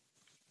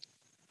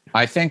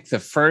 I think the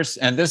first,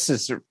 and this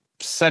is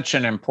such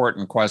an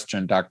important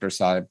question, Dr.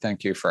 Saib,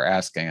 thank you for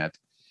asking it.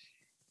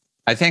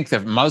 I think the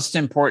most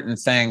important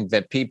thing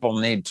that people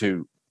need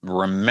to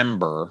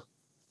remember,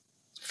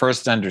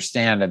 first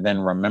understand and then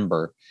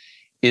remember,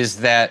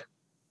 is that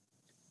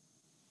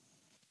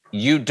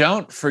you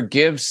don't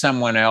forgive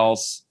someone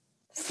else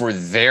for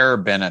their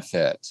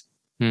benefit.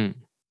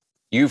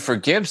 You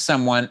forgive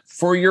someone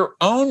for your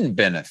own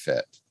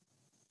benefit.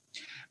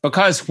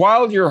 Because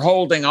while you're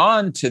holding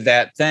on to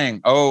that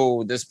thing,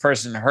 oh, this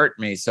person hurt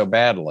me so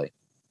badly,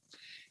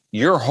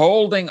 you're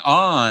holding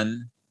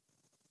on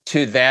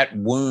to that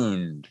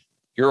wound.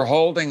 You're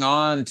holding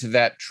on to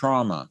that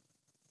trauma.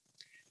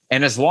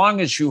 And as long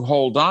as you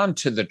hold on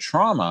to the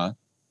trauma,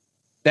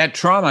 that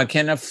trauma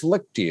can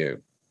afflict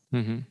you.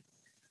 Mm-hmm.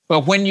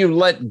 But when you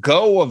let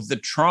go of the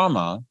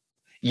trauma,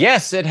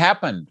 yes, it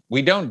happened.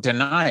 We don't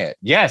deny it.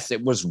 Yes,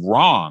 it was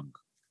wrong.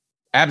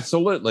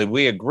 Absolutely,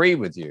 we agree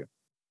with you.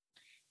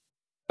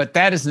 But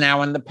that is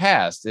now in the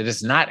past. It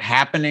is not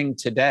happening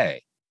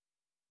today.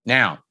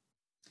 Now,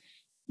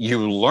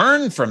 you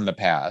learn from the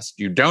past.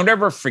 You don't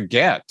ever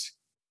forget.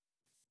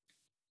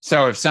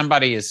 So if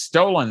somebody has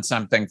stolen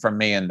something from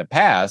me in the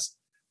past,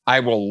 I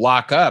will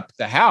lock up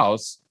the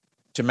house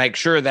to make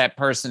sure that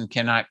person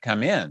cannot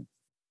come in.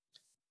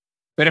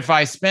 But if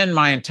I spend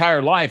my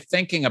entire life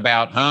thinking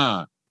about,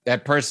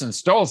 that person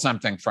stole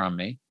something from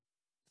me,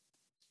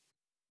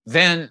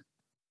 then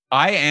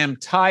I am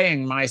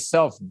tying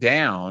myself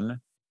down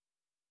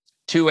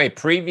to a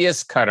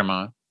previous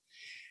karma,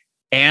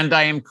 and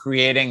I am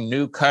creating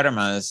new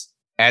karmas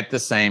at the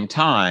same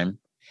time,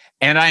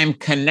 and I am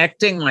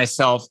connecting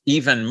myself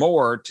even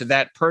more to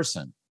that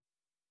person.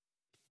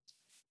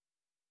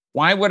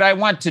 Why would I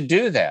want to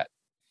do that?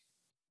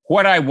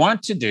 What I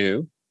want to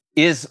do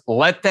is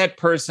let that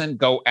person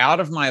go out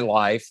of my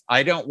life.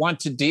 I don't want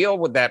to deal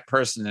with that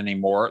person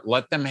anymore.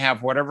 Let them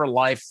have whatever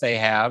life they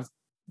have,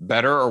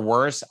 better or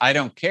worse. I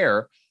don't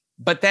care.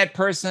 But that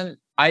person,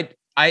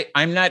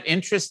 I'm not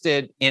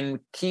interested in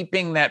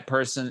keeping that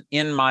person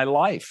in my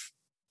life.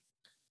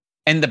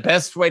 And the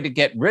best way to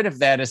get rid of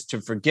that is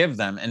to forgive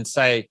them and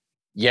say,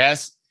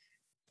 yes.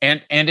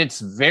 And it's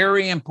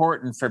very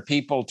important for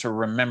people to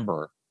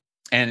remember.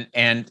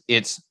 And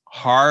it's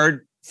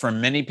hard for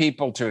many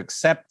people to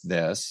accept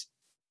this,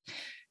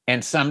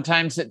 And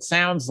sometimes it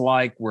sounds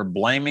like we're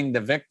blaming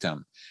the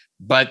victim.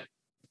 But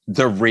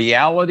the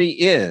reality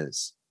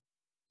is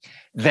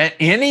that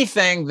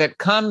anything that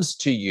comes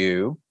to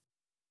you,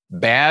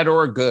 bad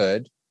or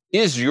good,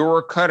 is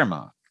your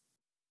karma.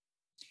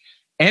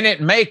 And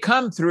it may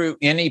come through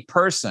any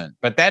person,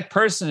 but that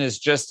person is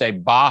just a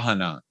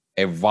vahana.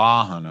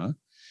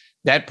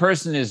 That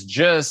person is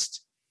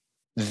just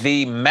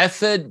the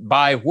method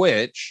by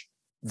which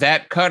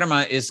that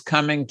karma is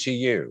coming to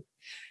you.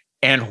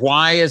 And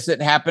why is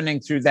it happening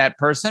through that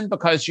person?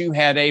 Because you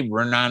had a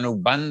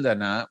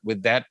runanubandhana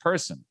with that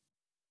person.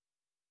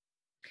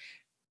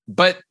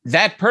 But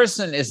that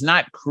person is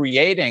not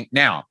creating.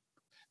 Now,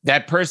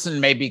 that person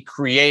may be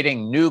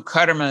creating new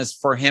karmas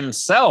for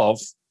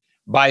himself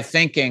by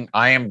thinking,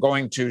 I am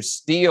going to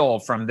steal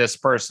from this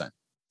person.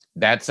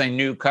 That's a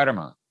new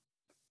karma.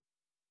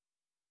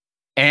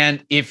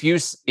 And if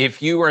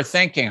you are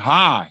thinking,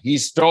 he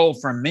stole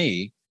from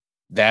me,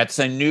 that's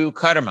a new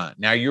karma.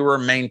 Now you are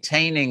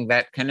maintaining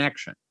that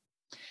connection.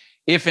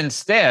 If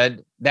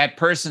instead that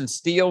person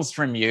steals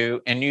from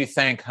you and you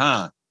think,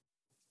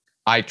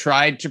 I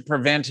tried to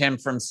prevent him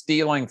from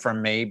stealing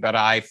from me, but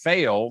I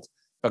failed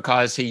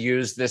because he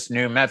used this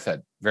new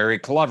method. Very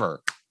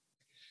clever.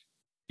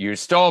 You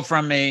stole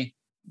from me.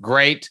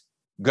 Great.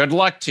 Good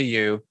luck to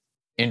you.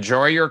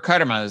 Enjoy your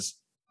karmas.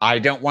 I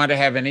don't want to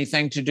have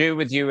anything to do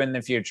with you in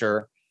the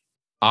future.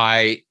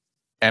 I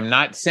am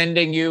not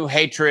sending you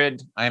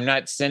hatred. I'm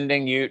not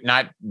sending you,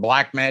 not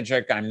black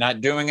magic. I'm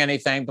not doing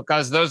anything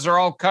because those are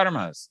all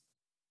karmas.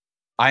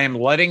 I am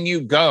letting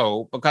you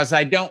go because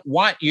I don't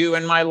want you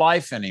in my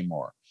life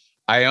anymore.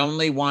 I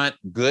only want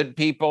good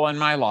people in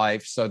my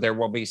life, so there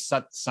will be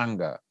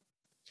satsanga.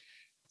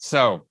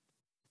 So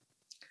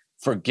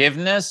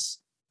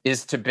forgiveness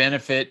is to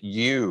benefit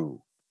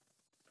you.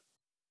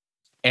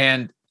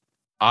 And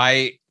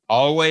I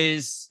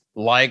always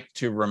like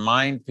to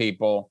remind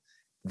people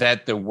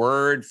that the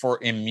word for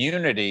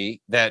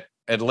immunity that,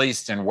 at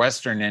least in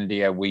Western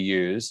India, we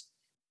use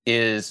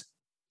is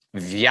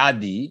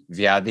vyadi.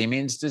 Vyadi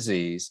means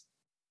disease.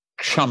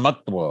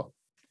 Kshamatva.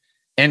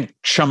 And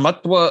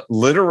kshamatva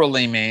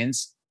literally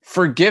means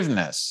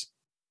forgiveness.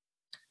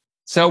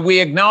 So we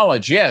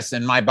acknowledge, yes,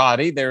 in my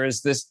body, there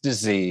is this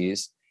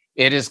disease.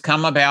 It has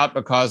come about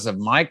because of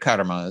my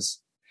karmas.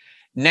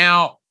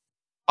 Now,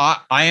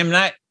 I am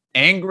not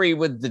angry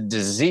with the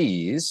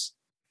disease.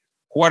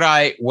 What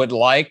I would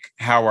like,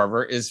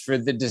 however, is for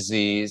the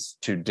disease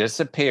to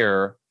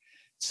disappear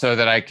so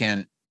that I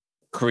can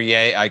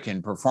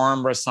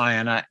perform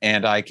rasayana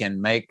and I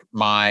can make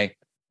my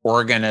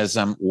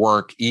organism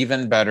work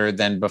even better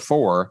than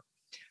before.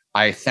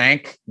 I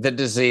thank the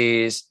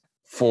disease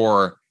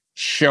for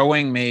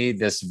showing me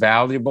this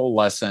valuable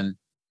lesson,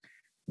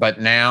 but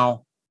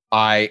now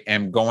I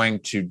am going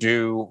to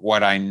do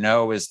what I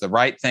know is the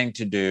right thing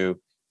to do,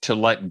 to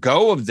let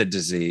go of the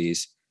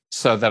disease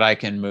so that I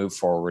can move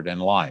forward in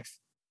life.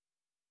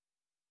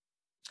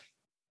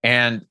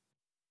 And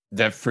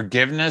the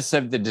forgiveness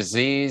of the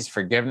disease,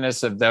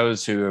 forgiveness of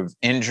those who have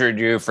injured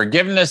you,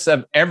 forgiveness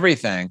of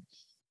everything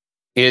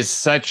is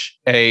such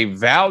a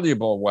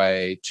valuable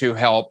way to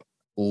help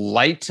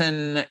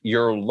lighten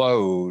your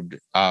load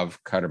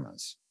of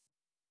karmas.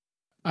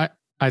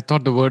 I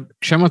thought the word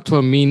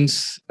kshamatva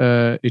means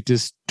it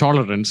is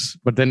tolerance,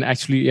 but then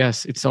actually,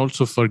 yes, it's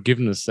also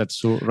forgiveness. That's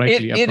so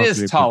rightly it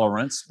is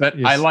tolerance, but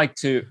yes. I like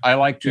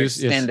to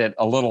extend it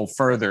a little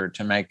further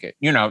to make it,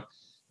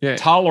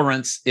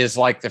 tolerance is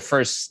like the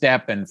first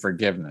step in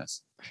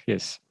forgiveness.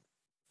 Yes,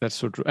 that's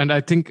so true. And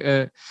I think,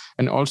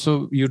 and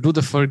also you do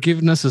the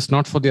forgiveness is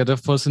not for the other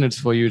person, it's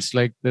for you. It's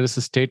like there is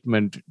a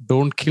statement,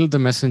 don't kill the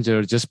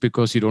messenger just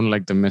because you don't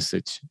like the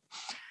message.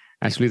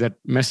 Actually, that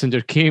messenger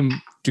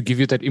came to give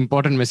you that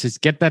important message.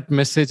 Get that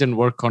message and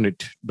work on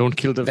it. Don't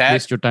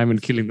waste your time in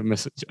killing the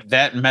messenger.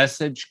 That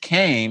message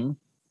came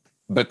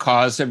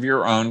because of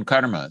your own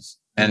karmas.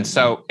 And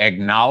so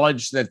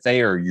acknowledge that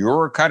they are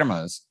your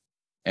karmas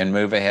and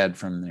move ahead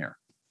from there.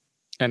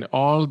 And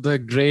all the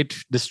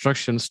great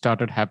destruction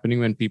started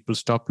happening when people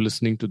stopped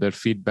listening to their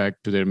feedback,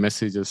 to their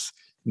messages.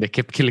 They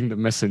kept killing the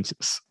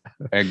messengers.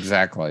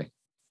 Exactly.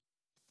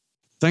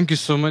 Thank you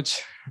so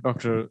much,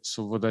 Dr.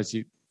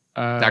 Subodhaji.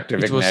 Dr.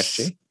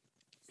 Vignesh.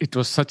 It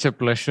was such a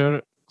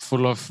pleasure,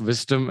 full of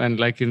wisdom. And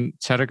like in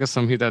Charaka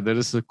Samhita, there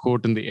is a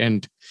quote in the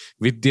end,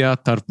 Vidya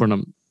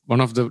Tarpanam.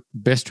 One of the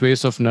best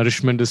ways of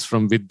nourishment is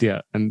from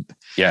Vidya. And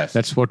yes,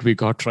 that's what we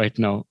got right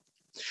now.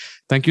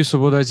 Thank you,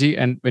 Subodhaji.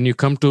 And when you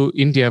come to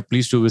India,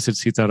 please do visit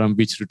Sitaram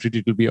Beach Retreat.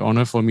 It will be an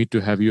honor for me to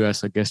have you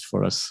as a guest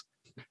for us.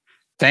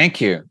 Thank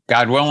you.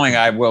 God willing,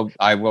 I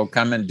will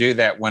come and do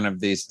that one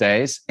of these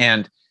days.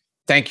 And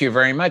thank you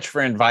very much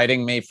for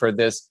inviting me for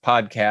this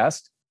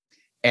podcast.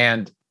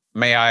 And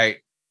may I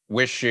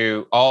wish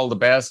you all the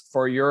best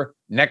for your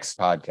next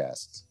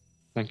podcasts.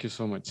 Thank you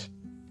so much.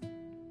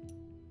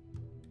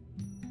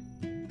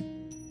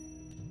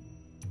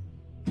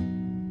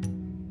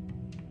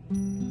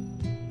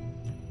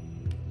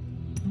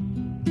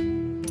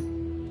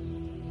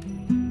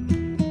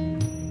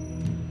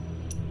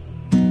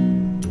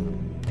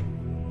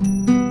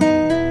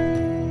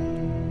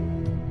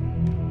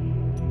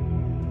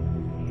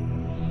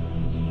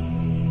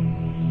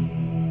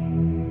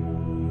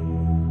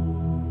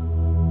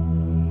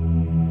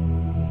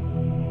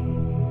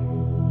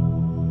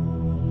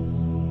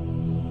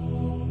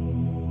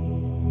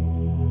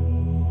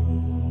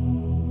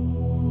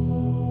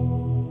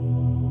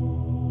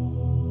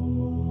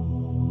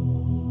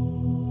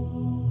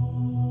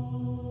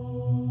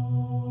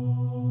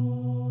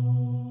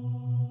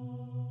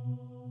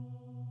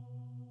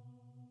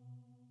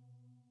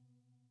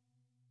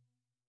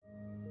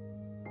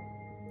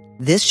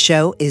 This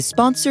show is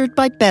sponsored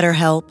by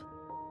BetterHelp.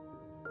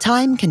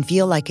 Time can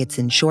feel like it's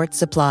in short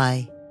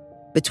supply.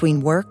 Between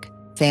work,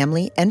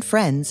 family, and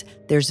friends,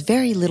 there's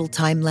very little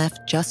time left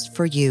just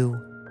for you.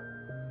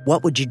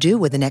 What would you do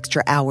with an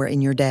extra hour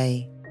in your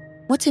day?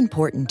 What's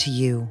important to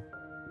you?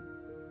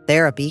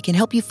 Therapy can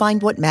help you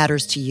find what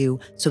matters to you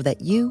so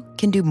that you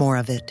can do more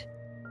of it.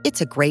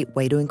 It's a great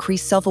way to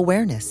increase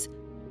self-awareness,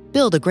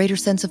 build a greater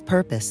sense of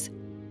purpose,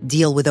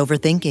 deal with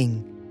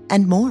overthinking,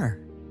 and more.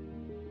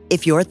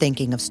 If you're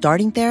thinking of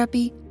starting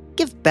therapy,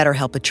 give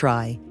BetterHelp a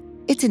try.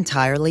 It's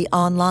entirely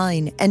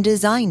online and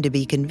designed to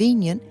be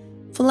convenient,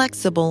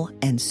 flexible,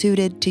 and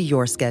suited to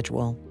your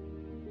schedule.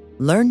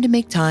 Learn to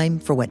make time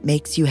for what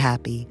makes you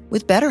happy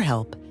with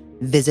BetterHelp.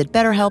 Visit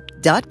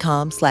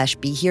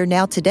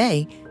BetterHelp.com/BeHereNow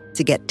today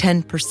to get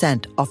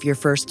 10% off your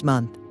first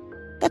month.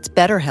 That's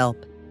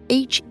BetterHelp,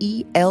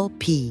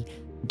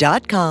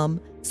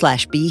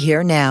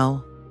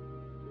 HELP.com/BeHereNow.